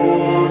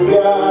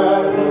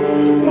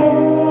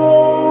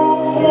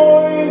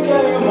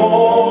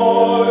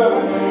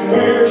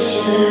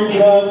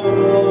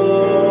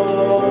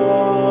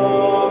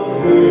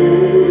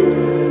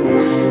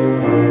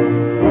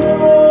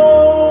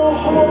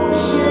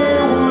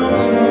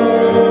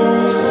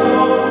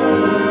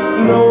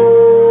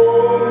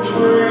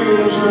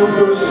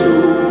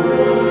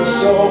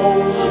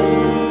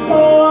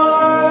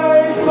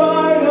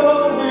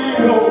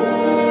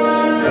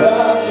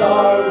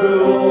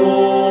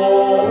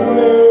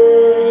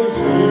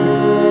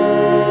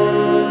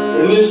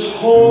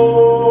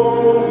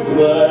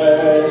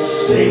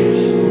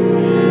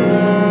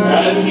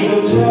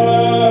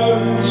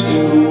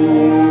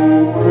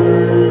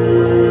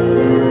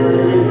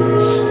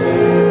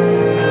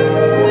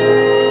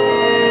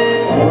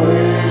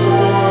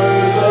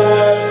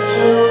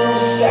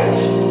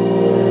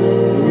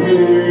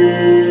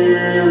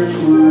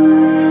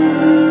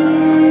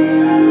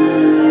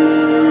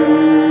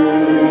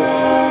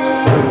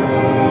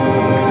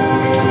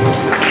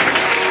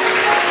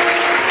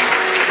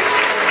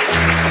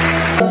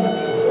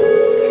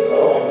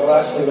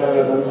 last thing I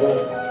remember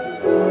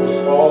was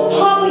falling.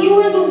 Papa, you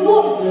were in the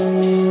woods.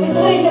 I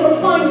thought I'd never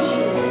find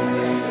you.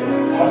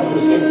 How did you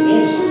escape the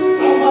beast?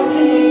 Oh, I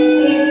didn't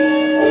escape.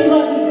 He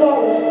let me go.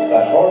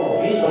 That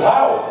horrible beast, but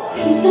how?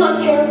 He's not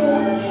terrible.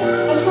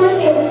 At first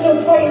I was so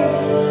frightened.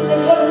 I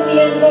thought it was the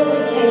end of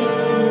everything.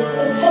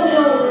 But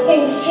somehow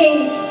things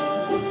changed.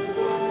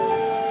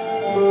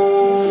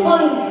 It's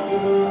funny.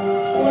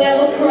 When I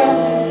look around,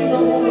 I see the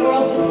whole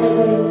world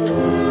differently.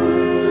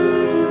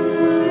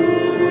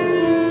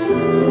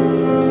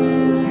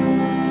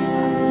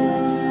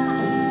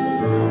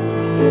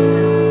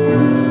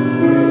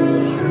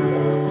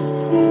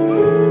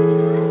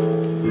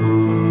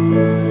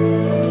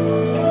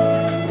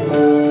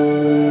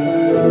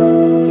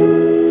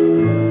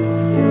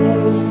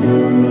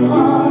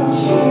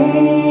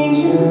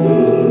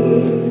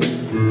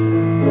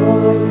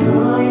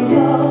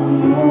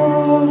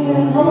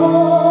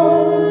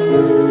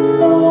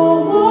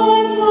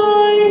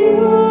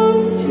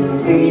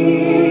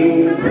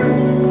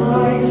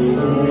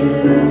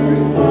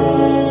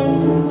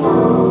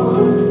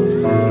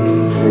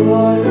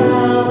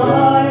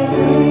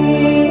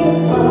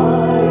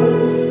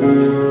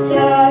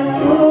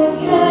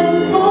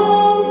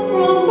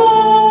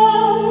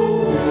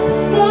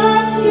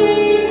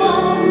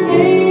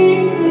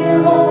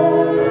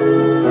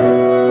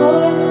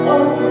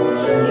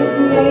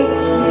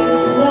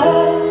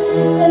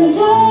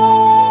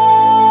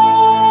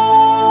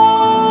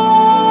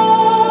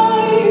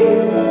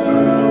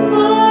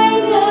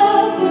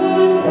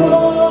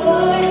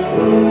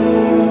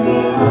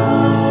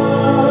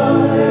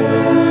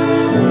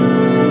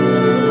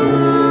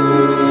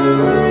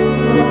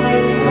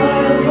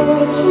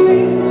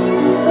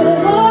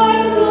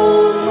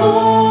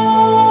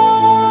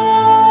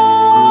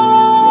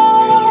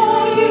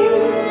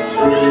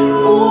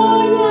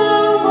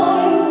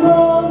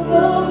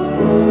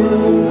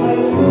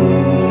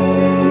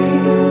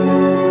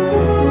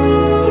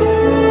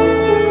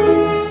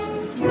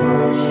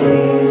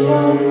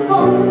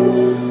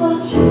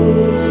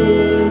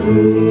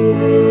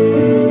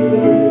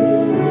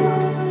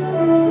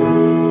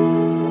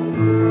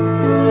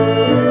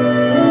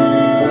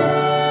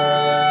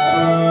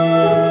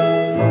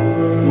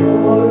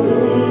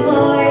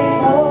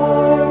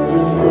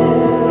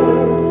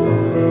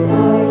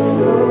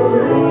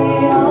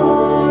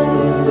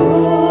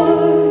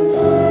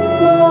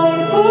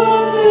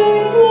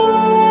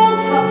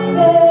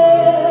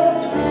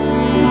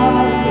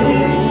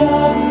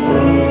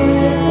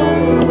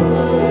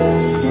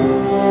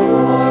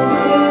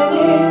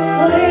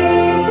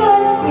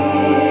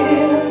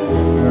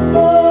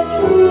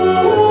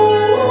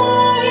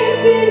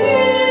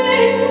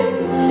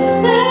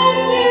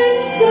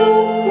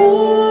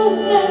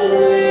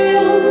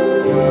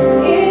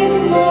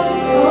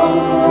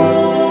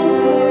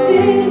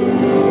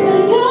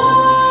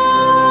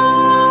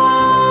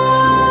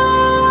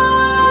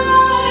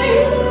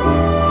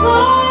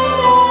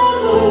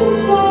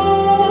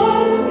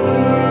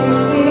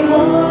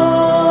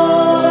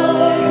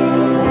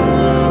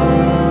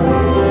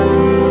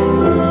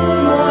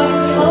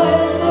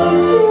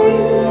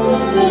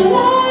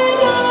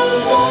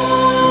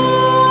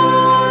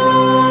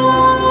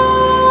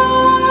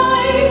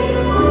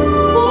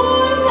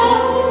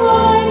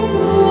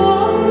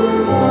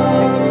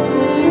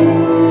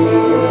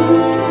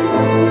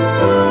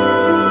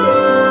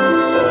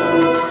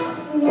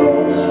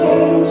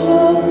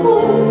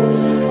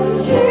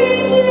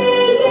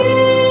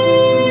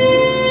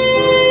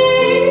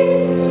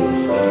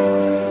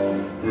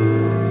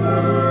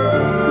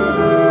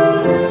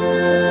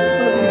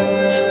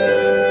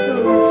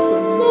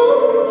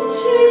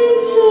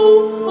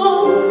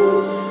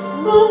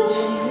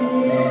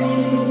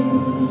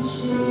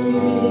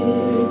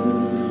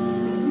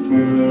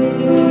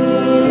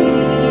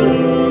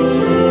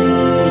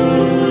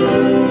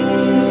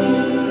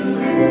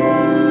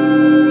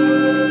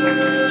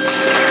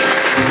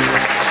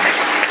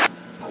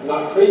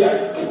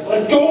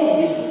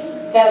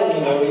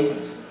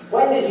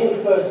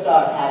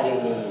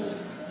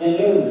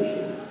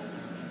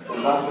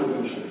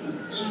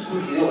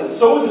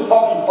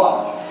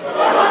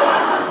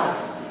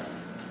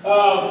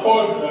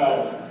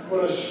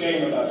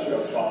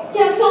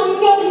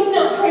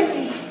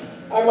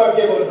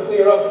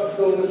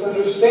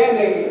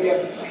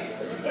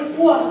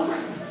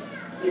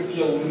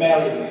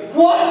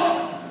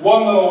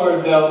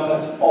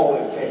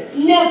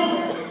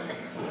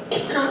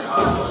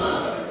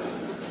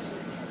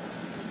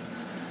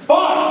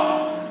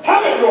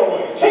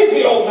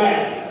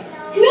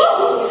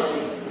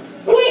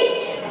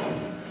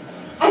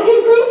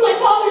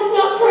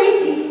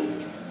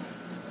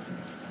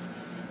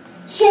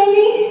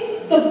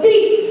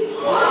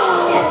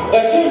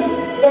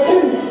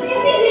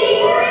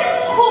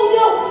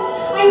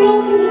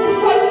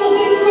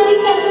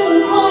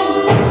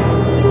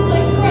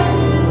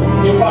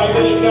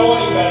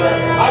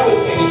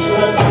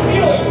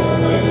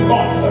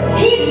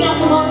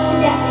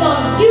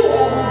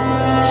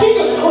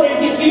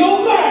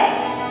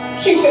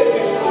 She says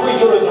this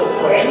creature is her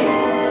friend.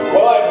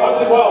 Well, I've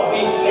hunted wild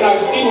beasts and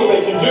I've seen what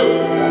they can do.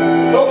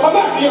 They'll come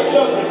after your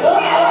children.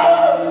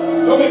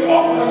 They'll make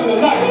off with them in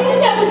the night. We'll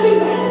never do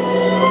that.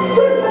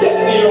 Forget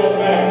the old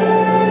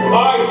man.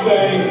 I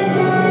say,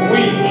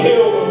 we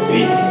kill the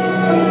beast.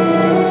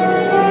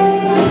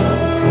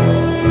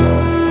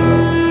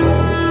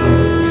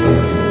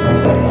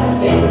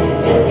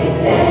 Till he's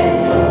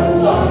dead,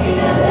 stalking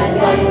us at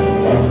night,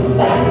 sent to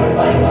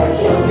sacrifice our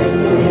children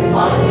to his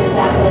monstrous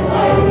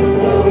appetite.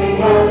 We'll wreak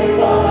havoc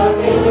on our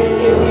village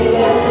till we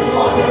let him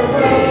wander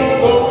free.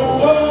 So it's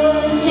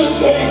time to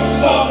take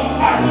some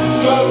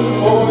action,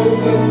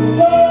 boys. It's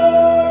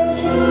time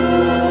to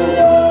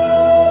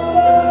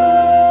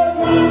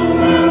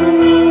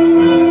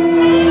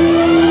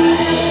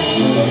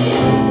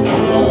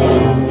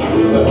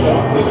the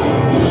darkness of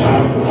the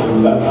shadows,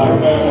 it's a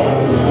nightmare.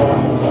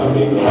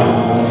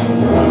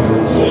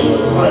 Say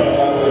your prayer,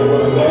 they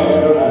were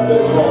there at the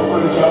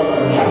drawbridge of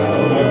the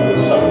castle, and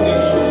there's something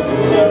true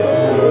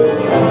together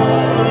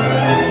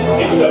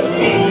inside. It's a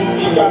beast,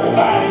 he's got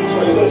fangs,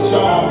 razor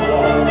sharp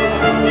claws,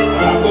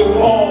 massive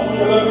paws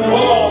for the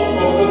claws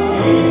for the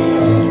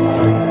thieves.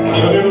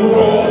 Hear him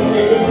roar,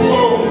 see him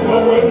boom,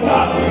 but we're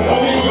not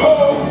coming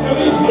home till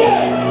he's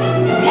dead.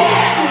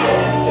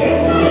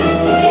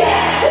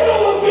 Kill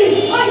the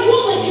beast! I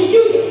won't let you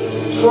do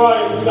this! Try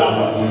and stop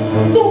us.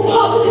 Don't,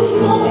 Papa, this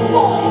is all my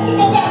fault. I have to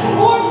go back and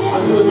warn him.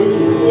 I'm doing with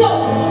you. No.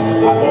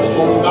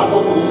 Not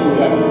going to lose you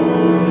then.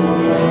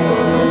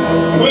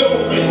 We'll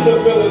rid the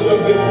village of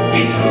this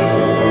beast.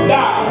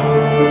 Now,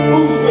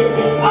 who's with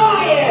me? I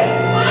am!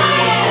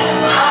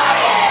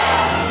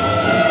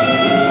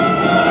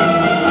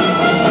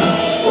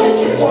 Put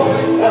your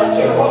toys, mount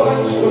your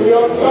horse, screw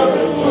your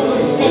servants to the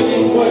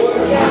sticking place.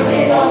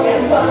 Counting on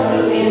his sons to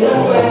lead the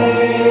way.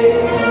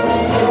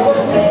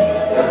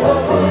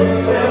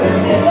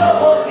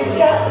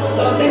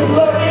 Something's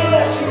lurking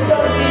that you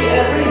don't see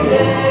every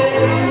day.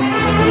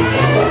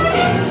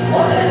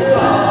 One as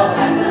tall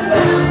as a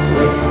mountain.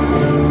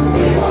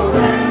 We won't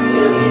rest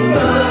till he's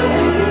good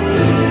and he's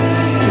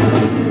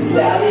seen.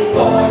 Sally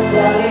forth,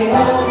 sally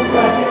home,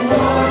 grab your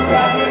sword,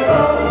 grab your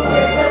bow,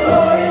 praise the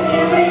Lord, and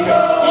here we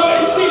go. Will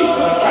they see to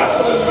the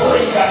castle and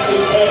bring back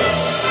his head?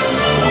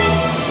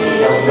 We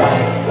know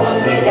right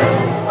what we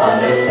don't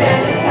understand.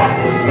 The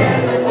cactus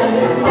scares us and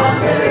this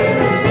monster is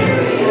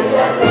mysterious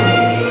at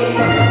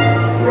least.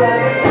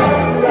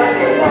 Grab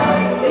your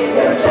cards, save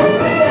your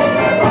children and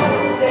your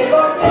wives, save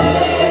our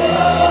village and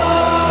our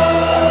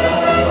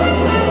lives.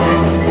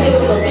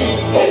 Kill the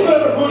beast. Take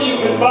whatever booty you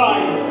can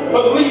find,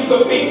 but leave the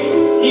beast.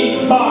 He's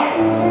mine.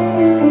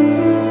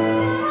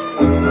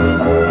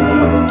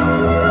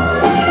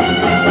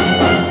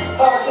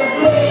 Hearts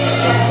ablaze,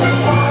 candles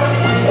high,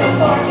 no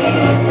marching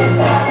into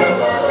battle,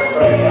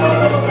 unafraid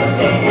of open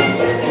dangers,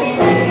 just in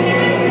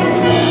case.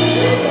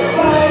 There's a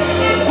fight,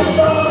 sing the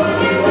song,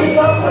 we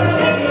come when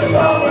it's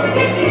strong, we're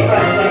 50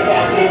 friends, they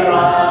can't be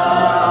wrong.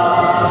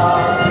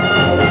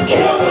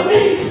 Kill the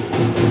beast.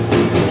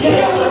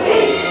 Kill the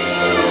beast!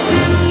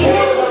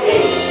 Kill the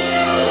beast!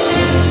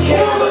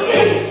 Kill the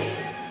beast!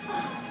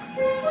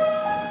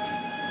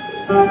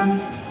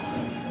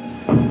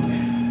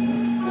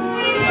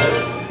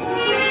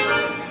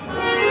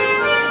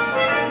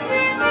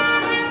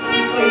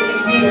 This place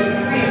gives me the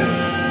creeps.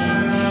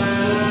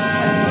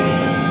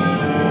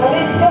 But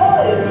it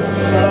does!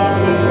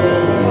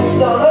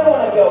 Stone, I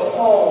want to go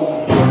home.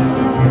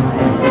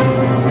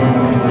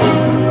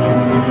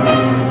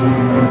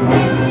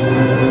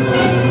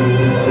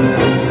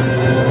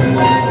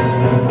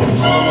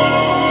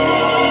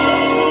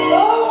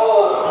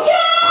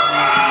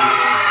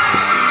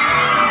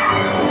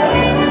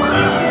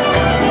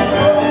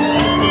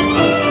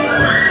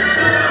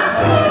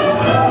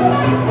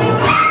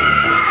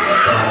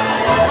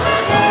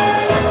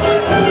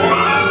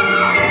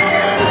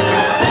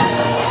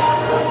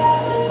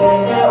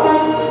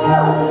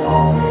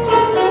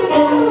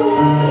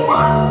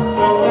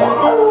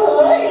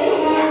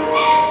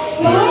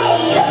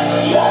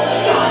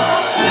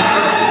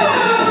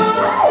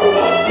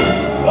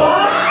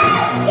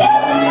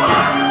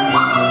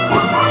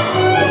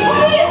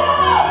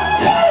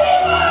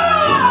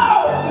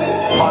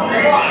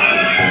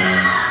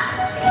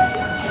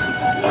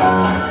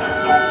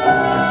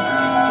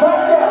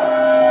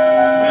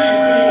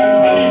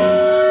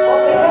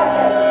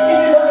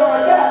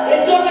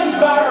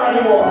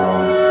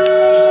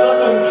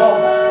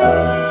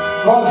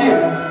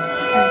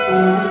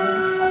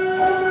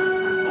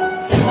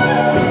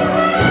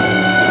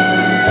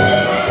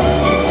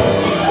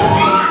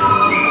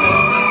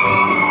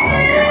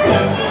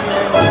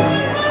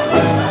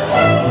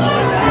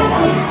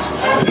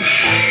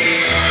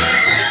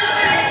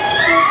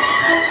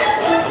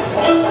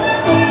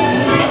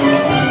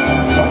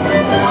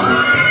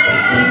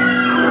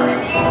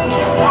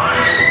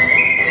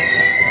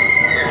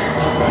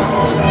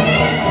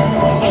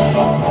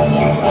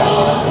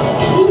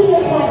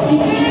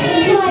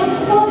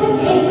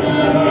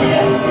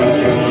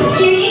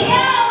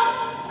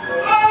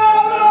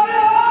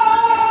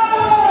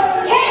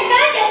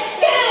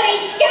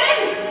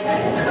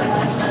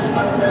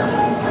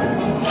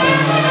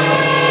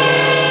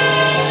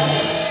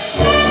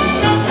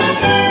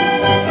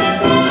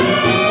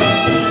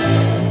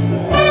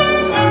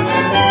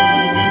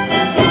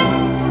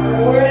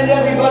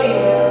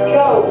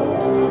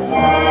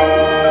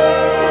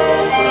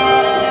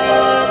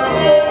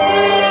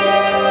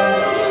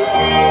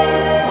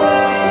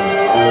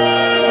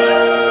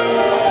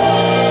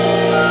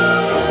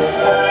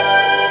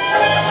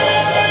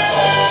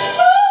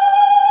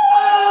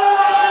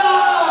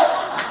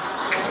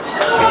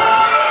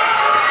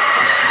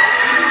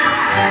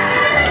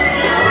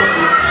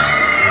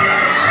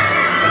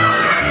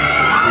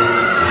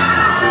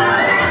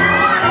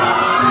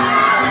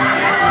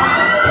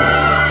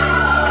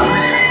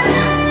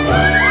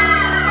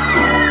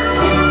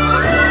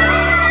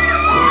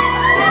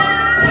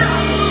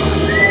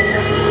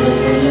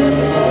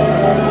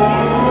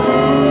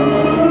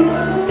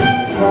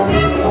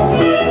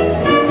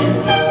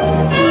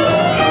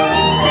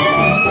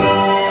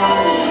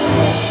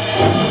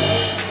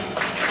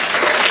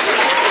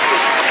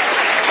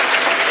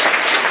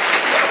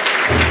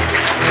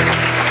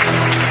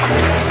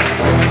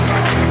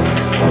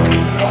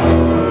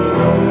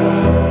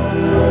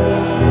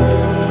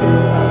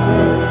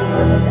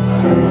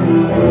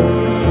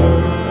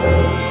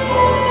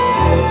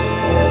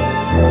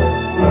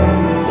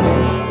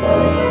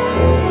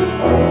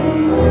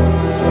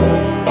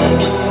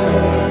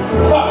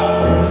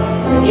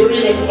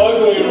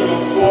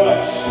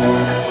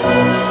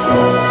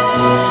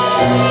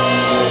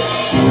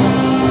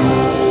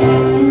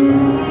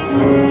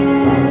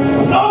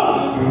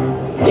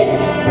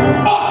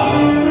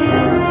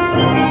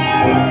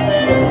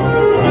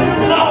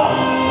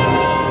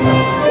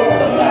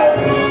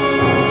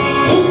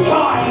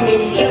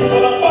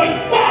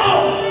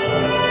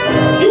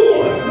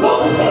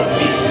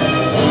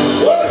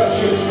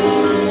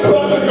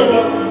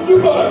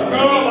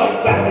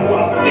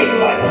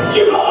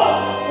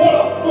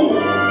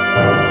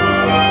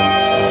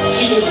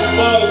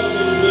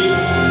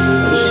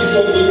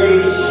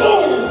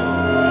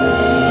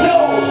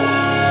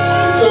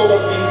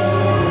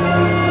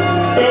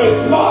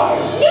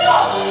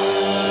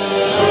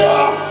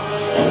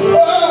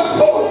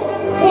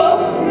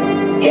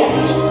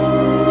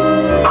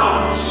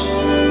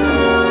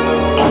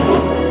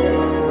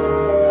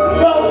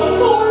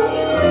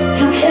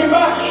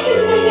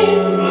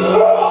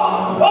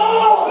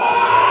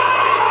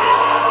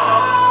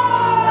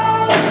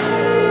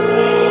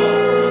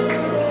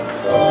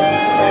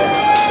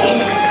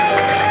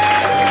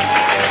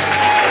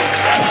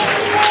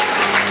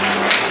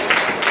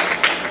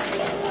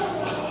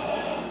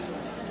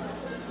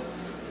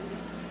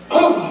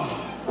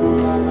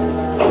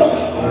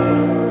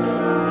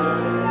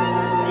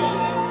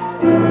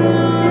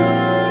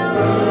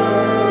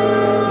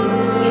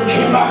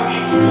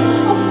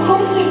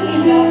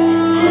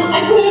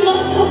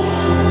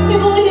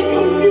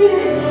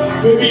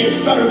 Maybe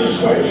it's better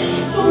this way.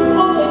 Don't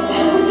tell me.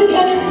 We're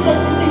together.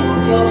 Everything will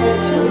be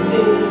alright. She'll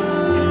see.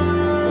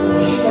 At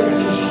least I got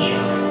to see you.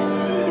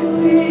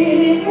 We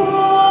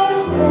are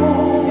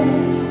home.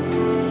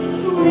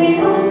 We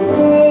are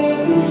where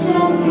we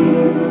shall be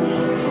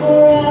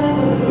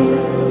forever.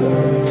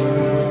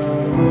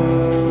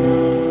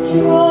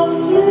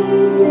 Trust in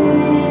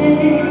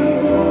me,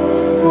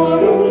 for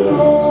you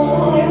know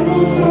I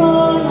won't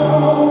run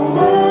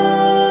away.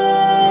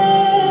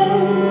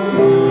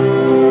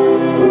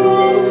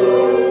 Don't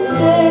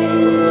say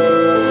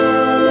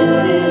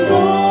this is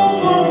all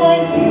that I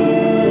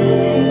need,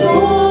 and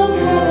all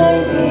that I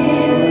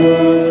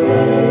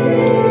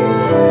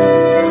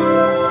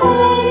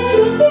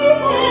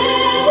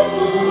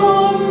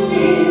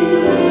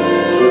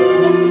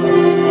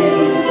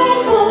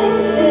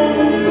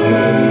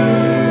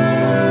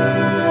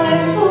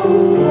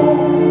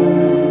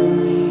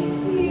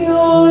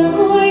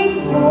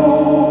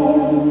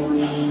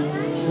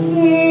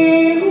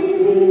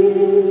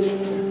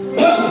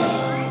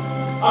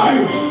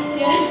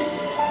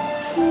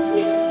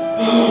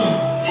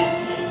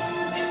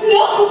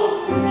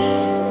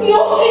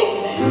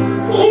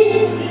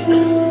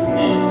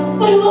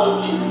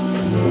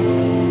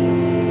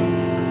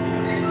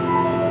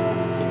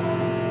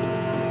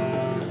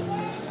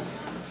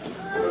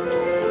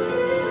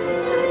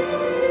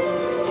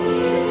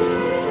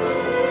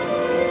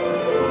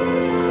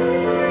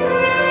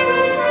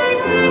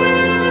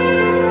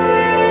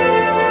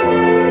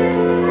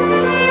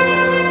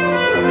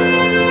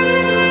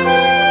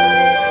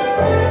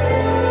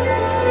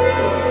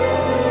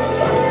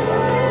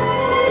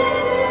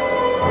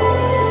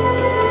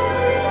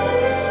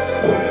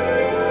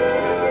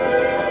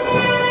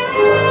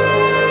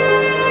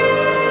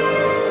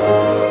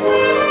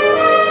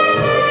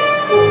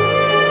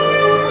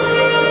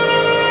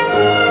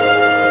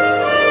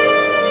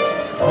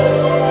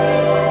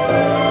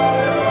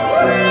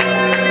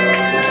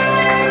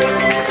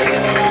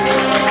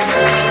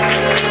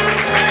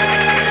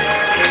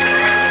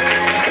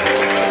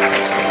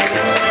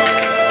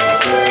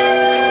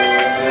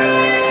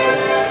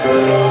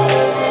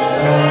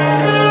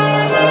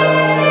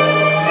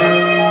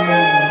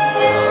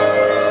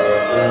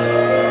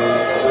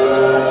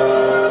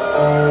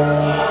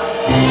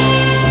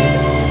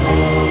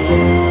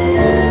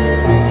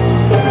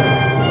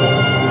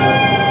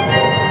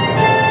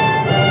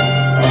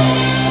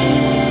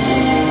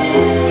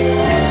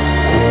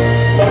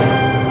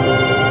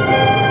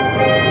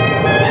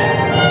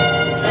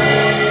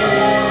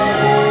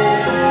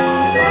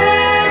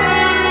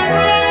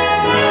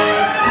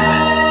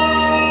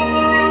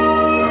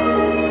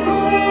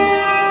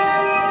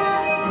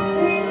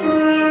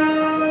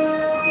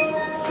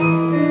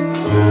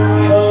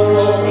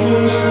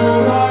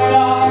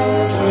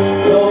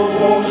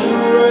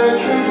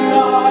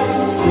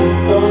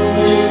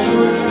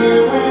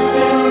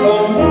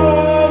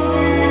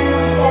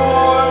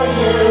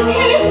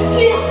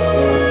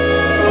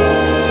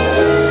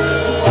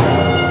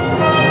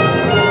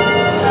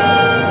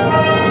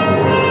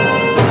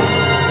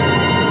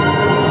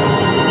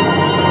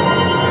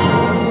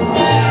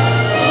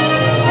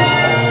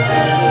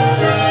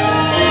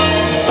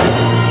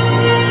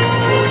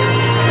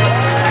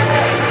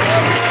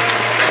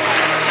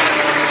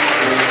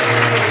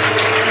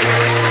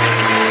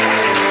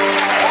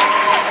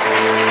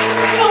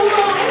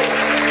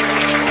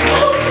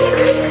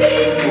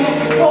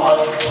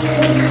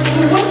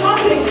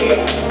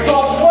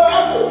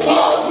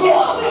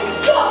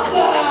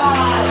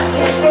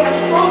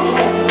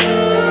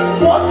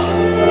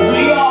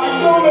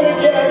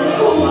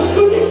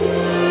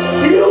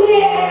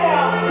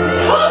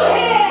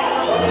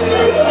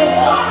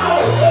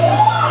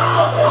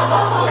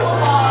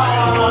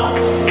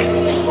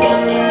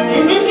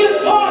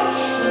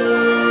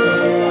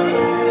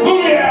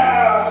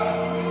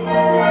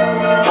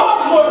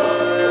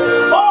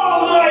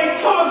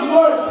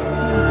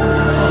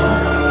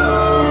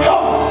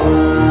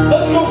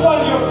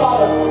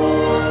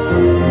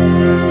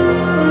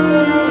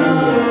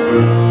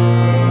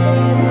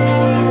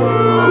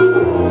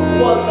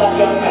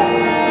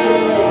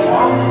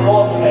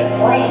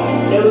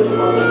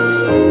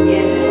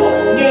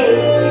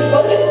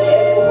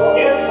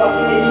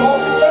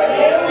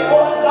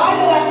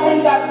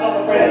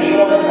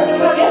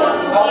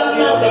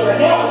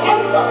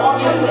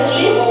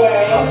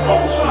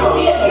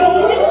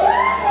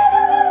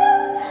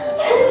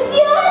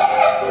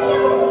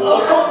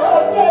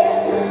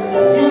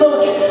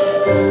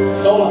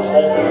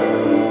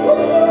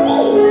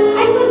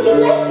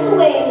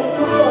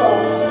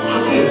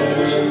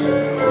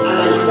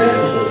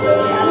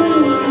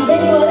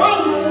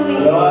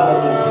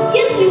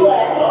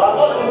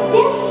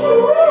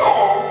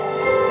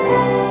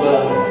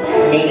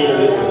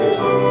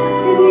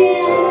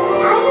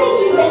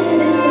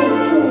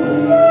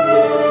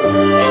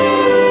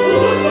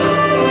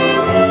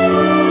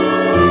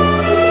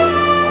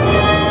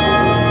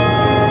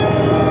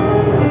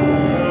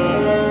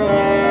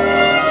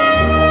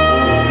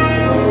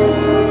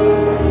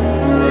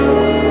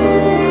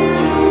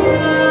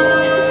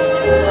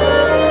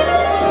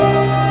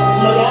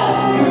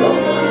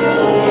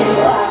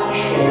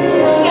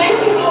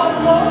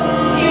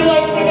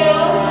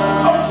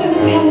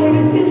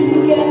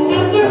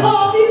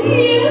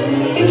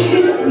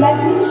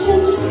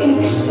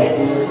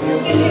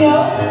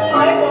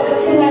I thought the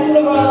Celeste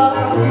Royal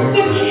Opera,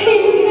 the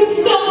king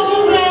himself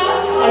was there.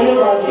 I know,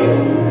 my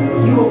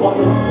dear. You were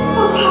wonderful.